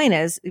my point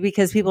is,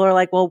 because people are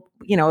like, well,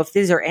 if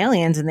these are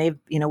aliens and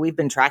we've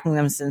been tracking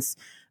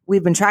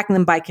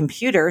them by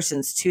computer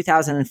since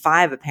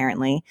 2005,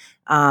 apparently.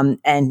 And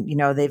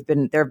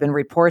there have been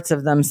reports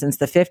of them since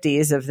the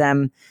 50s of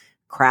them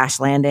crash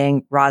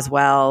landing,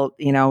 Roswell,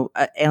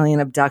 alien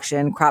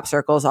abduction, crop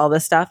circles, all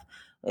this stuff.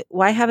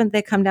 Why haven't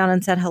they come down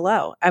and said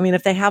hello? I mean,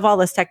 if they have all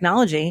this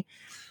technology,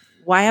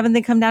 why haven't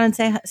they come down and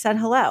said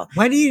hello?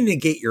 Why do you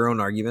negate your own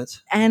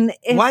arguments?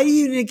 Why do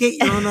you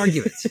negate your own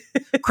arguments?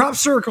 Crop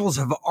circles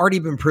have already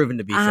been proven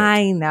to be fake.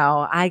 I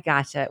know. I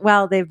gotcha.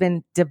 Well, they've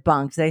been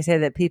debunked. They say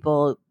that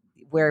people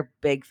wear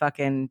big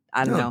fucking,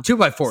 I don't know,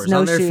 2x4s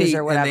on their feet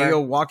or whatever. And they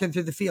go walking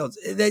through the fields.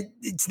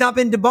 It's not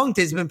been debunked.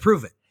 It's been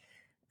proven.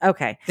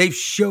 Okay. They've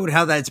showed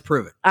how that's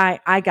proven.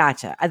 I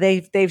gotcha.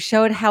 They've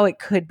showed how it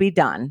could be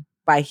done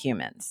by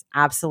humans.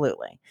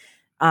 Absolutely.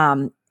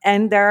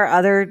 And there are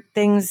other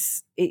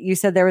things. You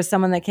said there was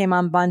someone that came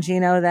on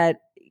Bongino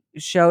that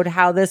showed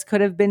how this could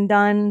have been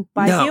done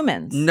by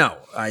humans. No.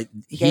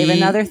 He gave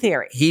another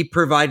theory. He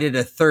provided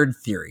a third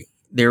theory.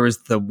 There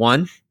was the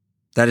one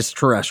that is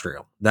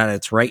terrestrial, that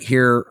it's right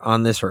here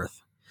on this earth.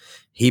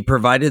 He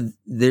provided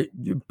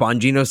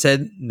Bongino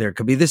said there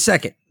could be the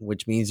second,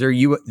 which means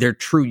they're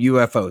true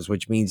UFOs,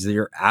 which means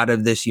they're out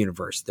of this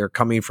universe. They're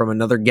coming from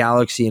another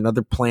galaxy,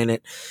 another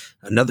planet,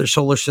 another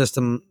solar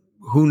system.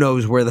 Who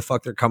knows where the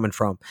fuck they're coming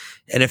from?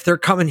 And if they're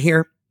coming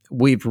here,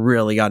 we've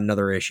really got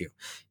another issue.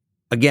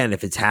 Again,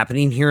 if it's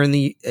happening here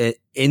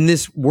in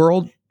this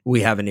world,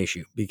 we have an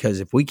issue, because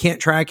if we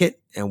can't track it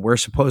and we're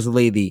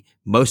supposedly the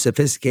most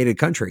sophisticated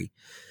country,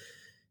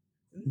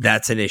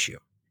 that's an issue.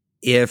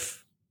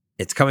 If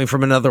it's coming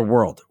from another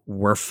world,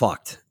 we're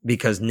fucked,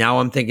 because now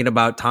I'm thinking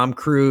about Tom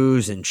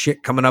Cruise and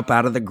shit coming up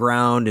out of the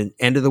ground and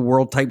end of the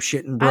world type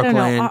shit in Brooklyn.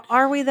 I don't know.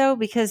 Are we though?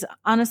 Because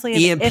honestly,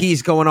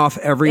 EMPs going off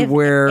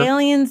everywhere. If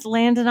aliens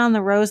landed on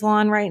the Rose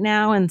Lawn right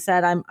now and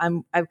said,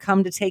 I've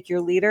come to take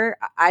your leader,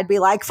 I'd be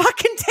like,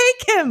 fucking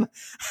take him.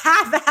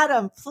 Have at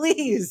him,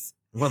 please.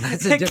 Well,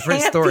 that's a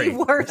different story.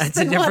 That's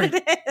a different.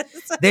 What it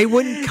is. They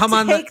wouldn't come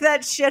on. Take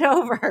that shit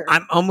over.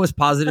 I'm almost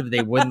positive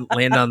they wouldn't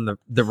land on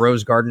the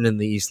Rose Garden in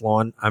the East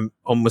Lawn. I'm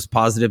almost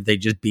positive they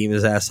just beam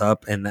his ass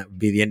up, and that would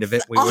be the end of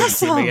it. We wouldn't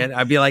see him again.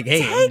 I'd be like,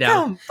 hey, I'm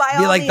down.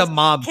 Be like the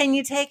mob. Can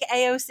you take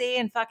AOC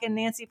and fucking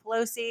Nancy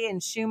Pelosi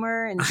and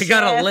Schumer and? I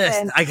got a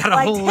list. I got a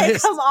whole list.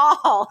 Take them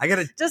all.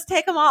 Just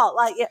take them all.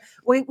 Like,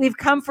 we've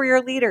come for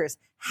your leaders.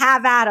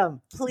 Have at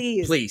them,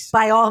 please. Please,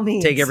 by all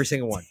means, take every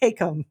single one. Take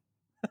them.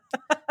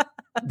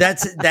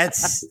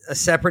 That's a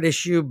separate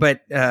issue,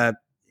 but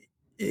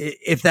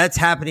if that's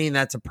happening,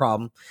 that's a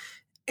problem.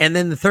 And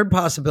then the third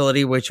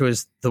possibility, which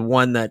was the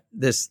one that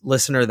this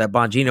listener that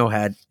Bongino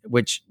had,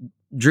 which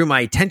drew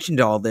my attention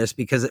to all this,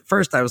 because at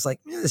first I was like,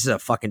 this is a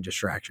fucking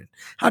distraction.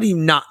 How do you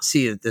not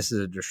see that this is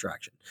a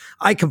distraction?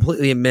 I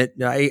completely admit,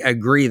 I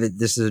agree that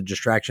this is a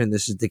distraction.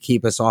 This is to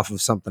keep us off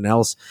of something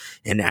else,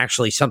 and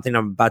actually something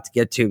I'm about to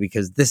get to,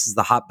 because this is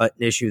the hot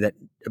button issue that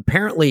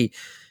apparently,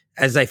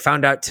 as I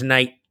found out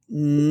tonight,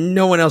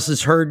 no one else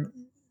has heard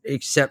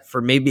except for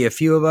maybe a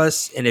few of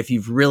us. And if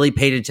you've really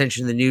paid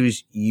attention to the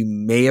news, you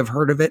may have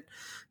heard of it.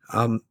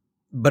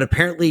 But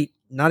apparently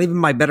not even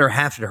my better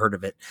half had heard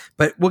of it.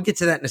 But we'll get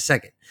to that in a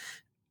second.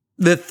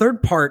 The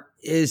third part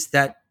is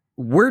that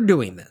we're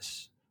doing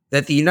this,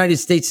 that the United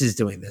States is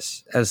doing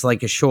this as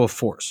like a show of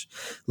force.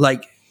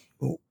 Like,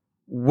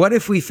 what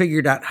if we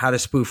figured out how to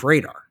spoof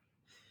radar?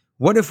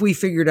 What if we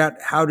figured out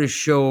how to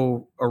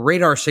show a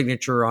radar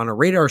signature on a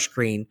radar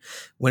screen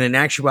when in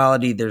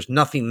actuality there's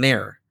nothing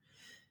there?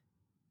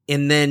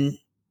 And then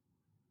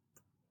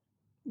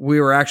we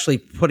were actually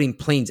putting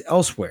planes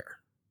elsewhere.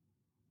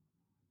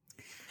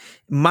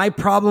 My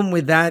problem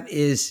with that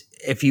is,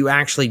 if you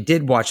actually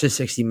did watch the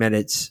 60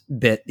 Minutes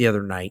bit the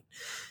other night,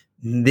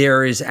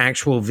 there is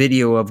actual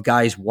video of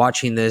guys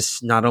watching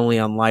this, not only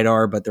on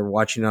LiDAR, but they're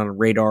watching it on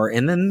radar,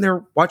 and then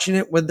they're watching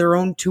it with their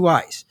own two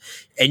eyes.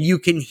 And you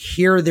can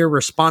hear their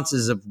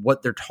responses of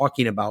what they're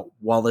talking about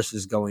while this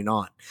is going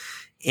on.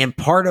 And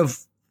part of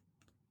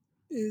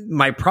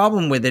my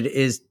problem with it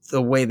is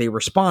the way they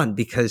respond,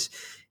 because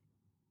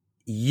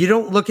you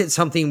don't look at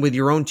something with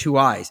your own two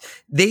eyes.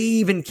 They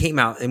even came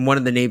out, and one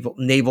of the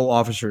naval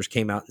officers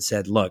came out and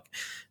said, look,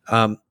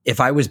 if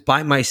I was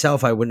by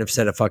myself, I wouldn't have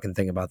said a fucking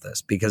thing about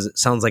this, because it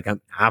sounds like I'm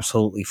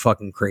absolutely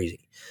fucking crazy.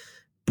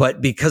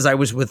 But because I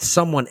was with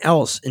someone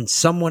else, and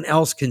someone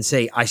else can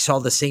say, I saw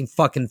the same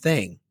fucking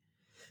thing.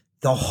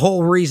 The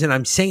whole reason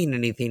I'm saying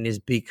anything is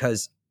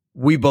because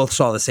we both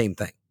saw the same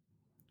thing.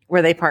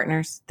 Were they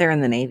partners? They're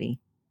in the Navy.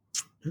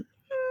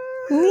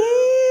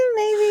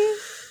 Maybe.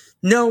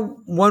 No,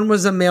 one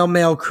was a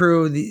male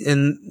crew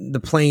in the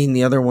plane.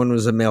 The other one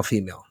was a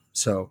male-female.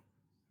 So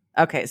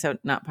Okay, so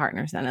not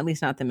partners then. At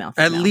least not the male.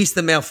 at least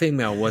the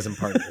male-female wasn't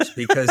partners.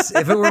 Because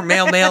if it were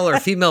male or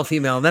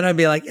female, then I'd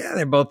be like, yeah,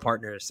 they're both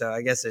partners. So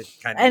I guess it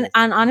kind of.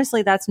 And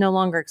honestly, that's no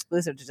longer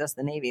exclusive to just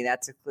the Navy.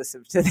 That's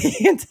exclusive to the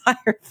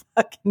entire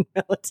fucking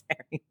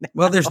military. Now.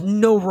 Well, there's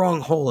no wrong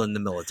hole in the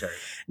military.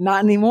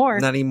 Not anymore.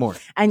 Not anymore.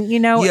 And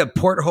you have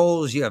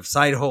portholes, you have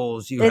side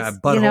holes, you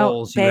have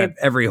buttholes, you have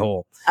every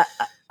hole.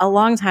 A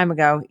long time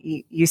ago,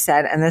 you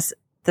said, and this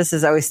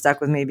has always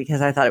stuck with me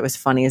because I thought it was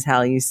funny as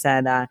hell. You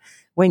said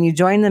when you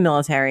joined the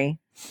military,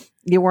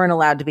 you weren't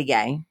allowed to be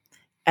gay,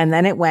 and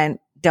then it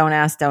went don't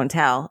ask, don't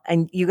tell,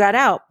 and you got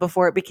out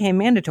before it became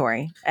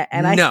mandatory.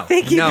 And I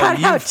think you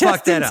got out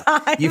just in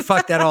time. You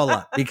fucked that all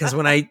up because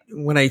when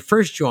I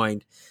first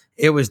joined,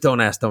 it was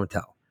don't ask, don't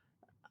tell.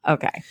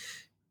 Okay.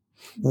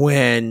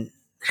 When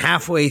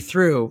halfway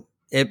through,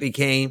 it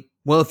became,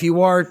 well, if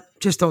you are,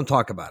 just don't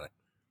talk about it.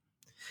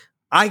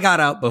 I got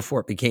out before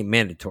it became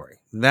mandatory.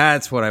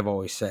 That's what I've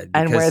always said.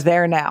 And we're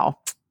there now.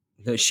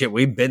 No shit,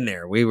 we've been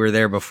there. We were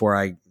there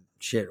before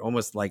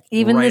almost like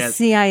even the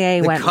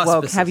CIA went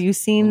woke. Have you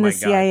seen the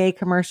CIA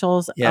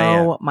commercials?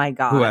 Yeah, my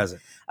God. Who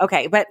hasn't?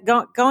 Okay, but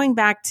going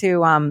back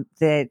to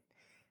the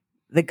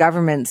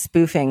government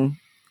spoofing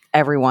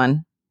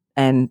everyone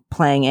and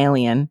playing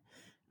alien.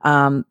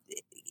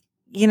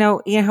 You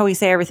know how we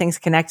say everything's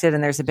connected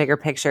and there's a bigger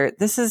picture.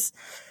 This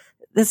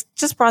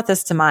just brought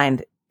this to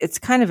mind. It's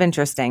kind of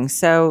interesting.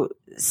 So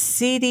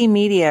CD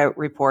Media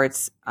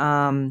reports,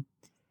 and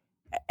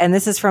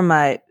this is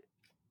from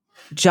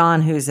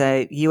John, who's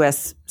a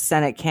U.S.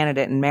 Senate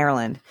candidate in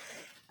Maryland.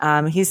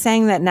 He's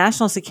saying that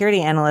national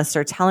security analysts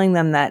are telling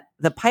them that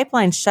the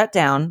pipeline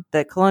shutdown,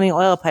 the Colonial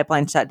Oil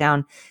pipeline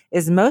shutdown,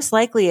 is most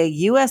likely a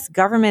U.S.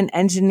 government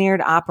engineered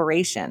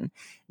operation.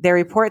 They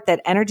report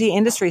that energy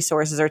industry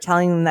sources are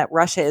telling them that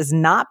Russia is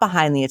not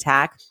behind the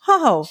attack.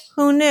 Oh,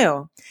 who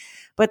knew?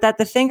 But that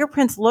the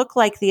fingerprints look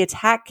like the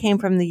attack came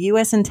from the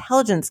U.S.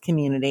 intelligence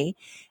community,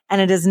 and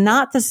it is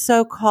not the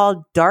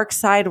so-called dark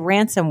side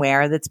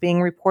ransomware that's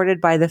being reported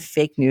by the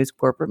fake news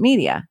corporate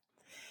media.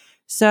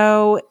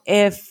 So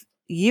if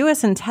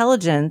U.S.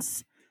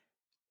 intelligence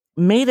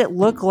made it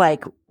look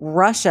like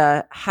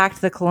Russia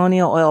hacked the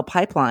Colonial Oil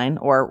pipeline,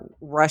 or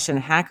Russian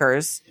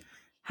hackers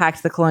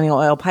hacked the Colonial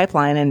Oil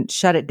pipeline and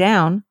shut it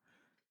down,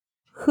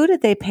 who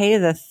did they pay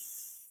the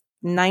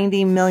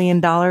 $90 million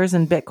in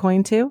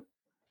Bitcoin to?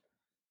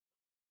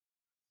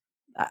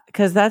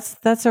 Because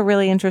that's a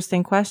really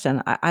interesting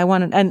question. I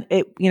wanted, and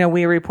it,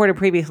 we reported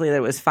previously that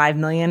it was $5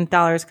 million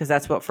because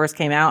that's what first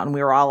came out, and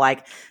we were all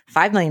like,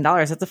 $5 million,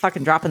 that's a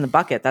fucking drop in the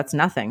bucket. That's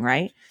nothing,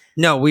 right?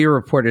 No, we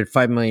reported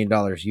 $5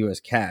 million US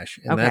cash,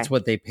 and that's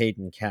what they paid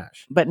in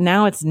cash. But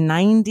now it's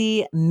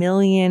 90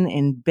 million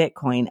in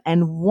Bitcoin,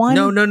 and one.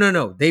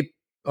 No.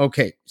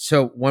 Okay.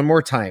 So one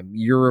more time,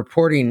 your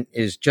reporting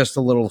is just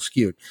a little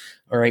skewed.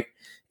 All right,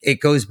 it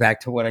goes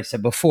back to what I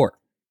said before.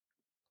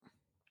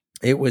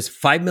 It was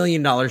 $5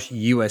 million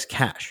US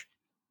cash.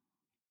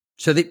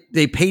 So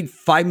they paid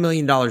 $5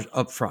 million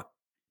up front.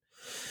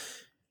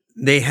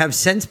 They have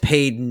since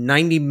paid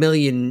 $90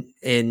 million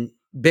in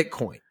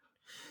Bitcoin.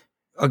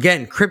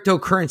 Again,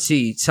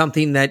 cryptocurrency,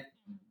 something that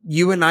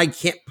you and I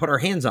can't put our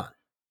hands on.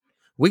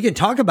 We can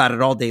talk about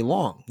it all day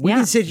long. We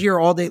can sit here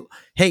all day.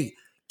 Hey,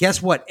 guess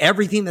what?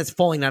 Everything that's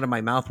falling out of my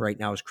mouth right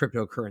now is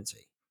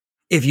cryptocurrency.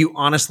 If you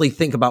honestly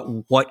think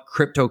about what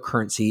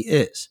cryptocurrency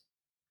is.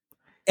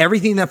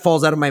 Everything that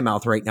falls out of my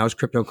mouth right now is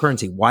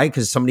cryptocurrency. Why?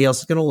 Because somebody else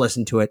is going to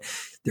listen to it.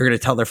 They're going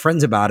to tell their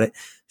friends about it.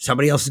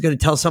 Somebody else is going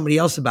to tell somebody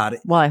else about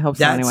it. Well, I hope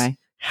so anyway. That's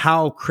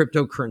how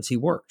cryptocurrency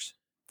works.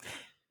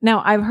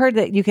 Now, I've heard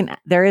that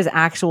there is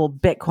actual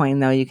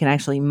Bitcoin, though. You can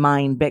actually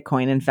mine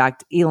Bitcoin. In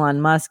fact,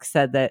 Elon Musk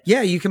said that.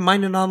 Yeah, you can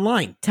mine it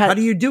online. How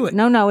do you do it?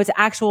 No, it's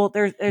actual.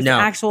 There's an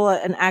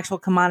actual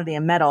commodity,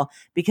 a metal,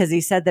 because he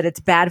said that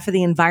it's bad for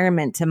the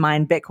environment to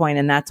mine Bitcoin.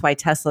 And that's why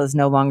Tesla is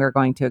no longer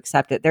going to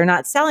accept it. They're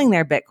not selling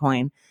their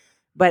Bitcoin,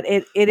 but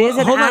it is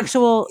an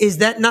actual. Is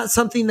that not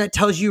something that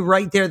tells you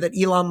right there that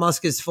Elon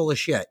Musk is full of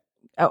shit?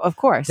 Oh, of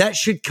course. That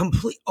should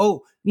complete.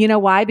 Oh, you know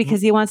why?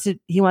 Because he wants to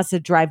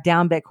drive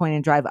down Bitcoin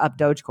and drive up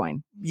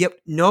Dogecoin.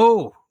 Yep.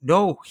 No.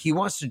 He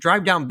wants to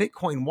drive down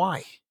Bitcoin.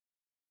 Why?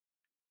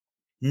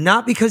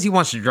 Not because he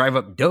wants to drive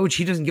up Doge.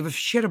 He doesn't give a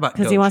shit about Doge.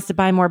 Because he wants to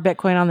buy more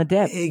Bitcoin on the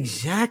dip.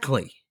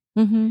 Exactly.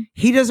 Mm-hmm.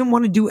 He doesn't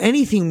want to do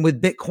anything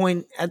with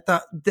Bitcoin at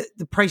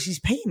the price he's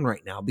paying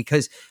right now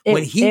because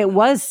it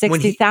was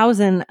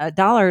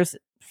 $60,000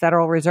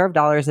 Federal Reserve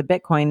dollars a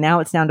Bitcoin. Now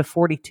it's down to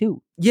 42.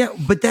 Yeah,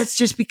 but that's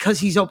just because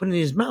he's opening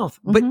his mouth.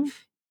 Mm-hmm. But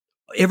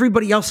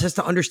everybody else has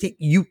to understand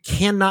you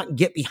cannot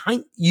get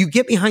behind. You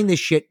get behind this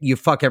shit, you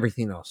fuck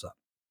everything else up.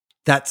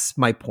 That's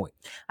my point.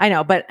 I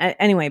know, but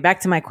anyway,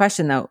 back to my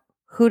question though.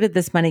 Who did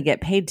this money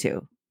get paid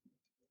to?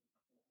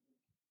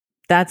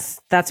 That's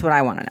what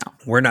I want to know.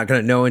 We're not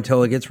going to know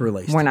until it gets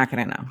released. We're not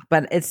going to know.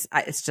 But it's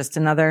just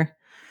another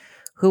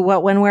who,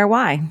 what, when, where,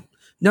 why.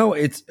 No,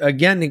 it's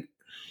again.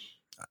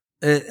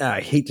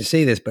 I hate to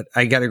say this, but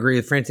I got to agree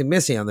with Francie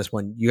Missy on this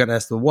one. You got to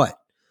ask the what.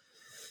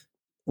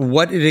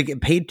 What did it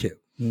get paid to?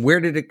 Where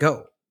did it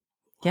go?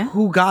 Yeah.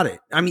 Who got it?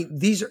 I mean,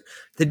 these are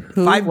the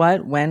Who, five.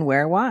 what, when,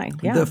 where, why?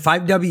 Yeah. The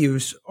 5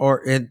 W's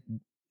are,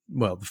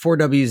 the 4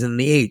 W's and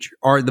the H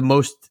are the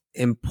most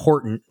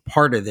important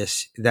part of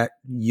this, that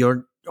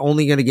you're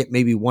only going to get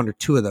maybe 1 or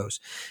 2 of those.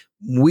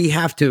 We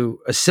have to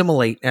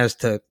assimilate as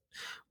to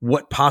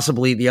what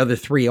possibly the other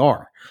 3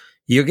 are.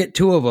 You'll get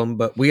 2 of them,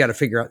 but we got to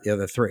figure out the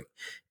other 3.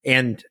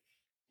 And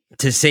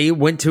to say it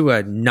went to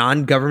a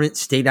non-government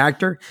state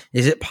actor,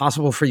 is it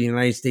possible for the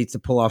United States to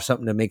pull off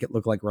something to make it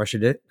look like Russia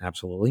did?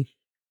 Absolutely.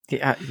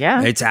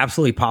 Yeah. It's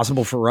absolutely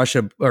possible for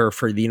Russia or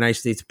for the United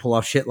States to pull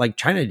off shit like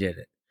China did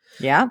it.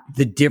 Yeah.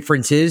 The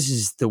difference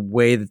is the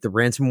way that the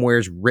ransomware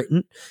is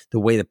written, the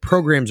way the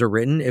programs are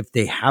written. If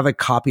they have a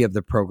copy of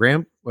the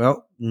program,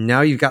 well,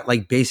 now you've got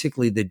like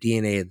basically the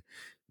DNA.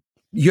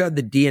 You have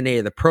the DNA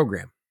of the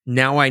program.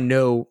 Now I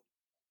know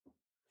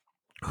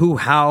who,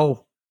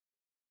 how,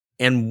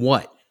 and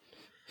what.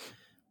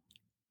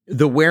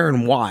 The where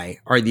and why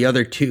are the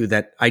other 2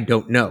 that I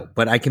don't know,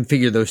 but I can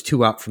figure those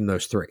 2 out from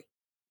those 3.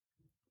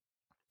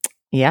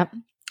 Yep.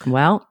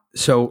 Well,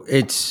 so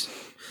is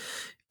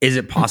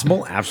it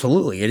possible?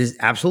 Absolutely. It is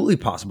absolutely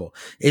possible.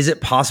 Is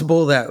it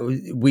possible that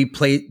we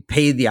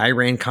paid the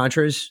Iran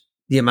Contras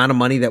the amount of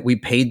money that we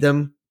paid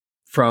them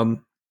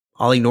from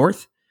Ollie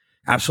North?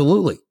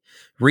 Absolutely.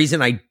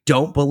 Reason I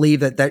don't believe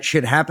that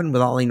should happen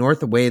with Ollie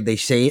North the way they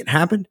say it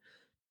happened.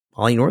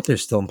 Ollie North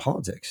is still in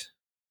politics.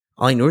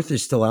 Ollie North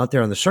is still out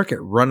there on the circuit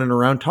running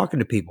around talking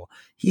to people.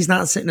 He's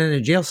not sitting in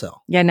a jail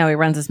cell. yeah, no, he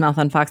runs his mouth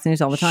on Fox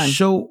News all the time.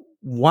 So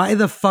why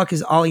the fuck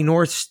is Ollie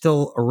North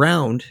still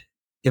around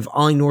if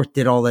Ollie North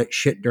did all that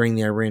shit during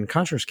the Iran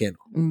Contra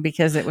scandal?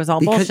 Because it was all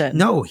bullshit.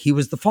 No, he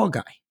was the fall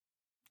guy.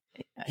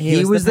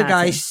 He was the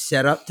guy patsy.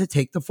 set up to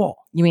take the fall.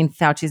 You mean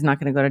Fauci's not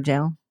going to go to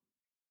jail?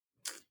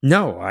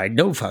 No, I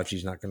know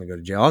Fauci's not going to go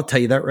to jail. I'll tell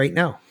you that right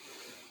now.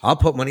 I'll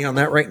put money on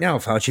that right now.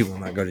 Fauci will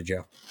not go to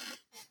jail.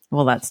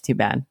 Well, that's too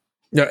bad.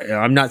 No,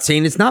 I'm not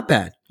saying it's not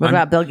bad. What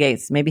about Bill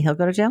Gates? Maybe he'll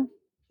go to jail?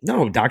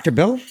 No, Dr.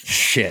 Bill?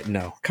 Shit,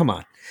 no. Come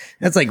on.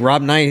 That's like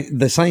Rob Nye,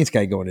 the science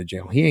guy, going to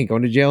jail. He ain't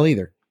going to jail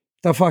either.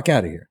 The fuck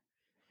out of here.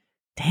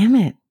 Damn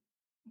it.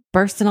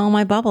 Bursting all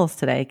my bubbles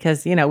today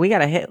because, we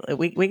got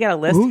we got a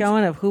list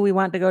going of who we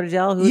want to go to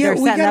jail, who they're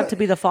setting up to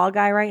be the fall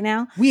guy right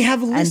now. We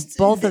have a list. And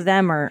both of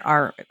them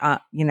are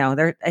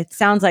it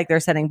sounds like they're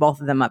setting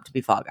both of them up to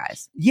be fall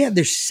guys. Yeah,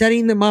 they're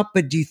setting them up,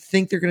 but do you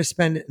think they're going to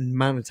spend an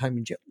amount of time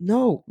in jail?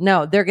 No.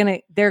 Their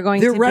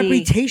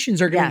reputations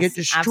are going to get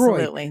destroyed.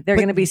 Absolutely. They're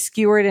going to be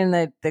skewered in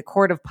the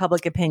court of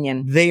public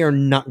opinion. They are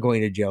not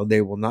going to jail. They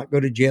will not go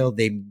to jail.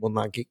 They will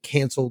not get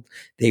canceled.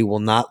 They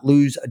will not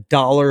lose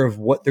 $1 of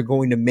what they're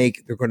going to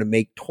make. They're going to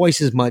make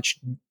twice as much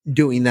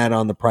doing that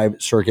on the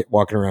private circuit,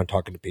 walking around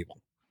talking to people.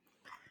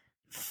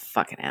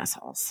 Fucking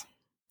assholes.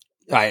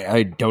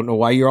 I don't know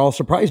why you're all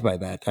surprised by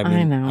that. I mean,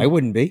 I know. I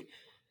wouldn't be.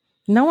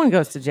 No one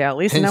goes to jail. At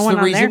least no one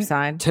on their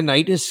side.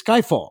 Tonight is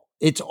Skyfall.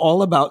 It's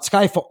all about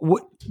Skyfall.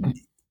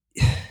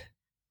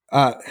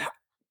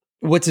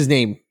 What's his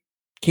name?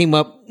 Came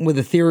up with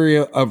a theory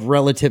of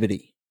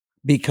relativity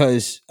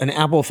because an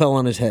apple fell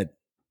on his head.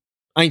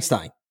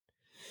 Einstein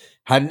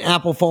had an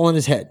apple fall on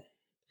his head.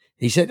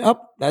 He said,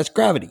 that's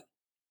gravity.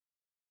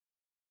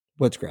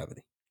 What's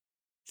gravity?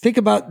 Think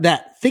about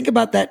that. Think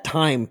about that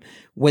time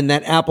when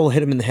that apple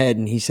hit him in the head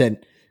and he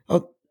said,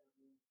 oh,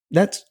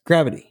 that's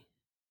gravity.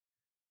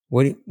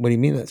 What do you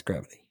mean that's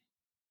gravity?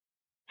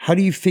 How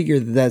do you figure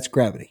that that's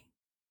gravity?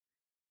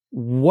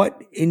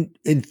 What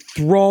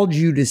enthralled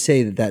you to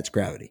say that that's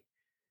gravity?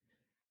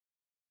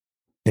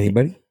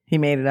 Anybody? He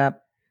made it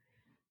up.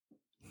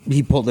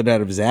 He pulled it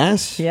out of his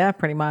ass? Yeah,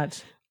 pretty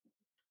much.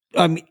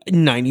 I mean,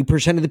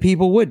 90% of the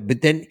people would,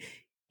 but then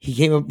he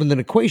came up with an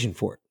equation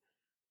for it.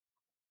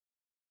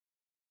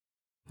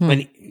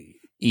 And E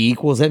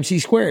equals MC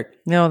squared.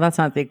 No, that's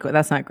not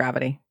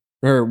gravity.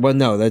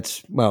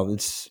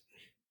 It's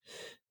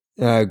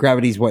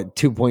gravity's what,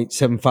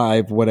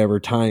 2.75 whatever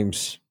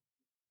times.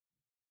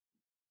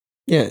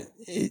 Yeah,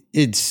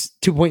 it's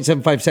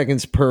 2.75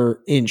 seconds per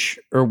inch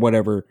or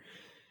whatever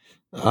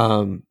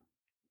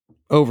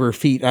over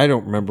feet. I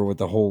don't remember what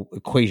the whole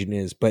equation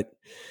is, but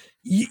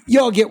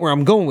y'all get where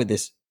I'm going with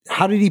this.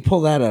 How did he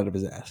pull that out of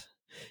his ass?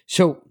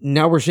 So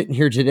now we're sitting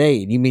here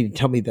today and you mean to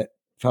tell me that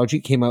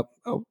Fauci came up,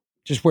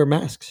 just wear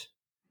masks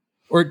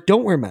or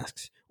don't wear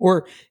masks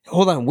or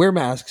hold on, wear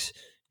masks,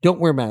 don't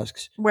wear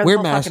masks,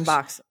 wear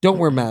masks, don't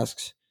wear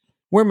masks,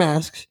 wear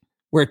masks,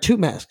 wear 2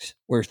 masks,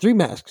 wear 3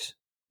 masks,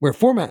 wear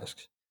 4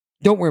 masks,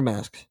 don't wear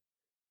masks,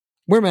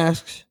 wear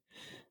masks.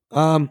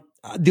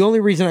 The only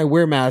reason I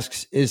wear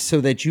masks is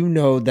so that you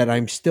know that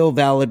I'm still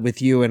valid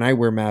with you and I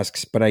wear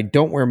masks, but I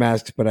don't wear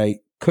masks, but I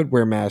could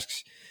wear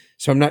masks.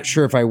 So I'm not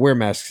sure if I wear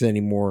masks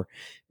anymore,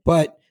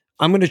 but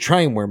I'm going to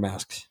try and wear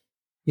masks.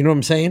 You know what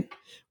I'm saying?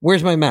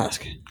 Where's my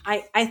mask?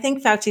 I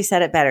think Fauci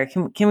said it better.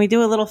 Can we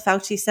do a little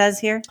Fauci says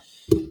here?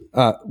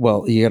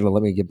 Well, you got to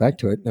let me get back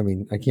to it. I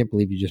mean, I can't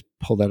believe you just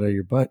pulled that out of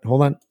your butt.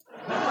 Hold on.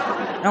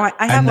 No, I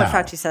have And what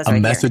now, Fauci says a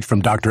right message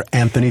from Dr.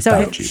 Anthony So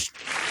if- Fauci.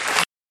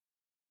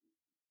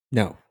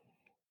 No. here.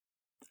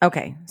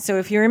 Okay. So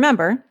if you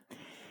remember,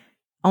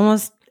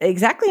 almost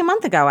exactly a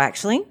month ago,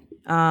 actually,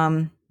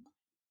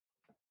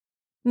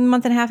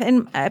 month and a half,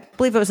 and I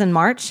believe it was in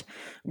March,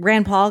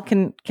 Rand Paul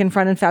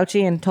confronted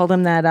Fauci and told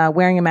him that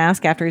wearing a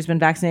mask after he's been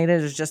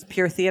vaccinated is just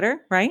pure theater,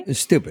 right? It's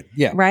stupid.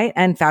 Yeah. Right.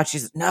 And Fauci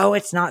says, no,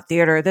 it's not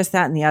theater, this,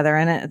 that, and the other.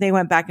 And they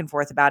went back and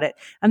forth about it.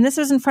 And this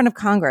was in front of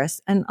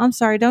Congress. And I'm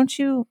sorry, aren't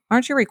you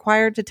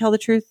required to tell the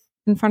truth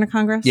in front of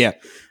Congress? Yeah.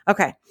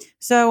 Okay.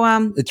 So,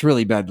 It's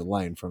really bad to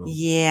lie in front of them.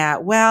 yeah,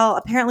 well,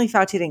 apparently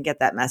Fauci didn't get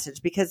that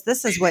message because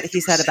this is what he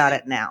said about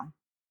it now.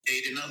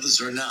 And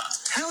others are not.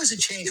 How does it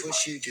change what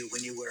you do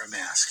when you wear a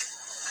mask?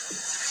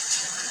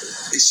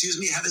 Excuse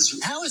me,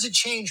 How does it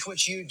change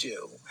what you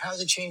do? How does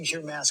it change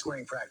your mask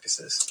wearing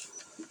practices?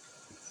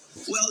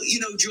 Well,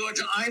 George,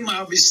 I'm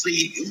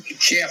obviously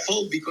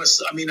careful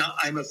because,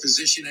 I'm a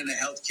physician and a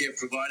healthcare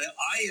provider.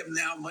 I am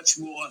now much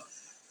more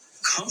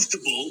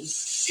comfortable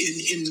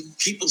in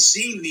people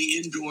seeing me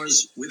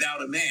indoors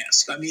without a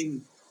mask.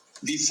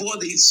 Before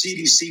the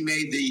CDC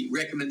made the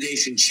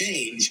recommendation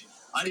change,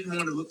 I didn't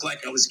want to look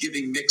like I was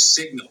giving mixed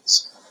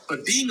signals.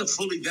 But being a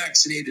fully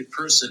vaccinated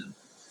person,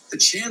 the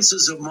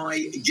chances of my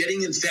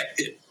getting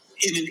infected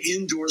in an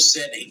indoor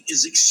setting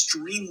is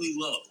extremely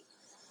low.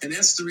 And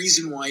that's the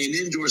reason why in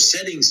indoor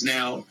settings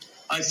now,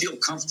 I feel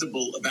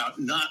comfortable about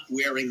not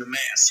wearing a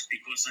mask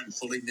because I'm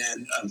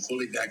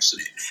fully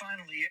vaccinated.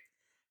 Finally,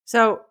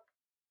 So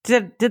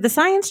did the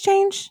science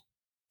change?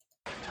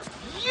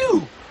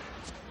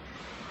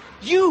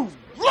 You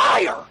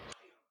liar!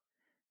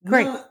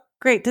 Great. No.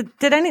 Great. Did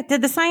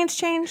the science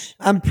change?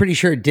 I'm pretty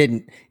sure it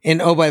didn't.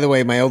 And oh, by the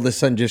way, my oldest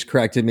son just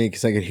corrected me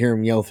because I could hear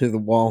him yell through the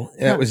wall.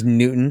 That was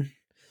Newton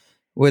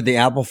with the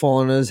apple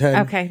falling on his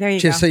head. Okay, there you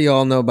Just go. so you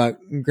all know about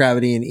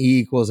gravity and E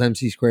equals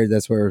MC squared.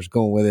 That's where I was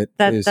going with it.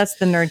 That's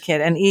the nerd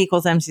kid. And E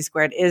equals MC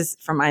squared is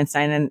from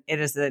Einstein, and it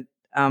is doesn't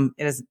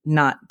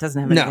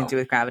have anything to do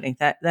with gravity.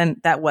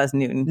 That was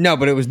Newton. No,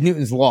 but it was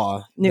Newton's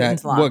law.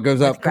 Newton's that law What goes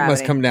with up gravity.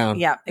 must come down.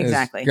 Yeah, is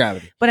exactly.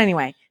 Gravity. But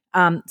anyway,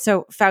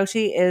 so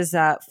Fauci is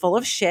full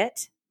of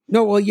shit.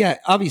 No, well, yeah,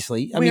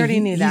 obviously. We already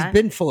knew that.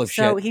 He's been full of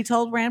So shit. he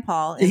told Rand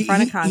Paul in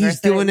front of He's Congress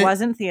that doing it it-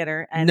 wasn't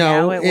theater, and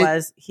No, now it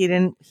was. He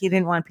didn't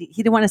want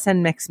to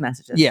send mixed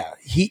messages. Yeah,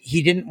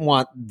 he didn't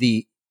want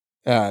the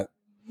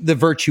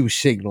virtue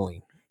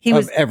signaling he of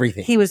was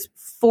everything, He was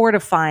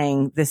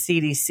fortifying the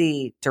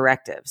CDC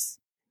directives.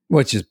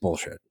 which is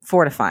bullshit.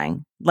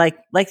 Fortifying, like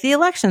the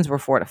elections were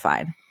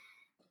fortified,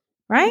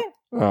 right?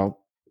 Well,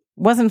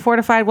 Wasn't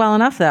fortified well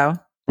enough though,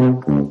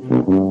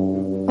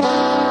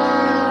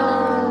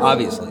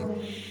 obviously.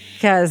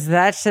 because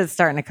that shit's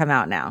starting to come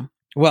out now.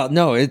 Well,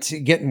 no, it's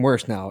getting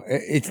worse now.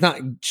 It's not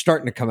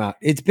starting to come out.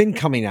 It's been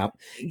coming out.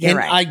 You're and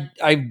right.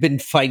 I've been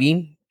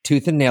fighting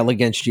tooth and nail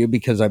against you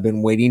because I've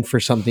been waiting for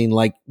something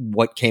like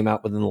what came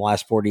out within the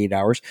last 48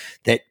 hours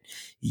that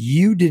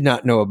you did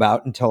not know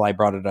about until I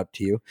brought it up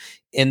to you,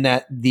 in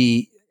that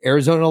the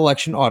Arizona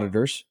election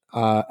auditors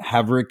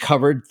have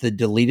recovered the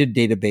deleted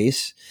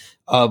database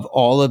of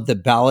all of the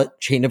ballot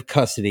chain of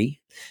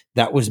custody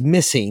that was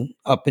missing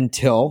up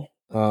until,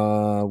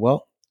 2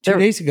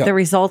 days ago. The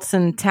results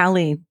and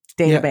tally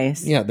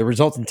database. Yeah, the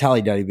results and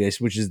tally database,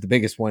 which is the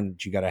biggest one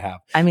that you got to have.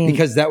 I mean,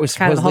 because that was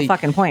kind of the whole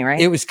supposedly- fucking point,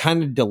 right? It was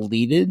kind of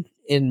deleted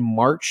in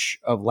March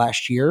of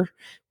last year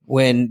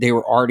when they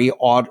were already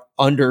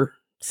under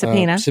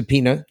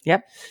subpoena.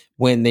 Yep.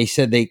 When they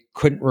said they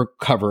couldn't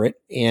recover it,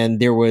 and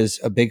there was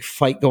a big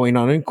fight going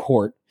on in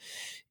court,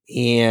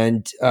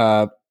 and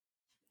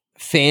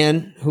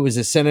Fan, who is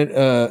a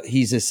Senate,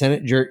 he's a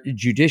Senate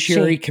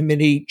Judiciary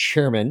Committee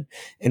chairman,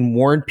 and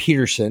Warren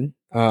Peterson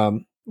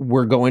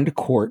were going to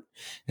court,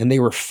 and they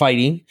were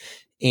fighting.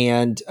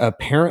 And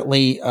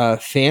apparently,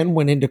 Fan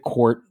went into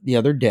court the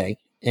other day,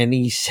 and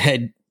he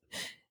said,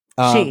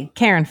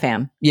 Karen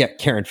Fan. Yeah,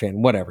 Karen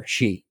Fan, whatever.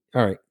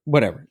 All right,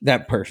 whatever,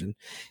 that person.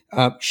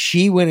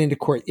 She went into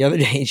court the other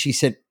day, and she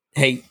said,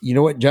 hey, you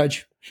know what,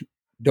 Judge?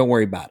 Don't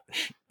worry about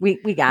it.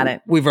 We got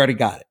it. We've already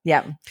got it.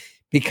 Yeah.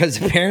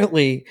 Because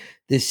apparently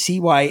the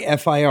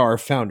CYFIR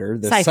founder,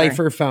 the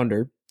Cypher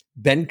founder,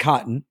 Ben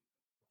Cotton,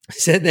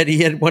 said that he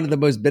had one of the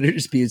most bitter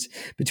disputes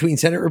between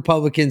Senate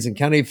Republicans and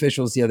county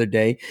officials the other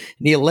day.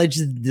 And he alleged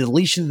the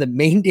deletion of the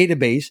main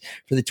database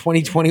for the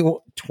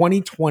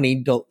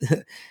 2020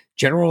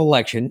 general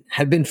election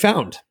had been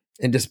found.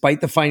 And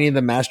despite the finding of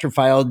the master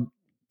file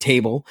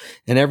table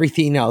and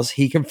everything else,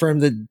 he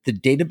confirmed that the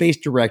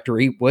database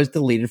directory was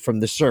deleted from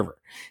the server.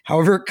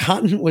 However,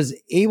 Cotton was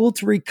able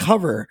to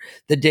recover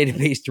the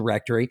database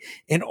directory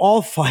and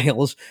all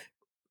files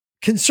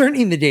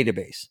concerning the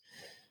database.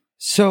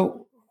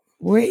 So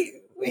wait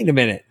a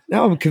minute.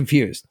 Now I'm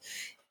confused.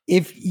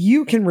 If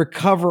you can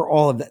recover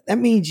all of that, that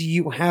means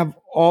you have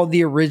all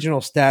the original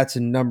stats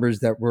and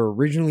numbers that were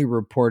originally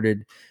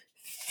reported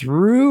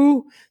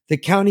through the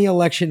county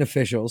election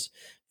officials,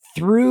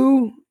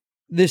 through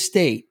the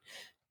state,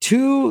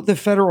 to the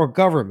federal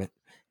government,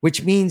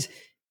 which means,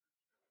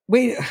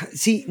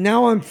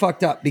 now I'm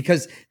fucked up,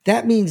 because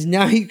that means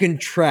now you can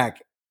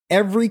track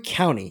every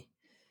county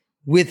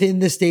within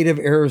the state of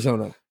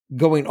Arizona,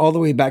 going all the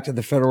way back to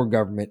the federal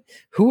government,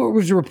 who it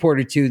was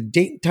reported to,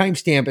 date,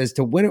 timestamp as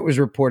to when it was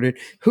reported,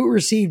 who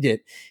received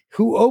it,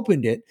 who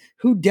opened it,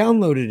 who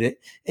downloaded it,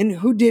 and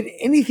who did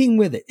anything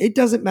with it. It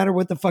doesn't matter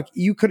what the fuck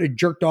you could have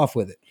jerked off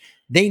with it.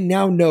 They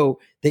now know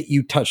that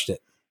you touched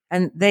it.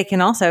 And they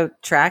can also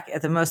track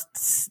at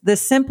the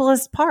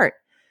simplest part,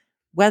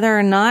 whether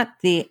or not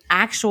the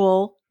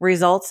actual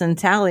results and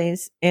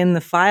tallies in the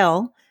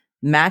file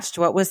matched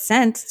what was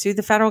sent to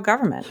the federal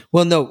government.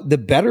 Well, no, the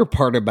better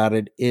part about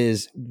it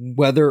is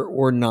whether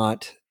or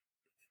not.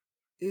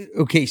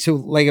 Okay, so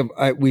like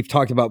we've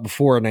talked about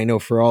before, and I know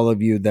for all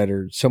of you that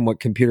are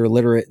somewhat computer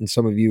literate and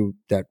some of you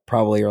that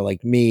probably are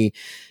like me,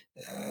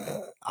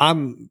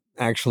 I'm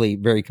actually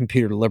very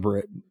computer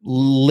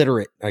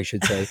literate, I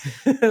should say.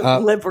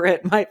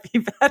 Literate might be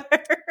better.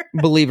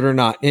 Believe it or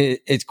not,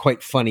 it's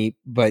quite funny,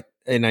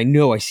 and I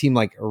know I seem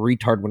like a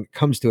retard when it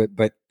comes to it,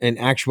 but in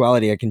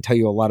actuality, I can tell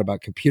you a lot about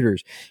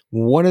computers.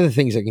 One of the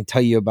things I can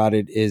tell you about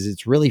it is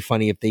it's really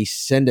funny if they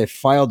send a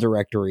file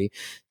directory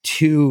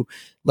to,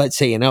 let's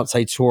say, an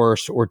outside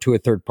source or to a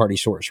third-party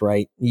source,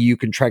 right? You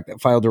can track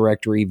that file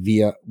directory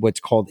via what's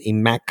called a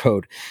MAC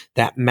code.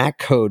 That MAC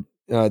code,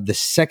 the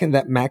second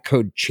that MAC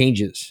code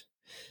changes,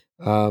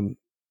 and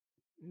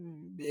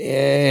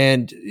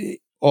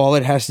all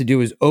it has to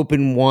do is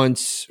open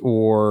once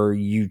or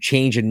you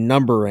change a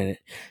number in it.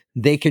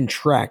 They can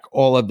track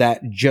all of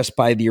that just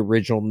by the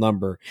original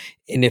number.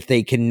 And if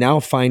they can now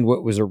find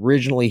what was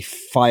originally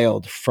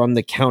filed from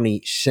the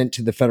county sent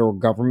to the federal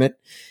government,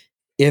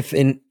 if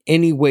in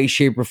any way,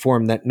 shape, or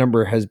form that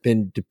number has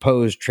been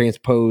deposed,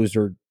 transposed,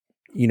 or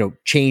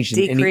changed,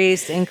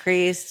 decreased,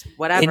 increased,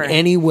 whatever, in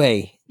any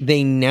way,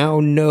 they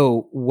now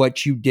know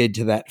what you did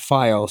to that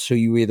file. So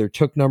you either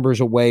took numbers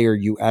away or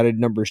you added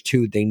numbers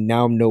to. They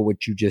now know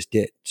what you just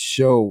did.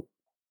 So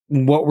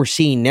what we're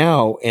seeing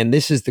now, and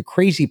this is the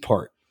crazy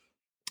part,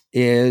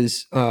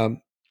 is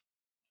all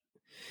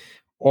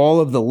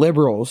of the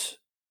liberals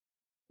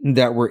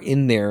that were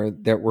in there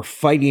that were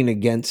fighting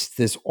against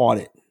this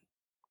audit,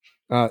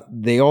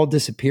 they all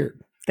disappeared.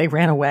 They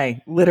ran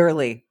away,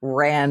 literally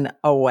ran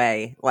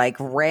away, like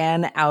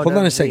ran out Hold on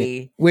of a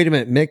second. Wait a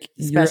minute, Mick.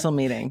 Special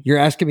meeting. You're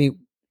asking me,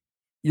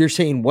 you're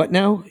saying what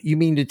now? You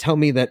mean to tell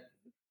me that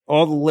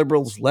all the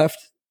liberals left?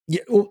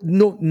 Yeah,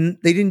 no,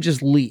 they didn't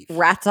just leave.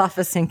 Rats off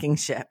a sinking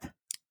ship.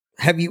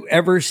 Have you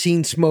ever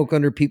seen smoke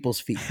under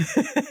people's feet?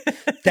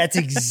 That's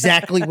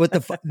exactly what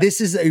this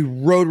is, a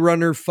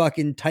Roadrunner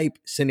fucking type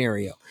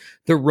scenario.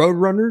 The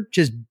Roadrunner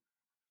just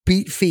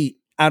beat feet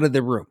out of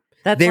the room.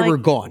 They were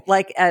gone.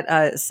 Like at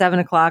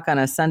 7:00 on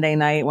a Sunday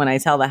night when I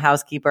tell the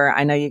housekeeper,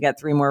 I know you got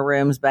 3 more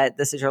rooms, but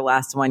this is your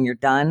last one. You're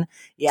done.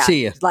 Yeah.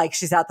 See ya. Like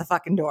she's out the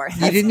fucking door.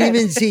 You didn't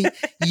even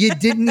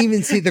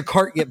see the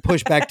cart get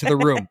pushed back to the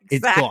room.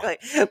 Exactly.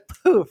 It's gone.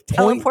 Poof.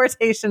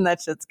 Teleportation.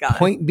 That shit's gone.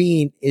 Point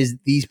being is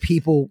these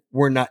people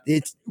were not,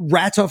 it's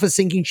rats off a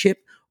sinking ship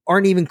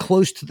aren't even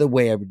close to the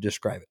way I would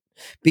describe it,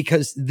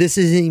 because this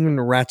isn't even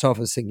a rats off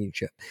a sinking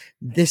ship.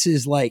 This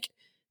is like,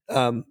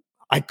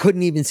 I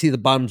couldn't even see the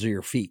bottoms of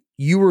your feet.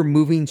 You were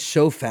moving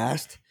so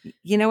fast.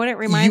 You know what it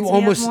reminds me of? You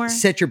almost more?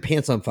 set your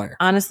pants on fire.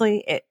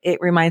 Honestly, it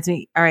reminds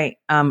me. All right.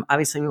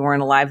 Obviously we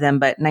weren't alive then,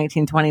 but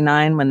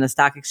 1929 when the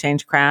stock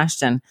exchange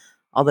crashed and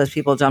all those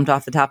people jumped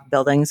off the top of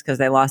buildings because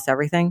they lost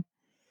everything.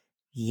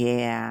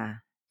 Yeah.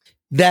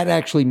 That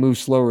actually moves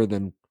slower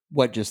than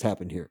what just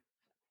happened here.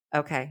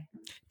 Okay.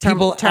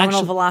 Terminal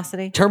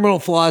velocity? Terminal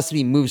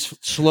velocity moves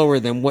slower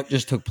than what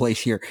just took place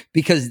here,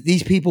 because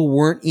these people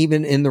weren't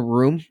even in the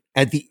room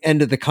at the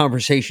end of the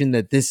conversation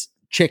that this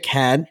chick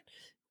had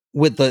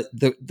with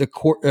the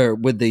court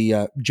with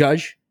the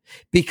judge,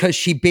 because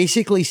she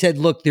basically said,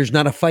 look, there's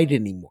not a fight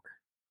anymore.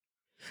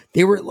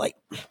 They were like,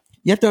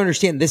 you have to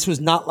understand, this was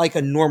not like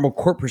a normal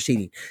court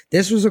proceeding.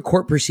 This was a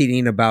court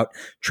proceeding about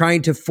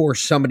trying to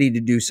force somebody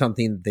to do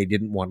something that they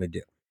didn't want to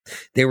do.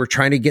 They were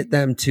trying to get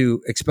them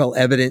to expel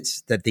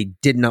evidence that they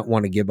did not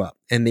want to give up.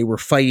 And they were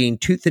fighting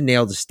tooth and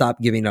nail to stop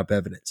giving up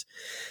evidence.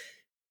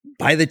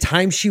 By the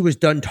time she was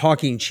done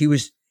talking, she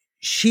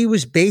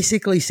was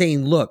basically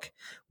saying, look,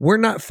 we're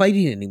not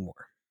fighting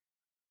anymore.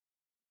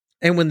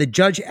 And when the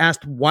judge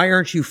asked, why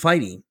aren't you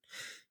fighting?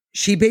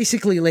 She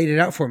basically laid it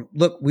out for him.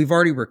 Look, we've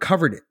already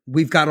recovered it.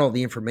 We've got all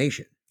the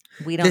information.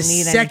 We don't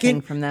need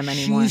anything from them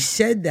anymore. She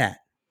said that,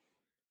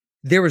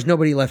 there was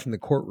nobody left in the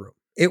courtroom.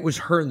 It was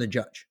her and the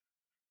judge.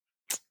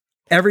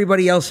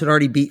 Everybody else had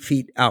already beat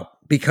feet out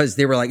because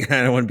they were like,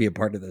 I don't want to be a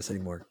part of this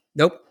anymore.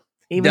 Nope.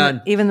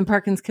 Done. Even the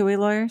Perkins Coie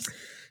lawyers?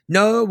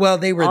 No, well,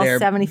 they were all there.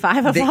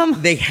 75 of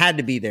them? They had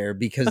to be there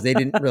because they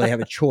didn't really have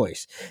a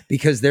choice,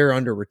 because they're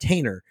under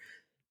retainer.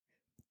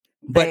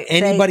 But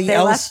anybody they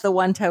else, left the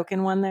one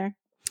token one there.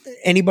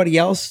 Anybody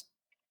else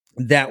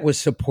that was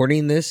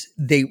supporting this,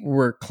 they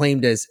were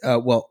claimed as,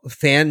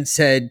 Fan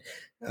said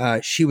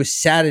she was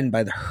saddened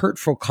by the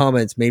hurtful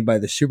comments made by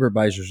the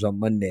supervisors on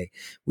Monday,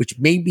 which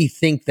made me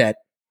think that,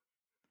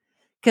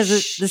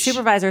 because the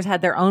supervisors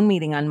had their own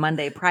meeting on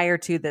Monday prior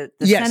to the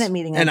Senate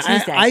meeting on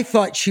Tuesday. I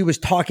thought she was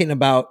talking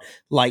about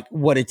like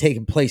what had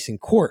taken place in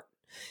court.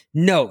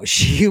 No,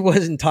 she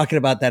wasn't talking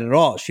about that at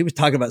all. She was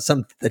talking about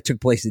something that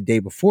took place the day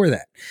before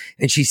that.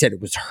 And she said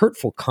it was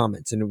hurtful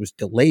comments and it was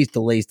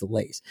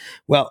delays.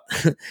 Well,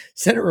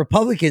 Senate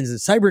Republicans and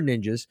cyber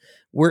ninjas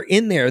were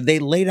in there. They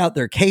laid out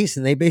their case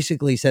and they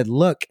basically said,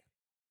 look,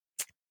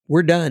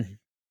 we're done.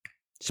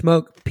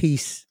 Smoke,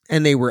 peace.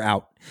 And they were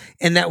out.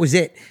 And that was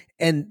it.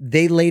 And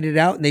they laid it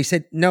out and they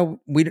said, no,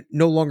 we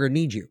no longer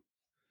need you.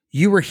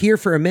 You were here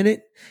for a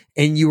minute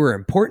and you were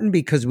important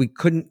because we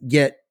couldn't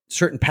get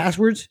certain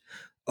passwords.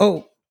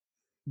 Oh,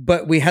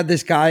 but we had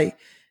this guy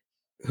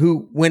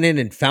who went in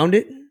and found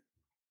it.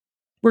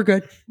 We're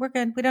good. We're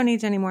good. We don't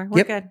need you anymore. We're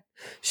Yep. good.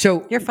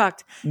 So You're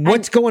fucked.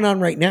 what's going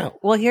on right now?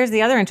 Well, here's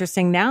the other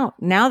interesting now.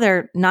 Now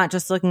they're not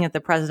just looking at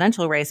the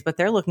presidential race, but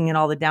they're looking at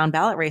all the down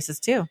ballot races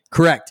too.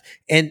 Correct.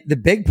 And the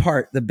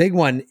big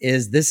one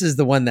is this is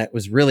the one that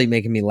was really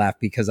making me laugh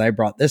because I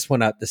brought this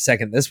one up the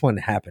second this one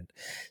happened.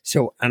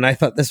 So, and I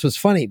thought this was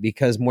funny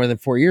because more than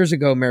 4 years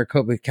ago,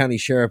 Maricopa County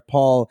Sheriff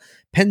Paul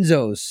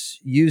Penzos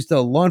used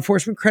the law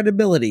enforcement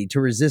credibility to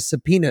resist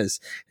subpoenas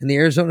in the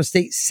Arizona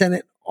State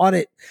Senate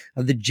audit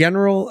of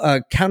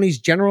the county's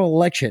general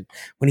election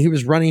when he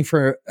was running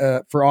for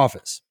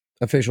office.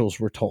 Officials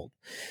were told,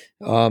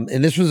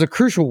 and this was a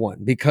crucial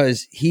one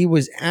because he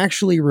was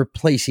actually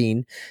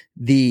replacing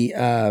the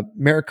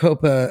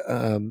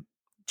Maricopa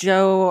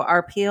Joe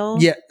Arpaio.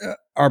 Yeah,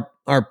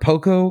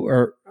 Arpoco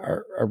or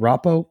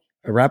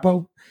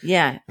Arapo.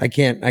 Yeah. I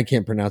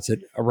can't pronounce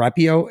it.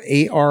 Arapio,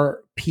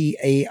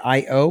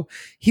 Arpaio.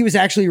 He was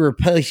actually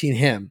replacing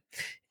him.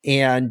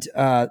 And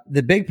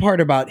the big part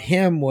about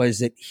him was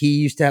that he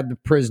used to have the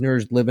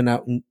prisoners living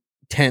out in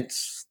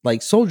tents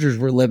like soldiers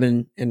were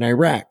living in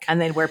Iraq. And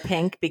they'd wear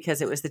pink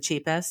because it was the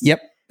cheapest. Yep.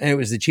 And it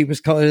was the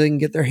cheapest color they can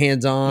get their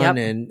hands on. Yep.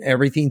 And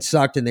everything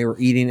sucked and they were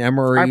eating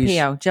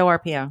MREs. Joe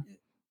Arpaio.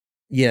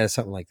 Yeah,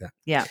 something like that.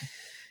 Yeah.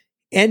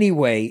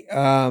 Anyway,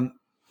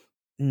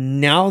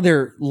 now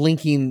they're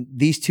linking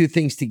these two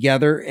things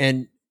together.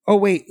 And, oh,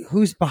 wait,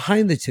 who's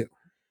behind the two?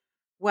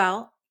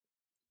 Well,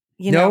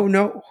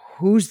 no.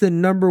 Who's the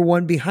number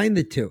one behind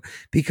the two?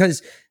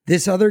 Because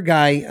this other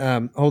guy,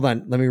 hold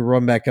on, let me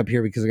run back up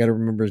here because I got to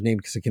remember his name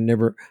because I can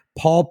never.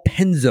 Paul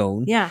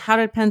Penzone. Yeah. How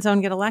did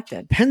Penzone get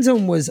elected?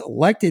 Penzone was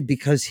elected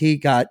because he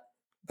got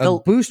a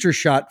booster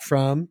shot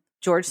from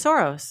George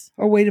Soros.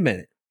 Oh, wait a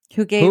minute.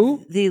 Who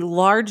gave the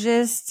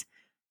largest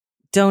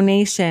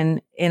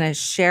donation in a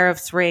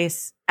sheriff's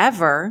race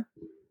ever.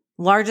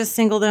 Largest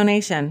single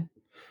donation.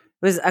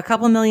 It was a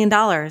couple $1 million.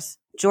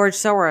 George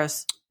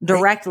Soros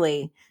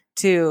directly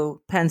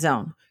to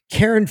Penzone.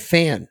 Karen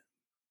Fann.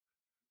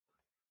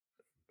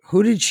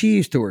 Who did she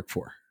used to work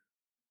for?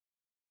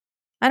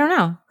 I don't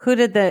know. Who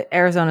did the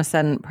Arizona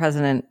Senate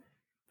President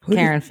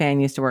Karen Fann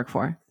used to work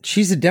for?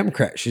 She's a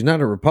Democrat. She's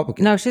not a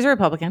Republican. No, she's a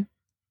Republican.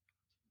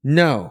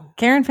 No.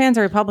 Karen Fann's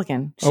a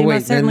Republican. She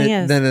most certainly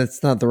is. Then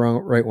it's not the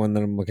right one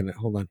that I'm looking at.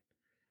 Hold on.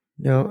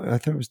 No, I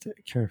thought it was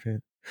Karen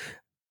Fann.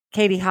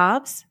 Katie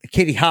Hobbs.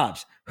 Katie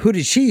Hobbs. Who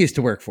did she used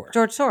to work for?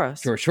 George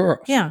Soros. George Soros.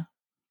 Yeah.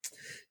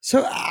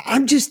 So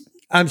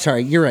I'm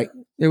sorry. You're right.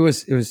 It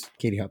was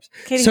Katie Hobbs.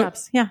 Katie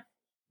Hobbs. Yeah.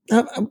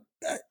 I'm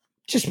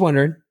just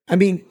wondering. I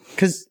mean,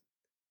 because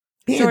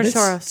George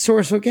Soros.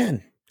 Soros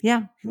again.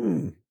 Yeah.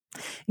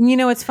 You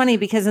know, it's funny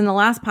because in the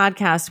last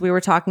podcast, we were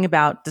talking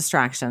about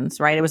distractions,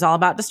 right? It was all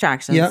about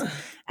distractions. Yeah.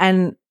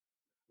 And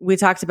we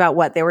talked about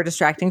what they were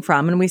distracting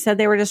from. And we said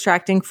they were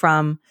distracting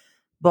from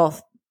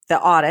both the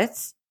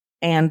audits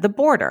and the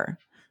border.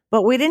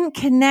 But we didn't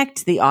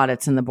connect the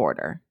audits and the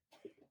border.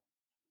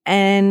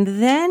 And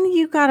then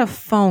you got a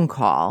phone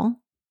call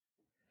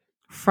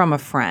from a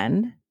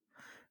friend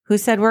who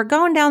said, we're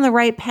going down the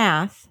right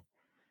path,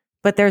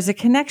 but there's a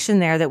connection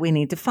there that we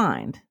need to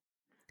find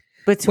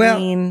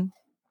between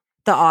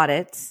the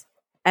audits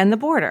and the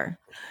border.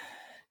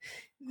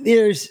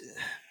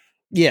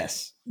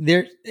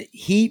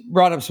 He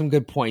brought up some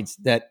good points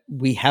that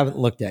we haven't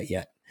looked at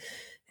yet.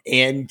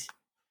 And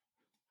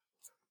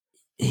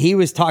he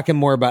was talking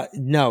more about,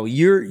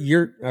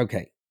 you're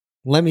okay.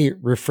 Let me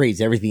rephrase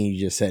everything you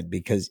just said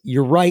because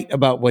you're right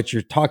about what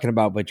you're talking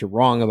about, but you're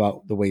wrong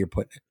about the way you're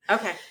putting it.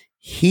 Okay.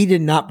 He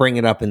did not bring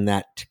it up in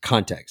that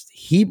context.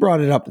 He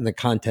brought it up in the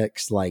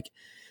context like,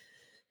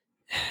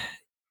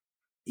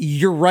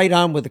 you're right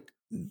on with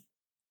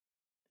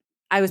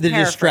I was the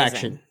paraphrasing.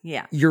 distraction.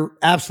 Yeah. You're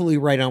absolutely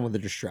right on with the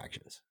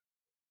distractions.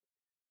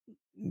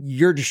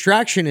 Your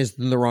distraction is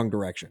in the wrong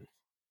direction.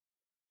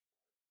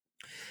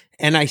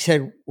 And I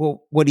said,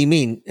 well, what do you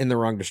mean in the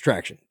wrong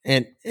distraction?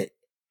 And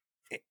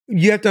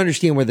you have to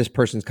understand where this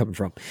person's coming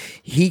from.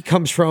 He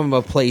comes from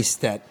a place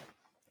that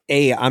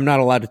A, I'm not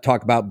allowed to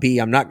talk about. B,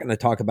 I'm not going to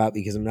talk about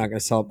because I'm not going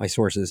to sell up my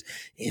sources.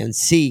 And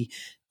C,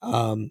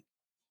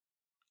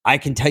 I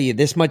can tell you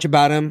this much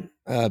about him.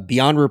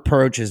 Beyond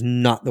reproach is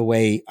not the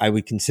way I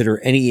would consider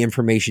any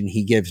information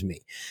he gives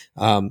me.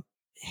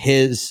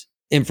 His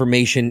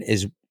information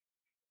is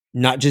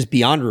not just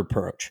beyond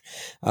reproach.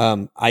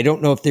 I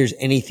don't know if there's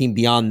anything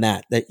beyond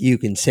that you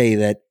can say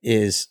that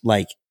is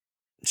like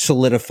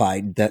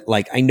solidified that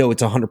like, I know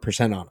it's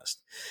 100%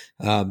 honest.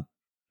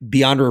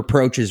 Beyond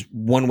reproach is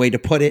one way to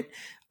put it.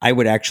 I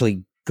would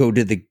actually go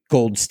to the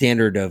gold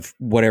standard of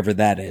whatever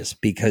that is,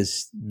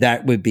 because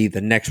that would be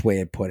the next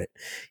way I put it.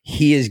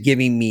 He is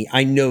giving me,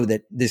 I know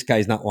that this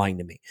guy's not lying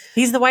to me.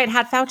 He's the white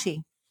hat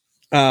Fauci.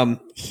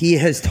 He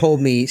has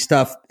told me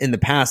stuff in the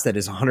past that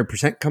has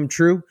 100% come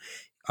true.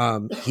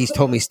 He's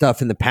told me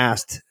stuff in the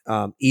past,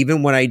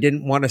 even when I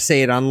didn't want to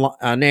say it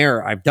on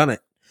air, I've done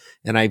it.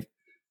 And I've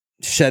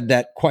said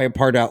that quiet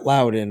part out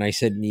loud. And I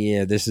said,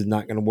 yeah, this is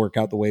not going to work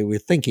out the way we're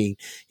thinking.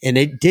 And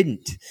it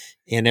didn't.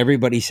 And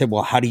everybody said,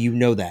 well, how do you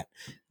know that?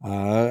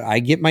 I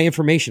get my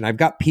information. I've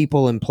got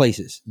people in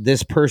places.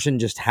 This person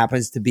just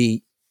happens to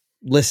be,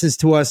 listens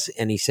to us.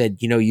 And he said,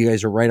 you know, you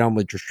guys are right on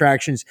with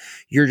distractions.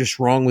 You're just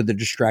wrong with the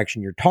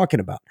distraction you're talking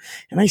about.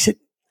 And I said,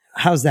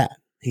 how's that?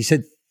 He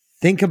said,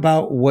 think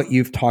about what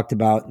you've talked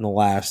about in the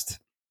last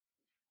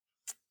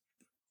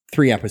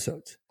 3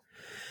 episodes.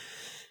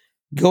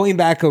 Going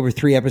back over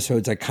 3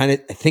 episodes, I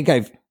think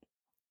I've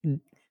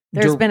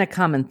There's been a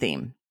common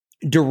theme.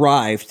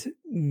 Derived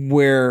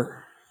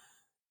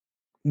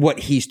what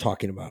he's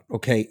talking about.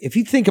 Okay. If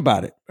you think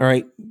about it, all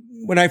right.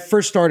 When I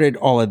first started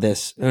all of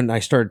this and I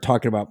started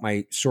talking about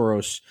my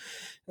Soros,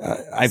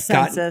 I've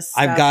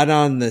got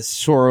on the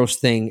Soros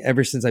thing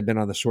ever since I've been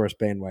on the Soros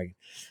bandwagon.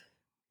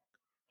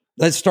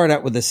 Let's start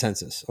out with the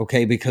census,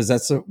 okay? Because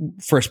that's the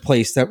first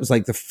place. That was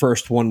like the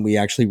first one we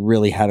actually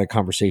really had a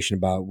conversation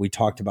about. We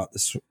talked about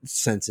the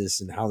census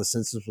and how the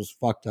census was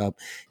fucked up.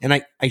 And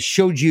I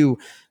showed you,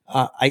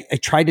 I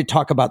tried to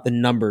talk about the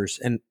numbers,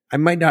 and I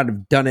might not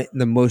have done it in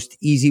the most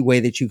easy way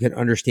that you could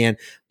understand.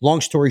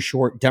 Long story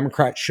short,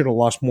 Democrats should have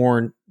lost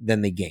more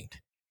than they gained,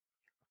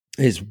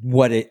 is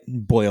what it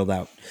boiled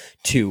out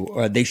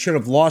to. They should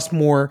have lost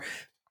more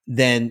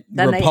than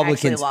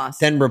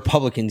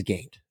Republicans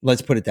gained.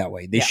 Let's put it that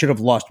way. They should have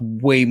lost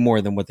way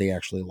more than what they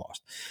actually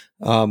lost.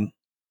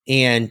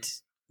 And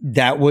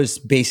that was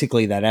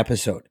basically that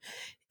episode.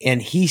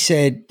 And he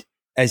said,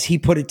 as he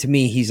put it to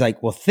me, he's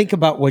like, well, think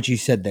about what you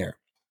said there.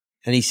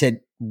 And he said,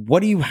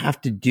 what do you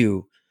have to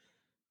do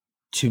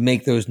to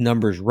make those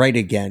numbers right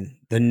again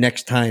the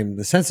next time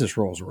the census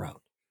rolls around?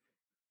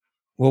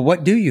 Well,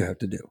 what do you have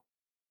to do?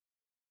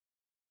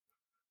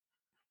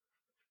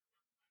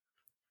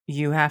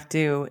 You have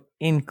to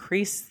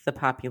increase the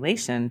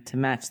population to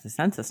match the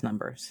census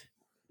numbers.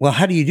 Well,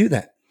 how do you do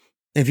that?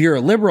 If you're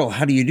a liberal,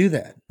 how do you do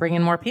that? Bring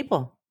in more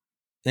people.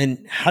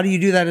 And how do you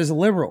do that as a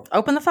liberal?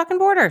 Open the fucking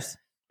borders.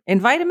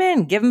 Invite them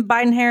in. Give them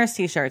Biden-Harris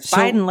t-shirts. So,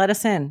 Biden, let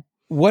us in.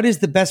 What is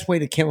the best way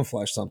to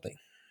camouflage something?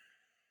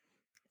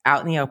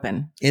 Out in the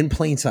open. In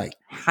plain sight.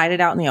 Hide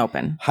it out in the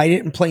open. Hide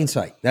it in plain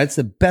sight. That's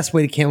the best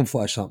way to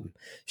camouflage something.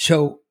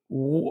 So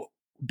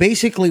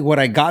basically what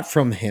I got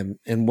from him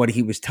and what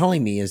he was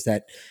telling me is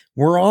that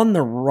we're on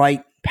the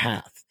right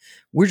path.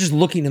 We're just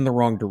looking in the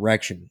wrong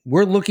direction.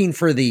 We're looking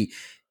for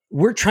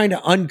we're trying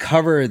to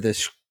uncover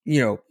this,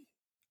 the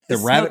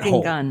rabbit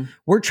hole. Gun.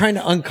 We're trying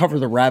to uncover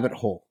the rabbit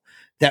hole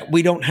that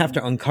we don't have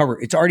to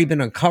uncover. It's already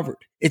been uncovered.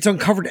 It's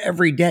uncovered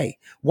every day.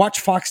 Watch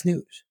Fox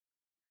News.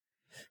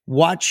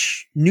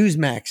 Watch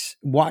Newsmax.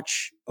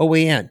 Watch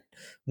OAN.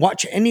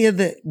 Watch any of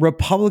the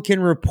Republican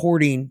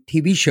reporting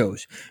TV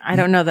shows. I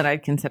don't know that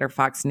I'd consider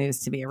Fox News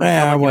to be a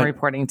Republican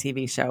reporting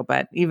TV show,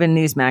 but even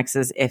Newsmax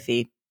is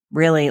iffy.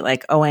 Really,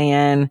 like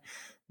OAN,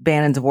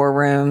 Bannon's War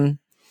Room.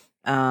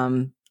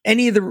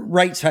 Any of the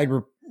right side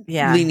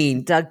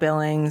leaning. Doug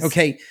Billings.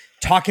 Okay,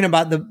 talking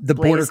about the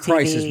border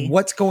crisis.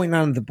 What's going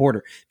on at the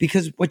border?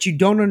 Because what you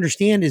don't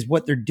understand is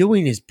what they're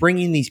doing is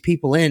bringing these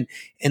people in,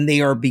 and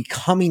they are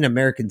becoming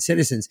American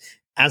citizens.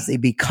 As they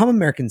become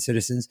American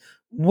citizens,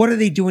 what are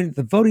they doing to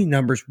the voting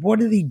numbers?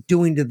 What are they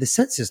doing to the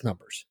census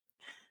numbers?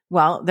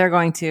 Well, they're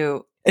going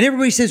to and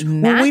everybody says,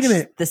 well, wait a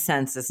minute. The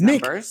census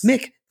numbers.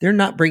 Mick, they're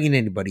not bringing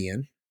anybody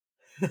in.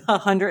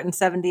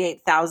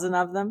 178,000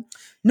 of them?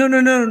 No.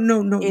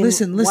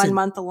 Listen. 1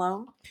 month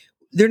alone?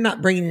 They're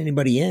not bringing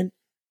anybody in.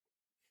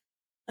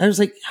 I was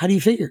like, how do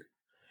you figure?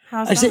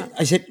 I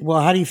said,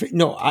 well, how do you figure?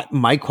 No,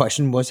 my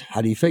question was,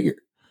 how do you figure?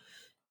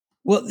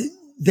 Well,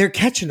 they're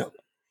catching them.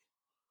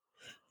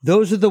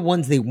 Those are the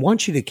ones they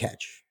want you to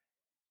catch.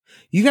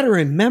 You got to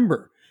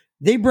remember,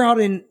 they brought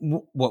in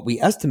what we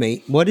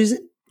estimate. What is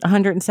it?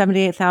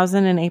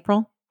 178,000 in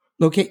April.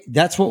 Okay,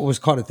 that's what was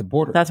caught at the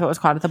border. That's what was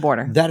caught at the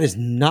border. That is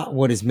not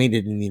what has made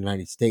it in the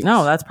United States.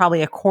 No, that's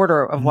probably a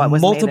quarter of what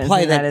was made in the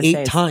Multiply that United 8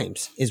 States.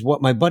 times is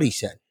what my buddy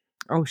said.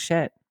 Oh,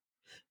 shit.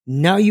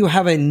 Now you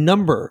have a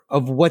number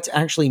of what's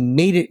actually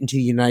made it into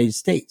the United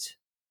States.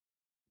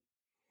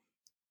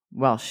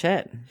 Well,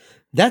 shit.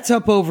 That's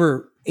up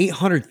over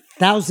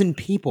 800,000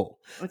 people.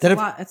 It's a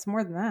lot. It's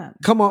more than that.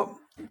 Come on.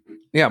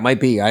 Yeah, it might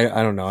be.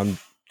 I don't know.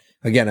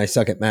 I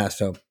suck at math,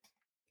 so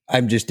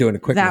I'm just doing a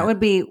quick math. That would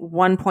be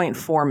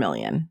 1.4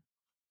 million.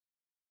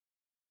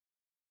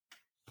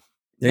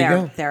 There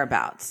you go.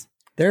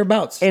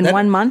 Thereabouts. In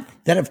 1 month?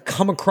 That have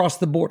come across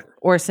the border.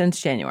 Or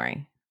since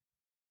January.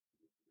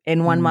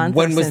 In 1 month?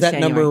 When was that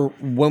number?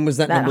 When was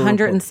that number?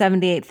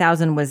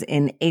 178,000 was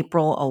in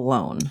April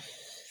alone.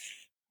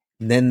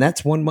 Then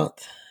that's 1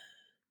 month.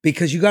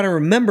 Because you got to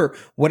remember,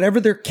 whatever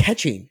they're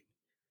catching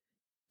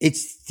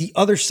It's the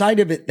other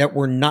side of it that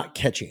we're not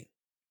catching.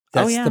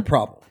 That's yeah. the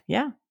problem.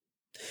 Yeah.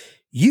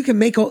 You can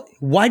make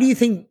why do you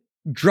think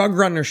drug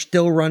runners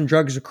still run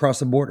drugs across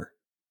the border?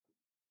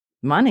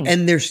 Money.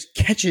 And there's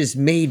catches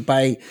made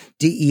by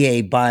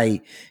DEA,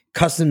 by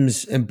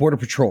Customs and Border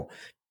Patrol,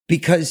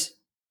 because,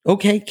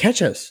 okay,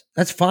 catch us.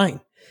 That's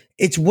fine.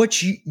 It's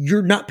what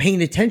you're not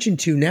paying attention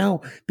to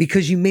now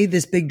because you made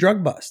this big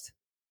drug bust.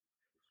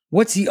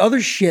 What's the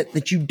other shit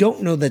that you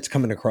don't know that's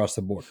coming across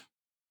the border?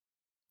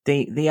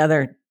 The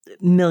other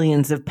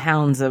millions of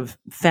pounds of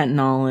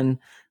fentanyl and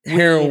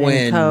Heroin, weed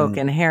and coke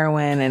and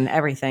heroin and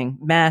everything,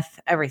 meth,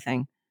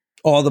 everything.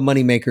 All the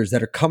money makers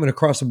that are coming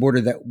across the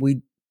border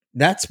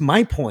that's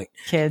my point.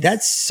 Kids.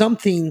 That's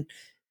something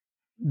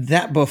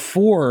that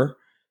before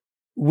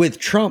with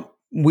Trump,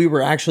 we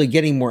were actually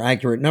getting more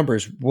accurate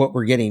numbers. What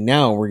we're getting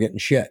now, we're getting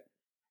shit.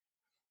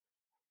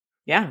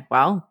 Yeah.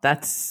 Well,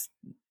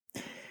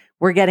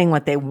 we're getting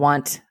what they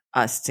want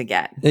us to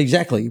get.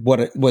 Exactly.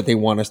 What they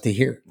want us to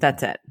hear.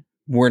 That's it.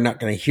 We're not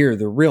going to hear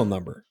the real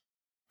number.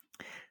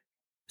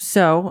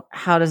 So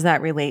how does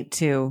that relate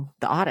to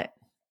the audit?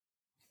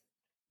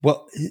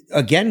 Well,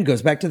 again,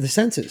 goes back to the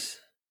census.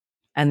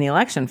 And the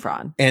election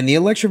fraud.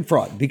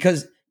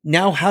 Because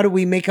now how do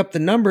we make up the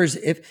numbers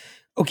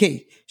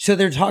so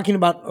they're talking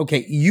about,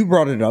 you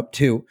brought it up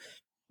too.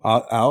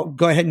 I'll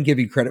go ahead and give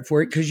you credit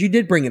for it because you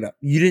did bring it up.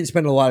 You didn't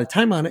spend a lot of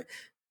time on it,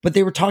 but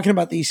they were talking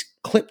about these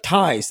clip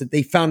ties that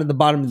they found at the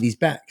bottom of these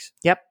bags.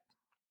 Yep.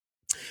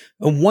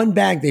 In one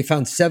bag, they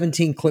found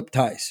 17 clip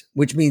ties,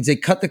 which means they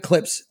cut the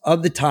clips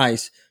of the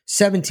ties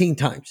 17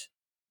 times.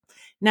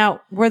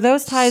 Now, were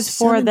those ties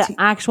for 17. the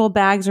actual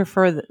bags or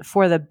for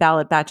the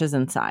ballot batches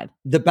inside?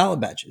 The ballot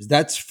batches.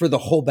 That's for the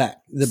whole bag.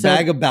 The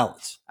bag of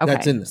ballots. Okay.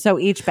 That's in there. So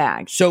each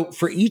bag. So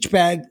for each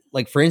bag,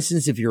 like for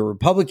instance, if you're a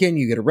Republican,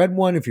 you get a red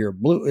one. If you're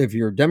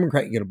a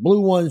Democrat, you get a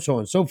blue one, so on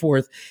and so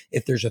forth.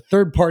 If there's a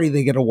third party,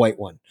 they get a white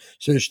one.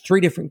 So there's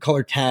 3 different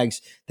color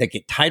tags that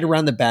get tied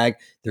around the bag.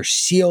 They're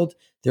sealed.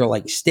 They're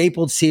like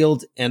stapled,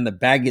 sealed, and the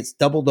bag gets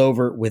doubled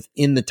over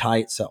within the tie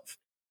itself.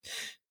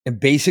 And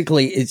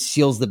basically it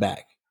seals the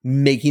bag,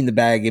 making the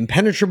bag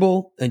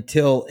impenetrable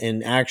until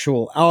an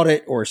actual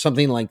audit or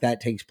something like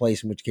that takes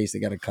place, in which case they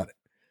got to cut it.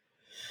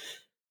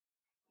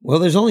 Well,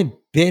 there's only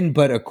been,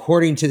 but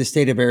according to the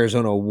state of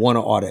Arizona, 1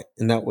 audit,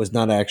 and that was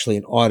not actually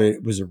an audit.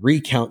 It was a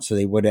recount. So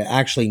they would have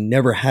actually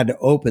never had to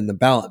open the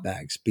ballot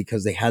bags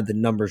because they had the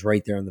numbers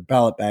right there on the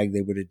ballot bag.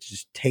 They would have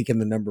just taken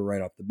the number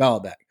right off the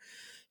ballot bag.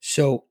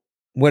 So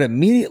what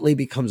immediately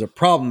becomes a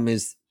problem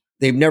is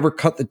they've never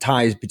cut the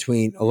ties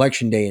between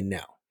election day and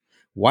now.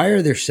 Why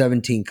are there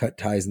 17 cut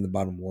ties in the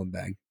bottom of one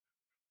bag?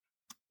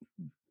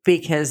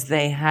 Because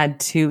they had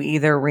to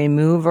either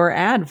remove or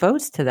add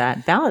votes to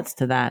that, ballots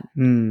to that.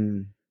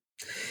 The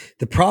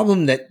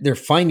problem that they're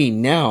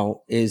finding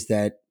now is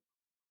that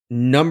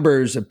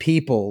numbers of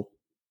people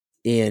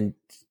in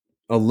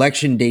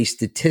election day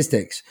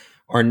statistics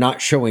are not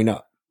showing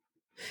up.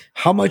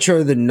 How much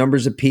are the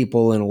numbers of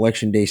people in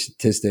election day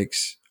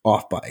statistics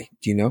off by?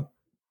 Do you know?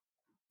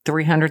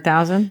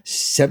 300,000?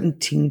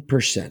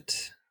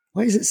 17%.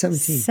 Why is it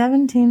 17?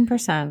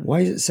 17%. Why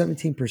is it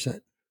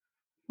 17%?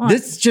 Well,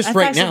 this is just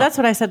right now. That's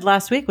what I said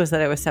last week was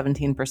that it was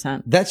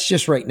 17%. That's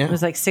just right now. It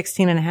was like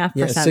 16.5%.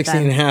 Yeah,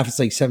 16.5. It's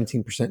like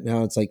 17%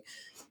 now. It's like,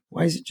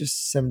 why is it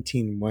just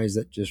 17? Why is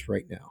that just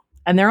right now?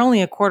 And they're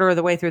only a quarter of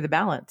the way through the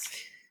ballots.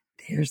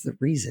 Here's the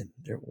reason.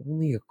 They're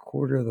only a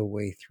quarter of the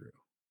way through.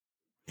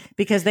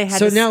 Because they had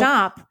to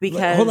stop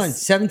because hold on.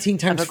 17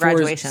 times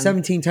 4 is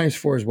 17 times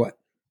 4 is what?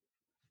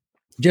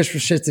 Just for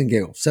shits and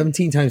giggles.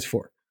 17 times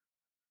 4.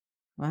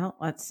 Well,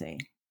 let's see.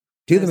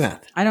 Do the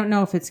math. I don't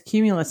know if it's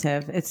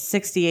cumulative. It's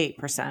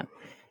 68%.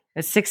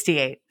 It's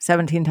 68.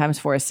 17 times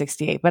 4 is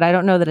 68. But I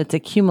don't know that it's a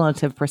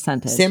cumulative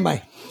percentage. Stand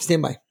by.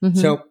 Mm-hmm.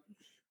 So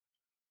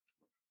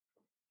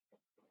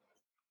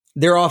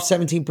they're off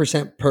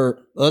 17% per,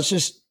 let's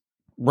just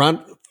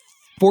round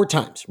 4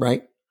 times,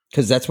 right?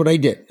 Because that's what I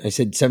did. I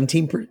said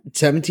 17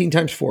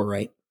 times 4,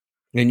 right?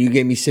 And you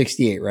gave me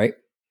 68, right?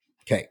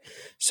 Okay.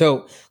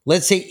 So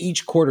let's say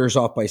each quarter is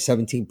off by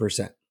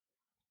 17%.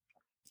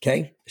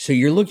 Okay. So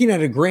you're looking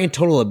at a grand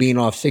total of being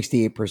off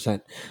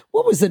 68%.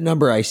 What was the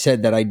number I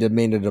said that I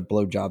demanded a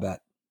blowjob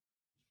at?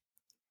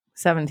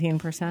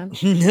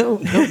 17%?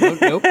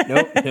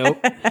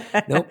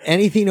 Nope.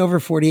 Anything over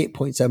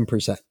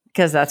 48.7%.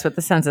 Because that's what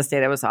the census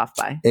data was off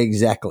by.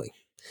 Exactly.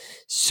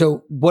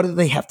 So what do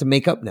they have to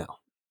make up now?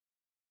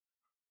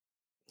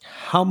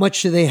 How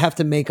much do they have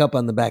to make up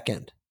on the back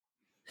end?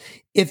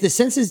 If the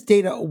census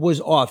data was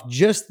off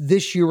just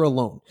this year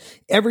alone,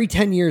 every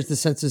 10 years the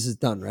census is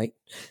done, right?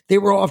 They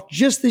were off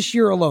just this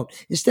year alone.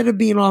 Instead of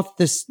being off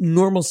this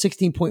normal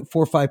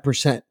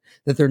 16.45%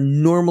 that they're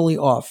normally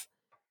off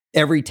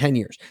every 10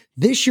 years.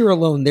 This year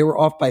alone, they were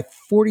off by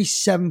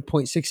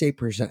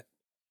 47.68%.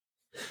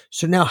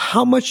 So now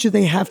how much do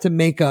they have to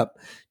make up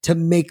to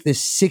make the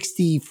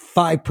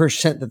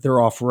 65% that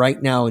they're off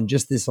right now in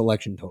just this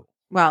election total?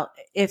 Well,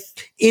 if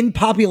in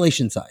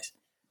population size.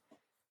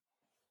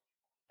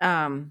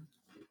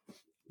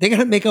 They got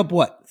to make up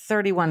what?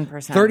 31%.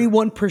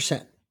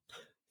 31%.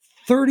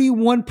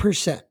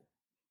 31%.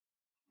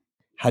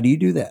 How do you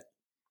do that?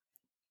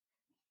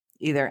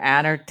 Either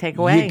add or take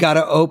away. You got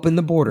to open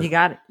the border. You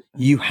got it.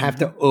 You have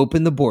to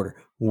open the border.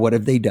 What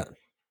have they done?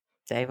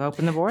 They've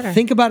opened the border.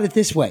 Think about it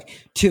this way,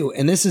 too.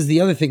 And this is the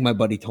other thing my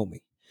buddy told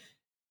me.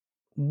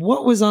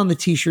 What was on the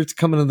T-shirts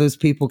coming to those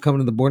people coming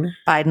to the border?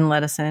 Biden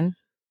let us in.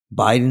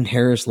 Biden,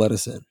 Harris let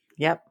us in.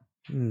 Yep.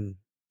 Hmm.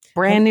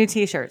 Brand new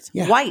T-shirts.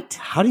 Yeah. White.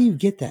 How do you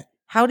get that?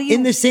 How do you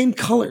In the same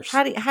colors.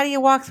 How do you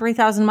walk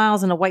 3,000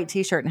 miles in a white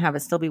T-shirt and have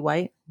it still be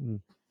white?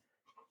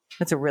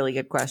 That's a really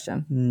good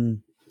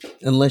question.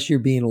 Unless you're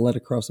being led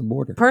across the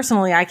border.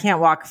 Personally, I can't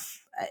walk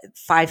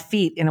 5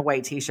 feet in a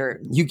white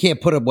T-shirt You can't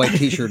put a white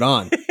T-shirt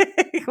on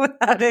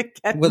without it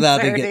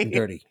getting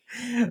dirty.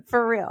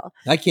 For real.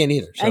 I can't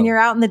either. So And you're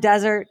out in the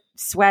desert,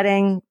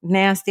 sweating,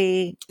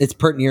 nasty. it's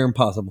pretty near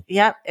impossible.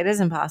 Yep, it is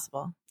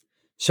impossible.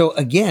 So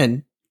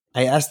again,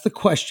 I asked the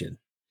question,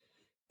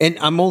 and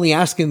I'm only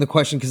asking the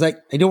question because I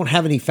don't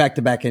have any fact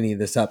to back any of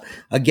this up.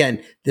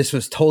 Again, this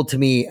was told to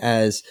me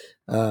as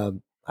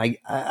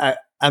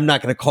I'm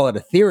not going to call it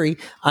a theory.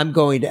 I'm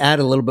going to add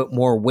a little bit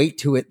more weight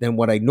to it than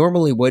what I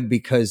normally would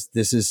because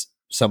this is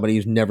somebody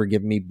who's never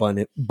given me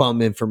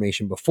bum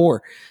information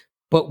before.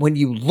 But when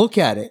you look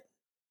at it,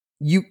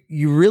 you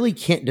really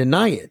can't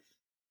deny it.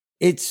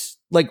 It's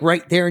like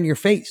right there in your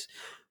face.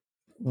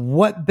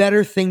 What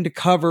better thing to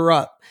cover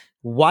up?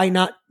 Why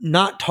not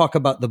talk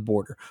about the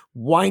border?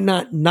 Why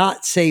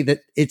not say that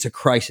it's a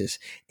crisis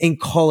and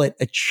call it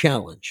a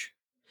challenge?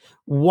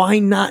 Why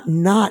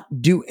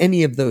not do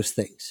any of those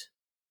things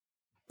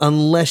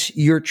unless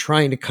you're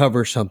trying to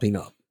cover something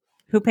up?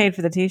 Who paid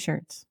for the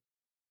T-shirts?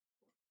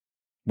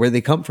 Where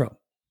they come from?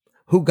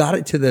 Who got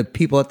it to the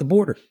people at the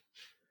border?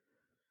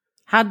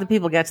 How did the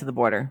people get to the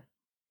border?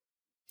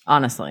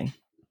 Honestly.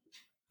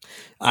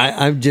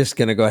 I'm just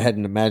going to go ahead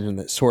and imagine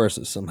that Soros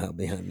is somehow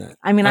behind that.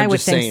 I mean, I'm I would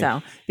just think saying.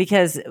 so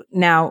because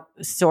now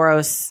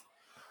Soros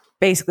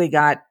basically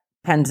got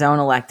Penzone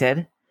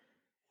elected.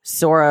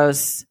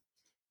 Soros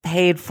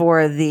paid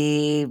for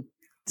the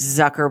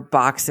Zucker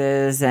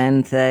boxes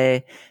and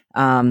the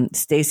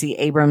Stacey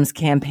Abrams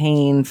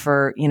campaign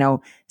for,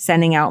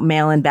 sending out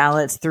mail-in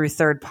ballots through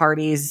third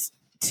parties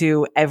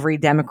to every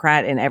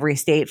Democrat in every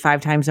state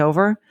 5 times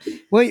over.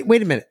 Wait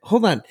a minute.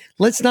 Hold on.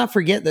 Let's not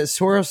forget that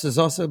Soros is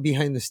also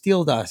behind the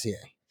Steele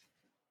dossier.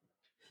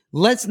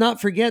 Let's not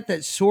forget that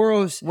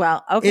Soros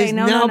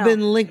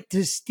been linked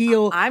to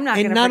Steele. I'm not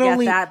going to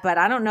forget that, but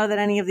I don't know that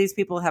any of these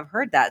people have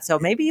heard that. So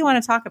maybe you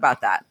want to talk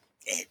about that.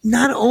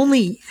 Not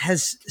only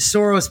has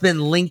Soros been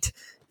linked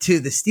to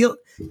the Steele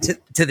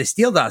to the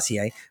Steele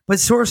dossier, but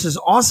Soros has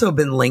also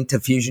been linked to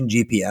Fusion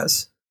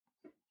GPS.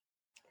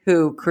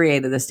 Who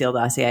created the Steele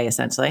dossier,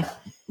 essentially.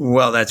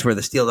 Well, that's where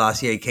the Steele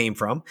dossier came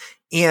from.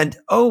 And,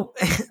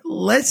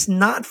 let's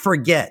not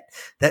forget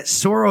that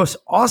Soros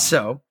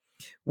also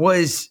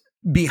was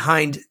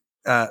behind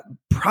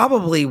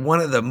probably one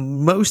of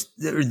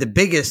the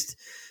biggest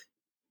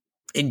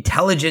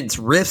intelligence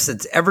rifts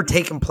that's ever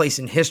taken place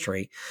in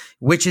history,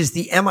 which is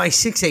the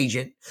MI6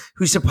 agent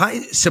who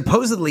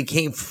supposedly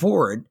came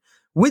forward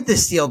with the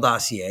Steele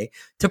dossier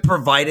to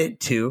provide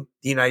it to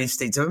the United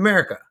States of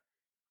America.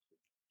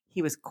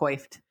 He was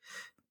coiffed.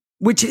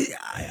 Which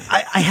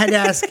I had to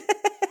ask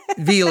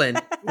Velan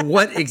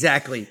what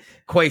exactly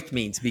coiffed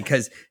means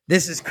because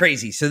this is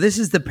crazy. So this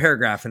is the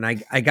paragraph, and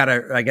I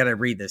gotta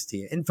read this to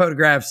you. In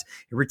photographs,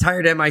 a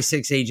retired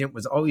MI6 agent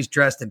was always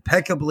dressed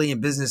impeccably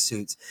in business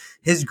suits,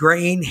 his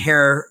graying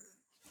hair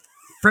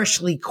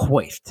freshly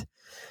coiffed.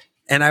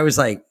 And I was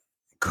like,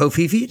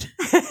 "Kofified?"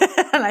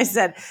 And I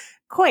said,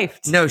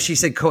 "Coiffed." No, she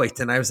said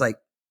coiffed, and I was like,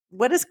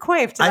 "What is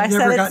coiffed?" And I've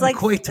never said, gotten it's like,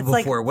 coiffed it's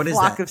before. Like what is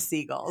flock that? Of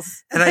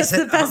seagulls. And That's I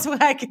said, the best way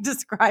I can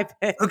describe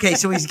it. Okay,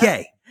 so he's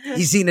gay.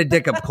 He's seen a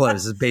dick up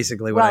close is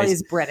basically what I said. Well,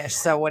 he's British,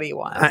 so what do you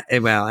want?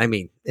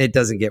 It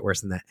doesn't get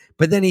worse than that.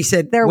 But then he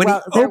said They're when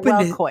well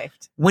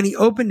coiffed. When he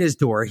opened his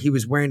door, he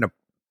was wearing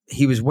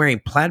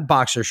plaid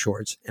boxer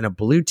shorts and a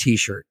blue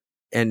t-shirt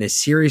and a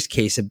serious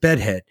case of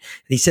bedhead.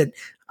 And he said,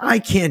 "I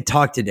can't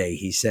talk today,"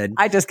 he said.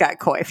 I just got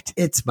coiffed.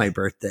 It's my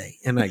birthday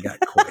and I got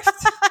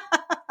coiffed.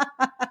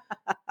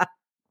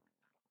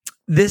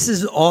 This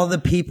is all the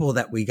people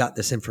that we got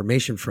this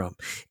information from.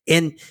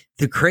 And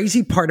the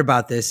crazy part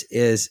about this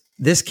is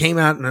this came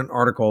out in an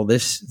article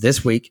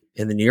this week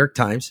in the New York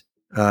Times,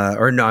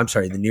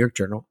 the New York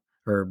Journal,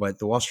 or what,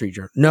 the Wall Street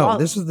Journal. No,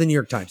 this was the New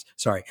York Times.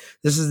 Sorry.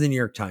 This is the New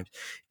York Times.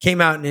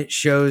 Came out and it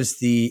shows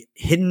the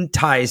hidden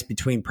ties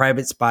between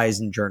private spies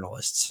and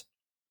journalists.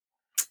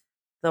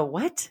 The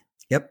what?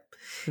 Yep.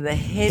 The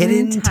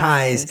hidden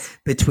ties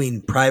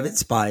between private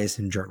spies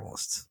and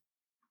journalists.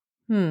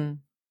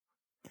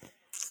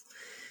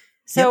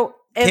 So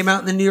came out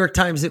in the New York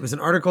Times. It was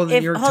an article in the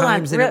New York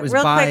Times, and it was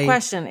by quick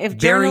question. If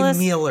Barry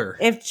Mueller.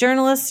 If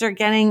journalists are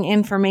getting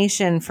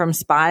information from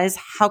spies,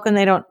 how come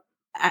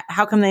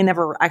they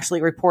never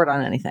actually report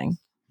on anything?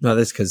 No,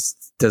 that's because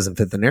it doesn't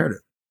fit the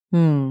narrative.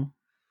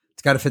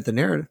 It's got to fit the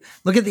narrative.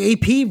 Look at the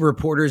AP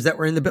reporters that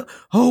were in the building.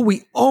 Oh,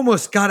 we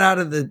almost got out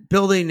of the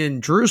building in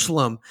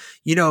Jerusalem,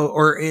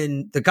 or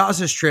in the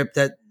Gaza Strip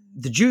that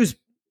the Jews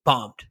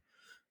bombed.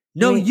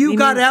 No, You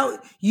got mean- out.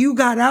 You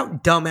got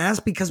out,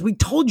 dumbass, because we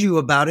told you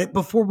about it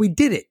before we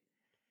did it.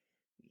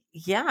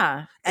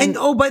 Yeah. And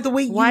oh, by the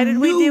way, why did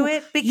we do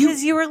it?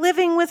 Because you were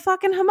living with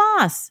fucking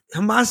Hamas.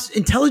 Hamas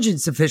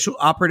intelligence official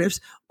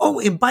operatives. Oh,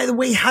 and by the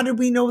way, how did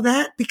we know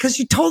that? Because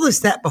you told us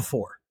that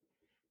before.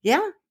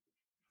 Yeah.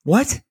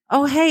 What?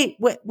 Oh, hey,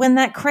 when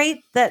that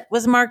crate that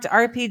was marked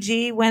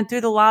RPG went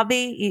through the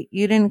lobby,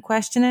 you didn't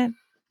question it?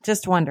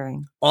 Just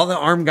wondering. All the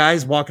armed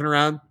guys walking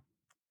around.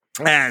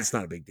 It's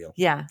not a big deal.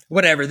 Yeah.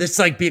 Whatever. This is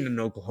like being in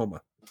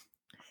Oklahoma.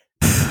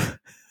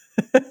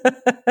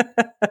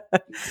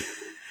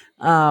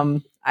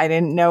 I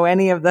didn't know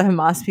any of the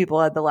Hamas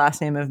people had the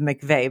last name of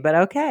McVeigh, but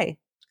okay.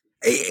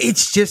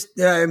 It's just,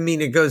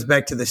 it goes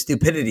back to the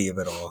stupidity of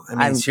it all.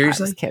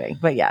 Seriously? I was kidding,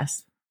 but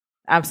yes,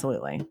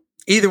 absolutely.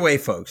 Either way,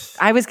 folks.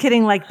 I was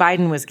kidding like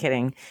Biden was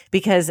kidding,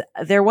 because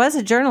there was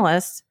a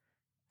journalist,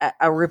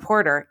 a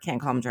reporter,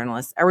 can't call him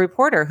journalist, a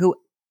reporter who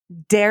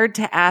dared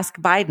to ask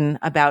Biden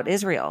about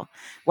Israel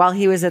while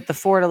he was at the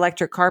Ford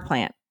electric car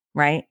plant,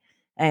 right?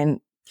 And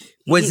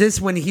was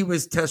this when he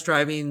was test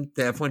driving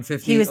the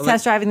F-150? He was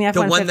test driving the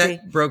F-150. The one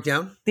that broke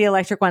down? The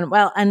electric one.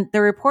 Well, and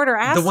the reporter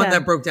asked the one him,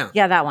 that broke down.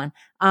 Yeah, that one.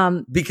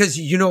 Because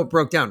it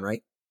broke down,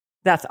 right?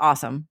 That's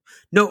awesome.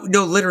 No,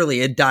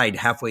 literally, it died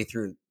halfway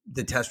through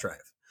the test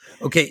drive.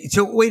 Okay,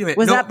 so wait a minute.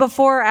 Was that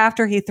before or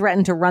after he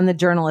threatened to run the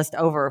journalist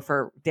over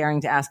for daring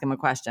to ask him a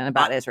question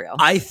about Israel?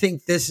 I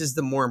think this is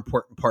the more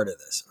important part of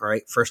this, all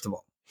right? First of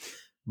all,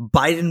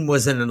 Biden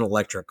was in an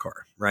electric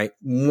car, right?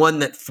 One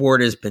that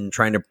Ford has been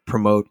trying to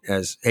promote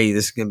as, hey,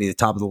 this is going to be the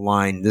top of the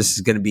line. This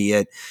is going to be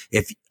it.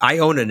 If I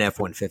own an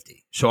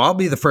F-150, so I'll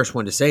be the first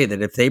one to say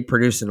that if they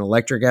produce an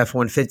electric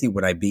F-150,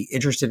 would I be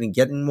interested in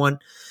getting one?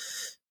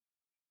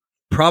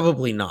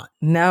 Probably not.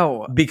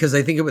 No. Because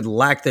I think it would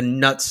lack the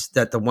nuts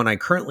that the one I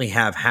currently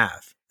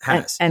has.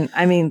 And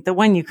the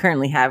one you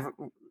currently have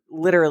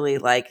literally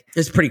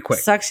it's pretty quick.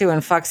 Sucks you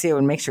and fucks you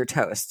and makes your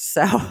toast.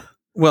 So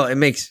Well, it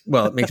makes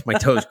my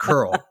toes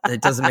curl.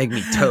 It doesn't make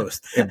me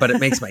toast, but it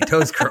makes my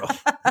toes curl.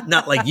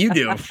 Not like you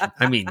do.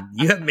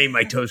 You haven't made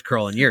my toes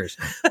curl in years,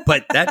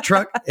 but that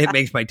truck, it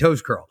makes my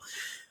toes curl.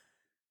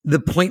 The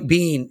point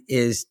being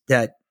is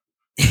that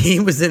he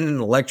was in an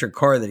electric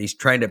car that he's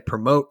trying to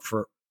promote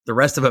for the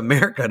rest of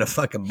America to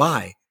fucking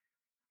buy.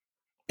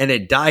 And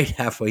it died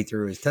halfway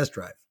through his test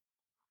drive.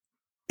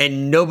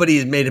 And nobody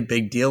has made a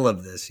big deal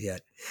of this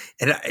yet.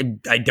 And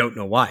I don't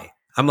know why.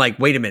 I'm like,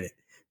 wait a minute.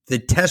 The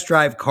test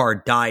drive car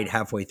died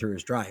halfway through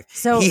his drive.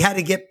 So he had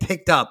to get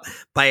picked up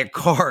by a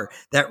car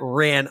that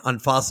ran on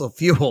fossil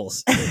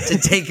fuels to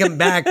take him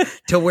back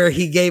to where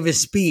he gave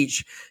his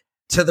speech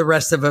to the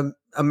rest of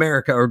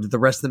America or the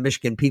rest of the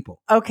Michigan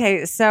people.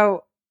 Okay,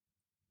 so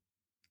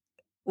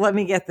let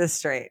me get this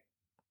straight.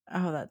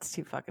 Oh, that's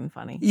too fucking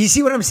funny. You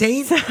see what I'm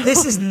saying?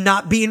 This is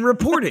not being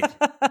reported.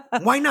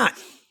 Why not?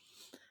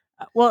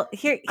 Well,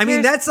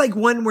 that's like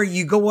one where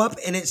you go up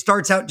and it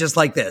starts out just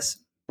like this.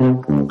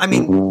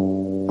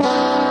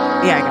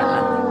 Yeah, I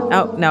got that.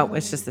 Oh, no,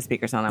 it's just the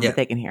speakers on, but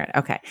they can hear it.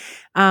 Okay.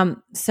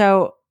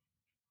 So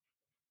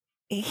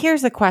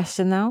here's a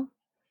question, though.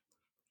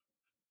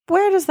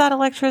 Where does that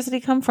electricity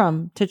come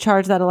from to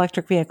charge that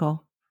electric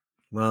vehicle?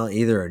 Well,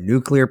 either a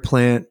nuclear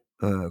plant,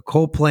 a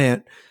coal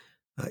plant,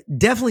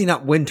 definitely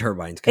not wind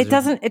turbines. It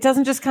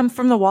doesn't just come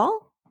from the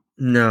wall?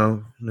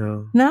 No.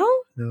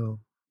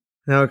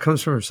 No, it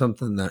comes from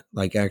something that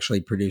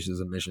actually produces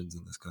emissions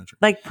in this country.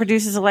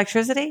 Produces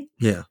electricity?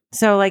 Yeah.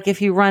 So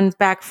if you run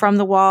back from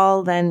the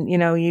wall, then,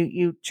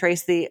 you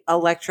trace the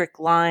electric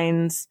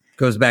lines.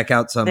 Goes back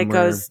out somewhere. That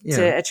goes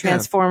to a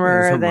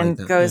transformer, then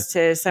goes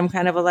to some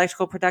kind of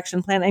electrical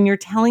production plant. And you're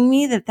telling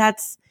me that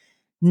that's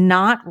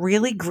not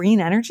really green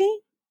energy?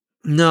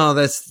 No,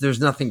 there's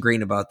nothing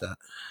green about that.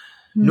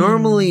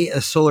 Normally,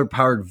 a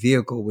solar-powered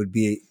vehicle would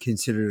be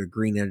considered a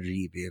green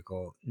energy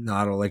vehicle,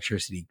 not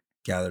electricity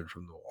gathered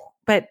from the wall.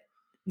 But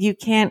you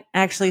can't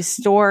actually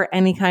store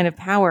any kind of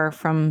power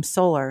from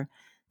solar.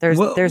 There's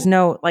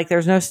no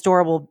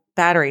storable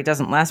battery. It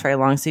doesn't last very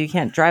long, so you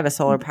can't drive a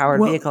solar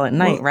powered vehicle at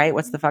night, right?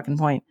 What's the fucking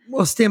point?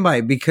 Well, stand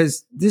by,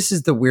 because this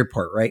is the weird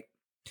part, right?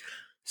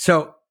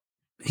 So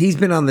he's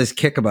been on this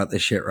kick about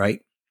this shit,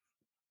 right?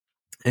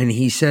 And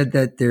he said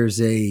that there's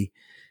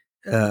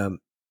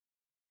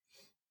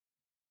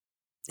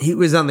he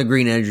was on the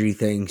green energy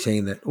thing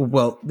saying that,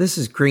 well, this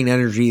is green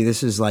energy.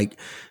 This is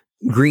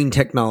green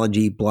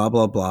technology, blah,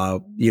 blah, blah.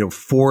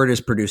 Ford is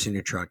producing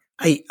a truck.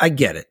 I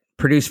get it.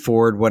 Produce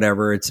Ford,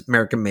 whatever. It's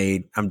American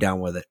made. I'm down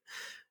with it.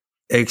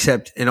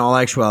 Except in all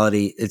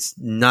actuality, it's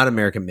not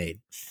American made.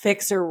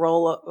 Fix or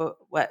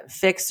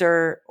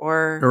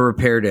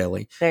repair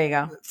daily. There you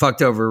go.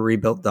 Fucked over,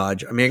 rebuilt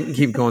Dodge. I can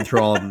keep going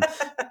through all of them.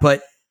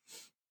 But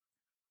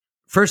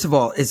first of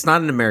all, it's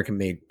not an American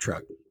made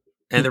truck.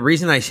 And the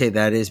reason I say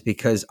that is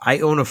because I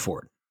own a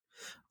Ford.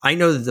 I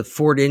know that the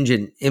Ford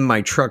engine in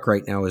my truck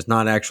right now is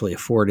not actually a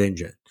Ford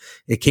engine.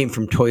 It came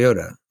from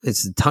Toyota.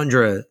 It's the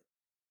Tundra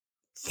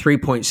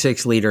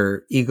 3.6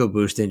 liter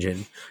EcoBoost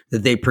engine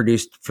that they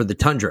produced for the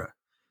Tundra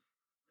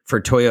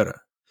for Toyota.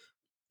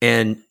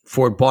 And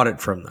Ford bought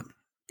it from them.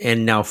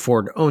 And now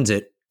Ford owns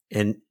it.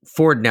 And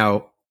Ford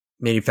now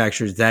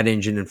manufactures that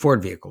engine in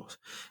Ford vehicles.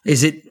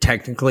 Is it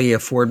technically a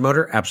Ford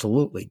motor?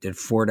 Absolutely. Did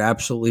Ford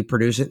absolutely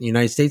produce it in the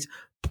United States?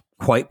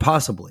 Quite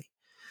possibly.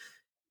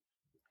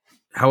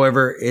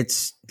 However,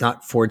 it's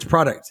not Ford's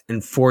product,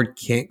 and Ford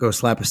can't go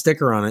slap a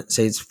sticker on it and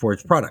say it's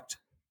Ford's product,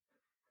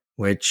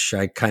 which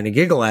I kind of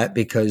giggle at,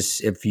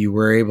 because if you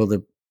were able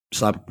to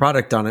slap a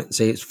product on it and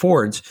say it's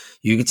Ford's,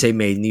 you could say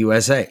made in the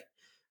USA.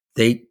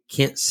 They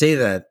can't say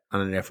that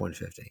on an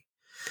F-150.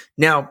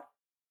 Now,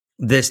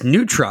 this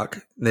new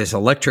truck, this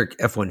electric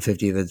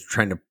F-150 that's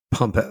trying to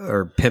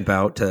pimp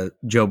out to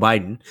Joe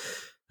Biden,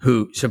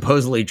 who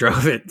supposedly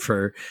drove it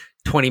for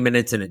 20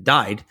 minutes and it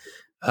died.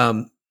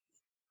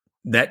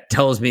 That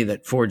tells me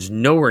that Ford's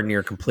nowhere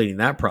near completing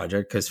that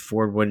project, because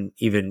Ford wouldn't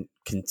even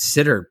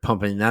consider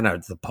pumping that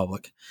out to the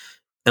public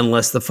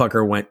unless the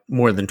fucker went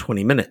more than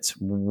 20 minutes.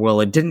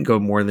 Well, it didn't go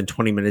more than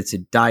 20 minutes.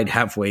 It died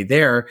halfway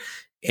there,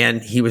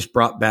 and he was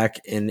brought back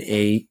in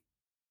a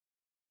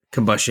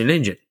combustion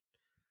engine.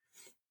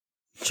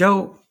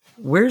 Joe,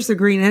 where's the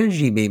green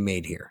energy being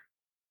made here?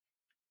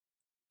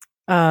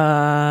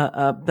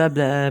 I'm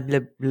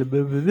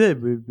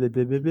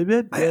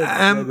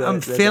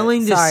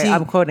failing to Sorry, see.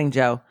 I'm quoting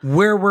Joe.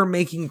 Where we're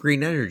making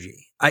green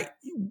energy. I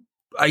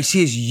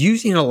see us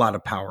using a lot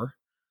of power.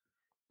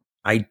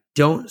 I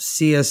don't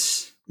see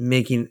us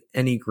making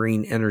any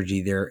green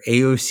energy there.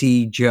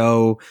 AOC,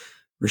 Joe,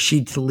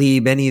 Rashid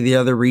Tlaib, any of the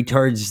other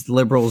retards,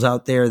 liberals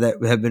out there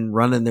that have been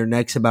running their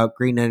necks about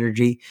green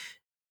energy.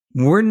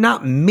 We're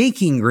not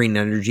making green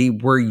energy.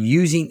 We're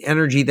using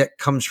energy that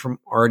comes from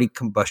already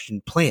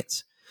combustion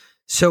plants.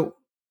 So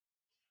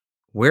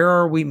where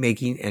are we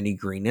making any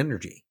green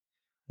energy?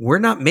 We're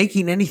not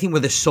making anything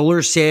with a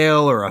solar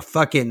sail or a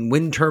fucking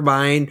wind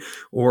turbine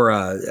or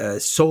a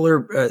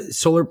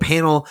solar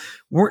panel.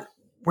 We're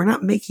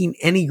not making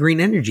any green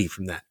energy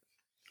from that.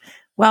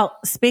 Well,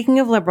 speaking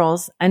of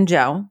liberals and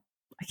Joe,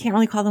 I can't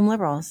really call them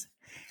liberals.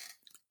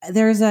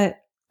 There's a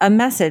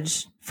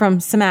message from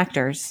some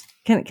actors.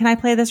 Can I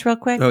play this real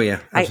quick? Oh,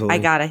 yeah. Absolutely. I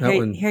got it.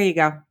 Here you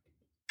go.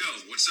 Yo,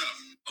 what's up?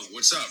 Oh,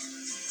 what's up?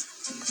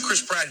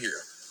 Chris Pratt here.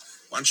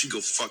 Why don't you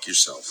go fuck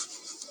yourself?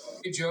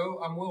 Hey,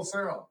 Joe, I'm Will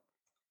Ferrell.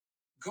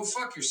 Go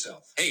fuck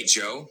yourself. Hey,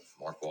 Joe.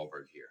 Mark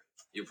Wahlberg here.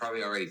 You're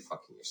probably already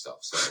fucking yourself,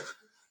 so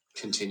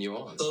continue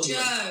on.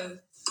 Joe,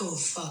 go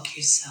fuck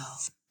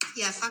yourself.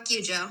 Yeah, fuck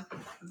you, Joe.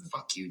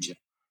 Fuck you, Joe.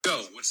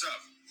 Yo, what's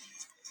up?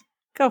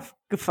 Go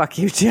fuck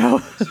you,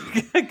 Joe.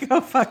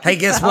 Go fuck Hey, yourself.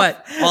 guess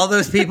what? All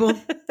those people,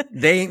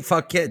 they ain't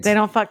fuck kids. They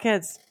don't fuck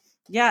kids.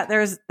 Yeah,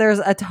 there's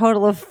a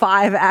total of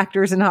 5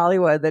 actors in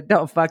Hollywood that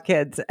don't fuck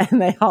kids,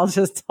 and they all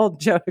just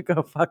told Joe to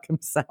go fuck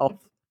himself.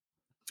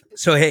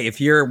 So, hey, if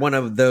you're one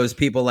of those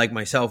people like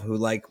myself who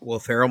like Will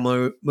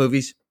Ferrell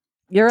movies,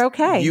 You're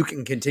okay. you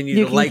can continue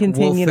You to can like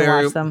continue Will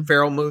to watch them.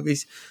 Ferrell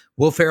movies.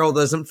 Will Ferrell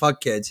doesn't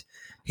fuck kids.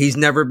 He's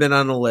never been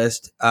on a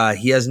list.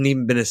 He hasn't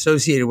even been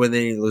associated with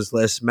any of those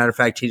lists. Matter of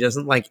fact, he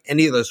doesn't like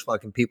any of those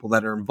fucking people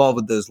that are involved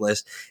with those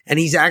lists. And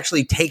he's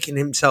actually taken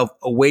himself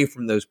away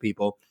from those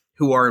people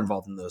who are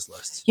involved in those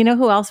lists. You know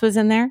who else was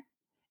in there?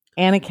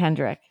 Anna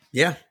Kendrick.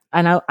 Yeah.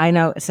 I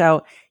know.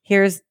 So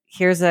here's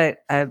a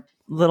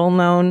little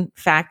known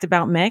fact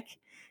about Mick.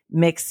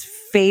 Mick's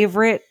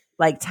favorite,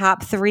 like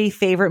top 3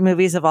 favorite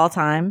movies of all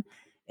time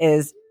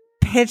is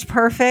Pitch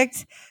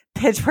Perfect,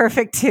 Pitch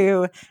Perfect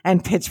 2,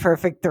 and Pitch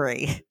Perfect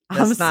 3.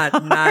 That's not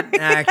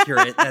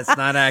accurate. That's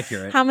not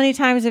accurate. How many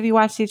times have you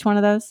watched each one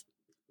of those?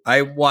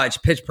 I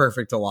watch Pitch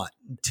Perfect a lot.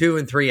 2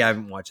 and 3, I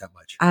haven't watched that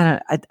much.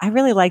 I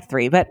really like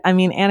 3, but I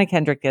mean, Anna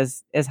Kendrick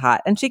is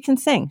hot, and she can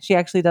sing. She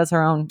actually does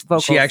her own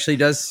vocals. She actually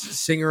does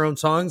sing her own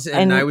songs,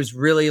 and I was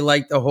really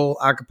like the whole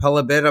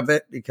acapella bit of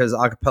it, because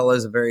acapella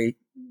is a very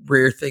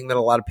rare thing that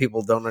a lot of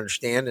people don't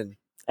understand.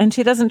 And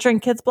she doesn't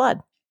drink kids'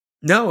 blood.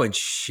 No, and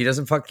she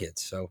doesn't fuck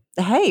kids. So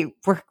hey,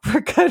 we're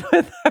good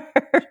with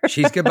her.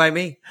 She's good by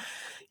me.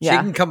 Yeah. She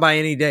can come by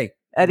any day.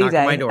 Any knock day.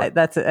 on my door.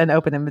 That's an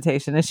open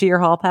invitation. Is she your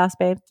hall pass,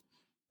 babe?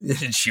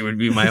 She would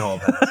be my hall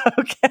pass.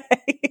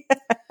 Okay.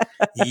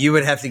 You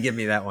would have to give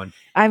me that one.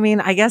 I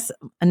mean, I guess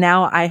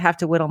now I have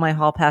to whittle my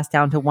hall pass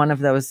down to one of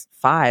those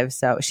 5.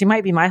 So she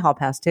might be my hall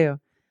pass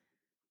too.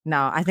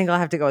 No, I think I'll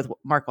have to go with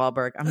Mark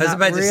Wahlberg. I was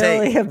about to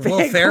say, a big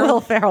Will Ferrell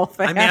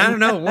fan. I mean, I don't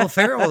know. Will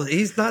Ferrell,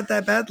 he's not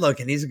that bad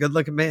looking. He's a good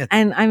looking man.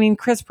 And I mean,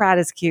 Chris Pratt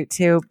is cute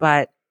too,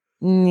 but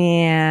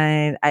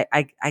yeah,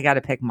 I got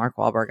to pick Mark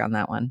Wahlberg on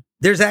that one.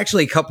 There's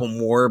actually a couple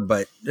more,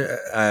 but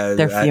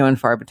they're few and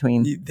far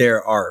between.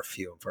 There are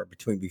few and far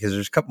between, because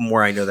there's a couple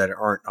more I know that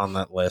aren't on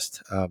that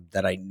list,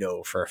 that I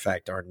know for a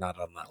fact are not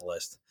on that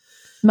list.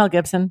 Mel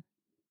Gibson.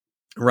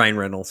 Ryan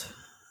Reynolds.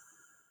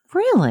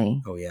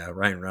 Really? Oh, yeah.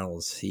 Ryan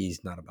Reynolds,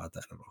 he's not about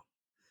that at all.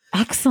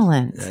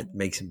 Excellent. That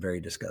makes him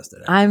very disgusted.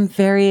 I'm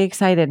very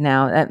excited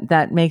now.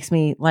 That makes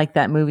me like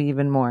that movie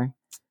even more.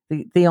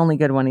 The only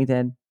good one he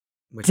did.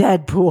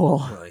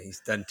 Deadpool. Well,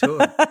 he's done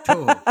 2 of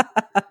them.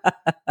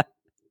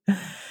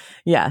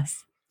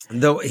 Yes.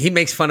 Though he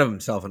makes fun of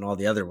himself in all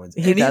the other ones.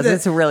 He does.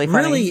 It's really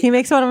funny. He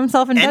makes fun of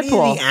himself in any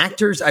Deadpool. Of the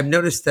actors I've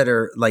noticed that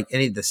are like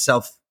any of the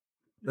self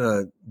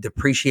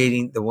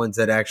depreciating, the ones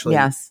that actually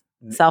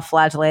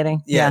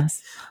Self-flagellating. Yeah.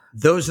 Yes.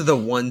 Those are the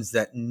ones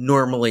that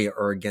normally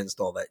are against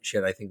all that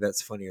shit. I think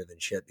that's funnier than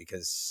shit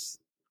because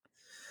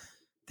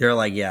they're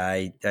like,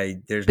 yeah,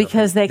 there's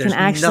Because nothing, they can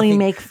actually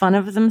make fun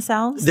of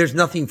themselves. There's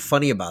nothing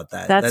funny about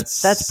that.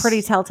 That's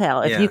pretty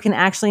telltale. If you can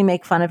actually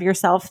make fun of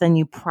yourself, then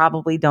you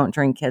probably don't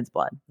drink kids'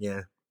 blood.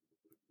 Yeah.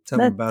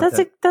 Something about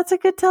that. That's a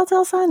good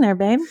telltale sign there,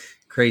 babe.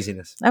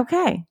 Craziness.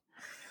 Okay.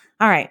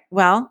 All right.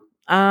 Well,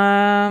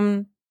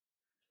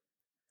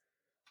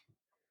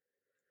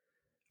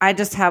 I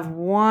just have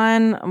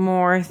one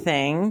more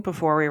thing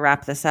before we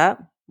wrap this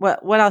up.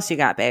 What else you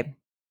got, babe?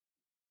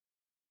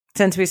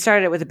 Since we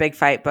started it with a big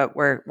fight, but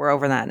we're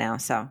over that now.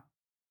 So,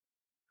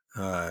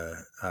 I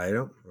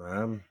don't.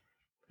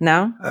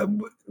 No,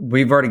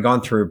 we've already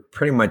gone through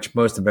pretty much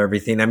most of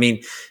everything. I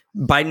mean,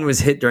 Biden was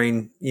hit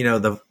during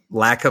the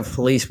lack of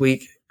police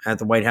week at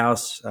the White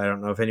House. I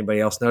don't know if anybody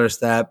else noticed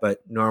that,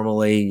 but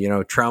normally,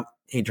 Trump,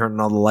 he turned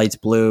all the lights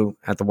blue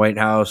at the White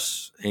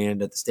House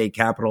and at the state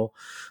capitol.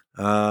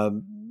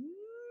 Biden,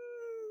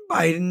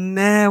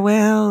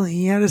 well,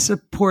 he had to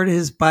support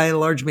his by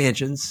large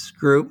mansions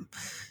group.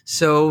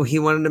 So he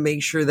wanted to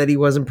make sure that he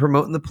wasn't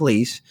promoting the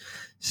police.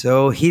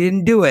 So he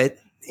didn't do it.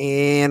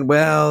 And,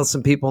 well,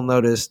 some people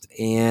noticed.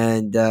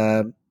 And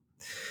there's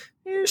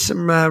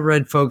some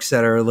red folks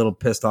that are a little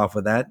pissed off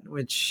with that.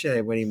 Which,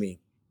 what do you mean?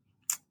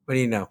 What do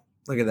you know?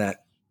 Look at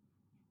that.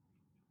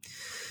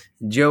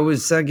 Joe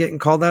is getting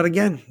called out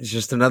again. It's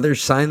just another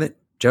sign that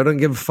Joe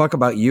doesn't give a fuck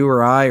about you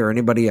or I or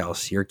anybody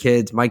else. Your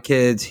kids, my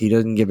kids, he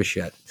doesn't give a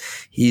shit.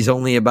 He's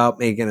only about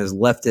making his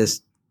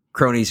leftist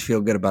cronies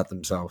feel good about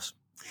themselves.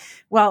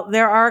 Well,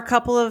 there are a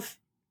couple of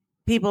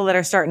people that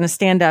are starting to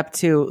stand up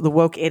to the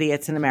woke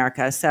idiots in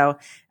America. So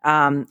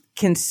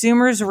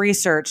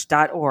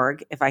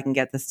consumersresearch.org, if I can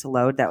get this to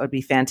load, that would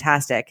be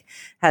fantastic,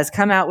 has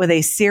come out with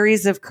a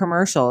series of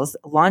commercials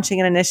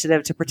launching an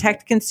initiative to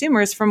protect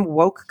consumers from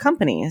woke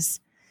companies.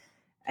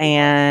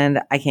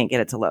 And I can't get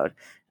it to load.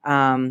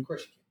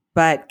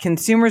 But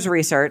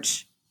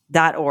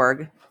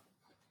consumersresearch.org.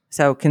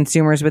 So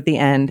consumers with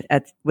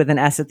an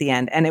S at the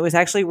end. And it was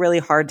actually really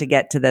hard to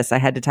get to this. I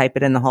had to type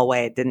it in the whole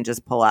way. It didn't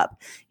just pull up,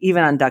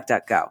 even on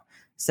DuckDuckGo.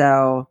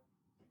 So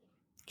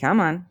come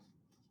on.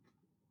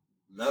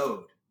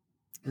 Load,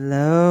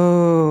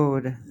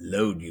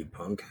 you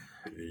punk.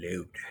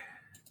 Load.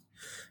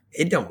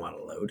 It don't want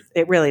to load.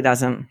 It really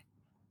doesn't.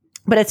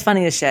 But it's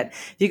funny as shit.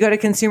 If you go to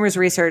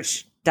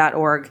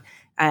consumersresearch.org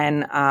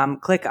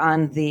and click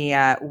on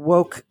the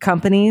woke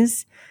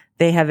companies,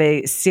 they have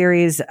a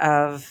series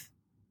of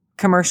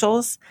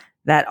commercials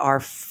that are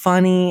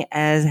funny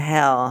as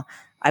hell.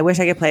 I wish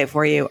I could play it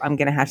for you. I'm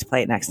going to have to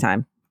play it next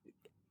time.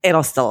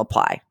 It'll still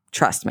apply.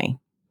 Trust me.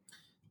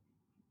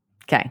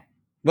 Okay.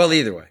 Well,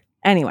 either way.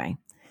 Anyway,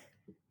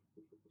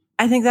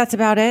 I think that's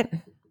about it.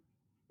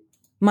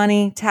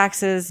 Money,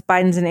 taxes,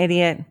 Biden's an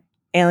idiot,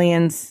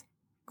 aliens,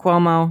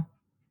 Cuomo,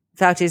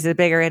 Fauci's a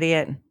bigger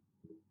idiot.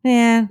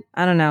 Yeah,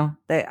 I don't know.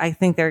 I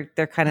think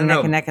they're kind of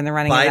neck and neck in the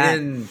running. Biden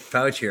and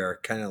Fauci are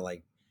kind of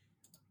like,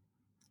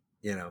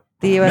 the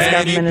U.S.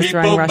 government is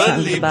throwing Russia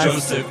under the bus.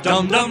 Joseph,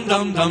 dum, dum,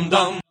 dum, dum,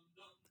 dum.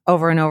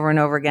 Over and over and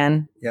over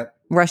again. Yep.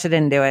 Russia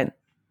didn't do it.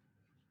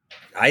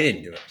 I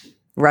didn't do it.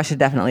 Russia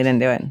definitely didn't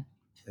do it.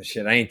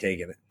 Shit, I ain't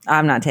taking it.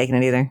 I'm not taking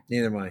it either.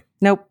 Neither am I.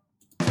 Nope.